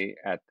one day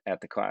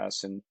at the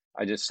class, and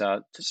I just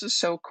thought, this is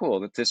so cool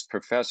that this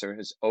professor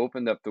has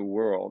opened up the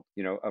world,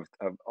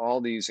 of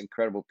all these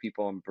incredible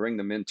people and bring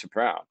them into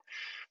Brown.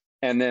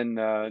 And then,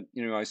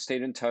 I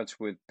stayed in touch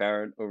with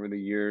Barrett over the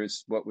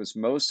years. What was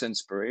most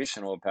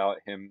inspirational about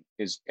him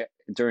is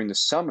during the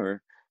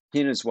summer, he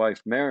and his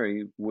wife,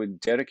 Mary, would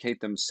dedicate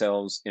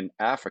themselves in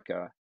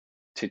Africa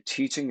to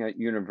teaching at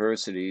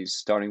universities,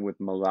 starting with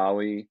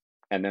Malawi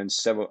and then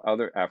several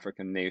other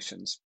African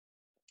nations.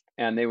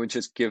 And they would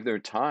just give their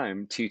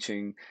time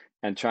teaching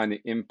and trying to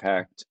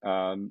impact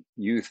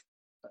youth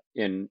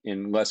in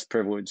less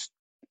privileged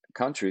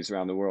countries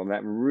around the world. And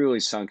that really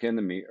sunk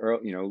into me,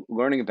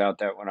 learning about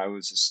that when I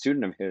was a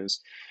student of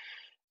his.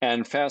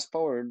 And fast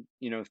forward,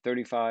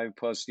 35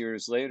 plus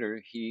years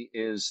later, he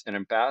is an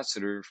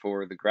ambassador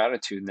for the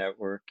Gratitude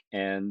Network,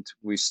 and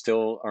we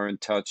still are in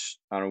touch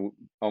on a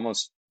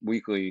almost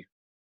weekly,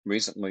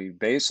 recently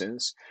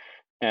basis.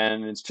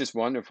 And it's just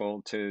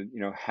wonderful to,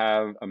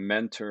 have a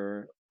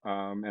mentor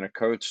and a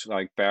coach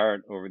like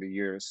Barrett over the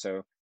years.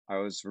 So I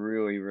was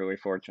really, really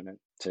fortunate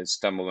to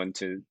stumble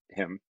into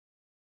him.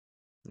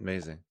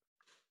 Amazing.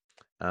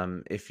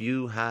 If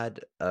you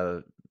had a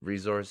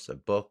resource, a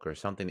book, or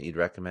something that you'd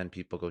recommend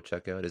people go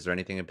check out, is there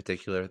anything in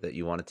particular that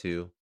you wanted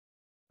to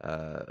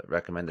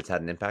recommend that's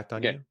had an impact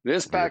on Yeah, you?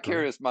 this back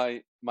here is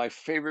my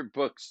favorite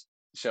books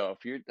shelf.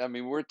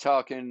 We're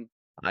talking.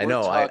 I We're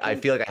know. I talking.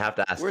 feel like I have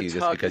to ask We're you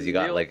just because you talking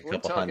got Neil. like a We're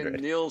couple talking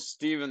hundred. Neil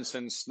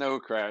Stephenson Snow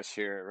Crash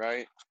here,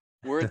 right?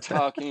 We're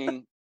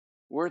talking.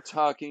 We're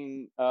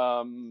talking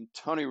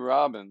Tony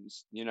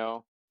Robbins.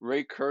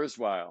 Ray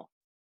Kurzweil.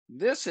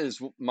 This is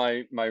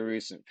my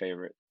recent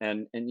favorite,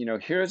 and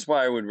here's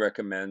why I would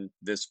recommend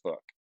this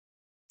book.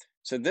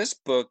 So this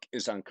book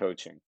is on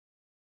coaching.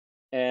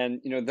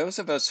 And those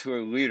of us who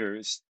are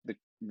leaders, the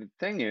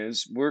thing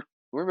is, we're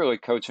really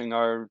coaching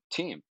our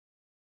team.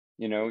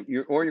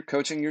 You're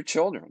coaching your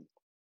children,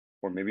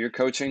 or maybe you're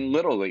coaching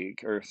little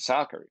league or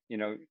soccer.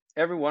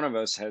 Every one of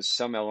us has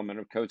some element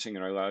of coaching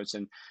in our lives.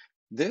 And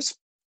this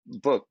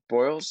book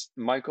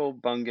Michael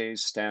Bungay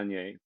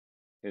Stanier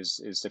is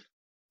the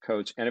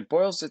coach, and it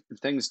boils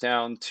things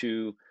down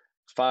to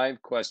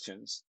 5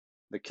 questions: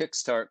 the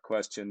kickstart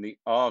question, the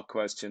awe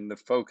question, the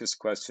focus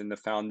question, the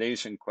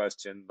foundation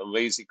question, the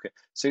lazy question.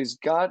 So he's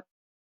got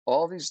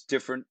all these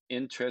different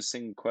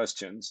interesting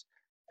questions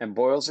and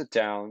boils it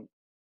down.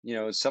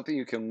 It's something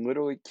you can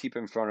literally keep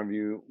in front of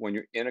you when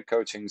you're in a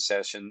coaching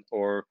session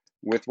or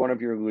with one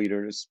of your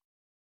leaders,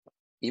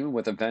 even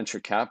with a venture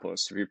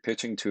capitalist. If you're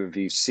pitching to a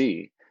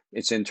VC,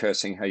 it's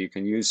interesting how you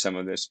can use some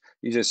of this.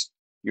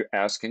 You're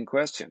asking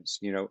questions,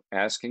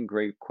 asking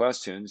great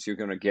questions, you're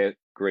going to get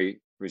great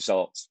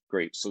results,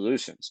 great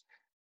solutions.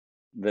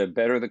 The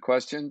better the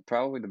question,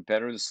 probably the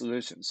better the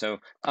solution. So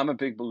I'm a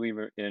big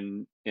believer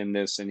in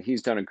this, and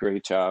he's done a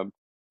great job,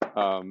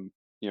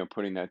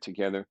 putting that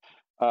together.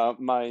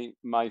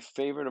 My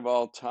favorite of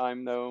all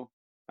time, though,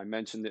 I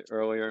mentioned it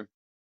earlier.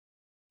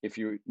 If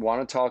you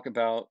want to talk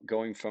about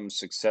going from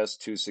success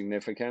to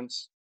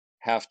significance,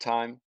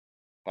 Halftime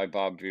by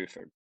Bob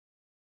Buford.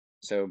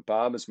 So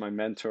Bob, as my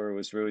mentor,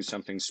 was really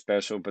something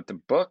special, but the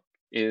book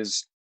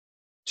is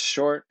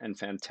short and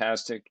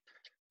fantastic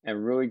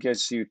and really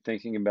gets you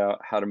thinking about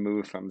how to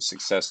move from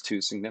success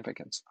to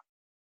significance.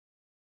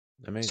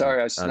 Amazing.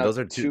 Sorry, I snuck those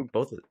are two.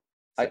 both.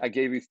 I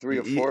gave you 3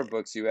 or 4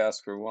 books. You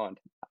asked for one.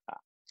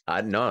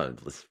 I know.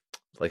 It's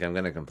like I'm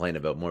going to complain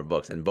about more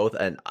books, and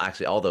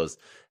actually all those,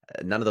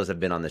 none of those have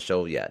been on the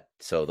show yet.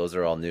 So those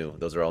are all new.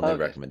 Those are all new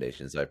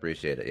recommendations. So I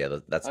appreciate it. Yeah,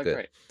 that's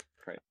good.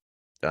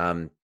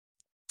 Great.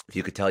 If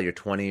you could tell your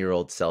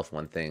 20-year-old self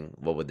one thing,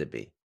 what would it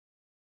be?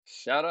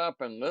 Shut up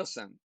and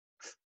listen.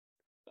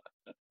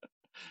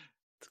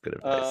 It's good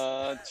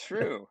advice.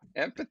 True.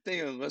 Empathy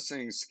and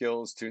listening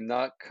skills do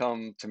not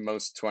come to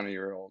most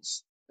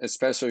 20-year-olds,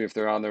 especially if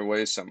they're on their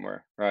way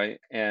somewhere, right?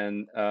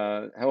 And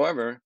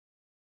however,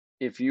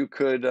 if you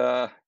could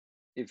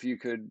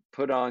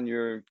put on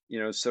your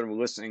sort of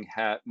listening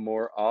hat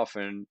more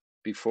often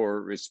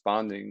before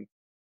responding,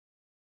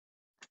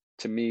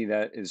 to me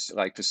that is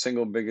like the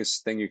single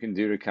biggest thing you can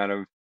do to kind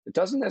of, it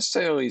doesn't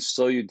necessarily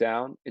slow you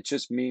down, it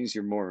just means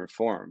you're more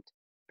informed,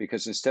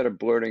 because instead of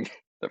blurting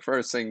the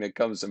first thing that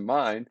comes to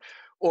mind,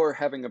 or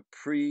having a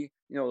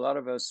a lot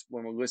of us,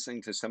 when we're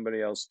listening to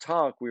somebody else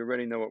talk, we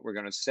already know what we're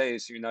going to say.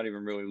 So you're not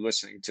even really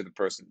listening to the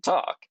person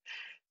talk.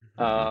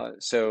 Hmm.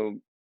 So,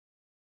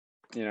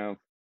 you know,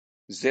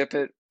 zip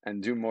it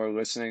and do more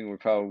listening would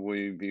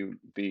probably be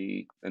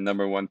the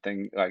number one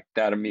thing. Like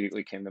that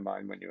immediately came to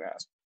mind when you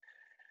asked.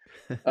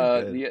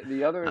 Good.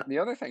 The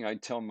other thing I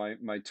tell my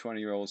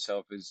 20-year-old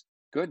self is,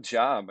 good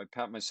job. I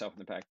pat myself in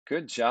the back.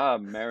 Good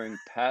job marrying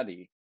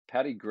Patty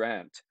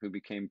Grant, who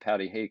became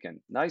Patty Haken.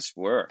 Nice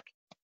work.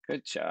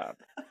 Good job.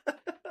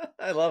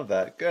 I love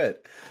that. Good.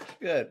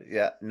 Good.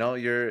 Yeah. No,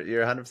 you're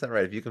 100%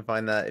 right. If you can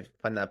find that, if you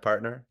find that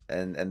partner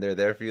and they're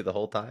there for you the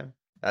whole time,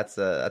 that's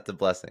a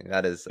blessing.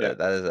 Yeah. That is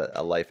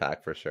a life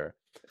hack for sure.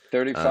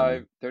 35,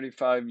 Um,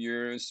 35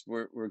 years.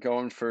 We're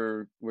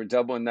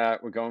doubling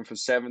that. We're going for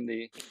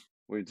 70.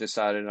 We've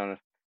decided on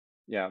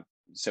yeah.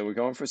 So we're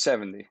going for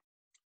 70.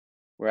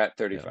 We're at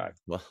yeah. 35.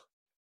 Well,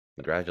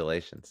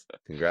 congratulations.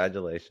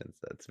 Congratulations.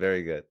 That's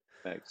very good.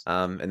 Thanks.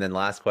 And then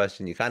last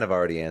question, you kind of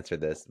already answered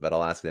this, but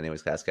I'll ask it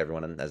anyways, ask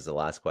everyone as the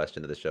last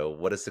question of the show.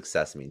 What does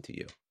success mean to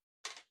you?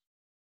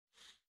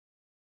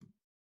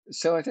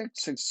 So I think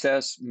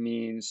success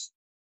means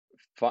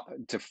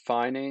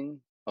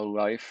defining a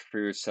life for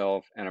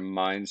yourself and a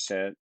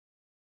mindset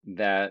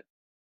that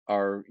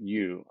are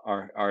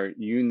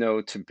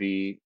to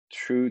be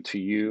true to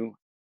you,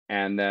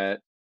 and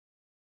that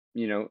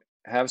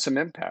have some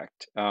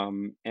impact.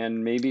 And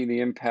maybe the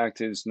impact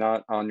is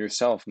not on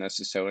yourself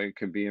necessarily. It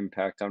could be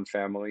impact on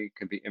family, it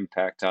could be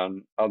impact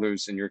on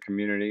others in your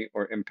community,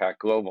 or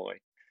impact globally.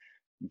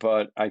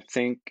 But I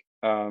think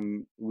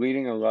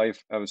leading a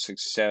life of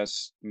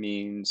success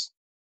means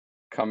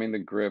coming to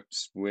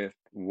grips with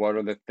what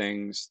are the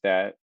things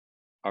that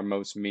are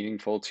most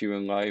meaningful to you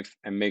in life,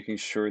 and making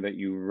sure that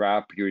you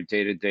wrap your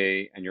day to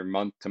day and your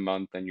month to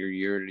month and your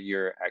year to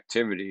year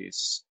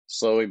activities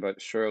slowly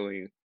but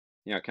surely,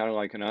 kind of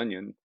like an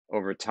onion,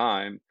 over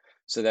time,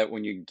 so that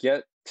when you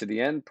get to the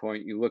end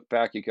point, you look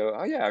back, you go,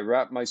 oh, yeah, I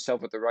wrapped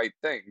myself with the right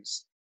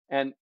things.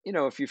 And,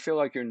 if you feel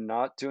like you're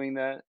not doing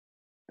that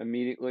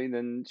immediately,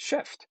 then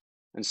shift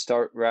and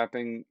start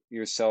wrapping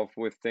yourself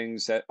with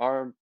things that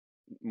are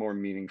more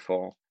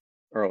meaningful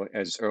early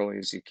as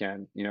you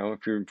can.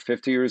 If you're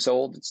 50 years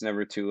old, it's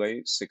never too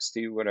late.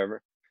 60,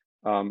 whatever.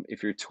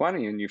 If you're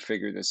 20 and you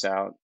figure this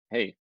out,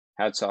 hey,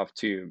 hats off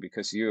to you,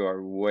 because you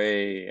are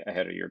way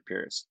ahead of your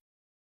peers.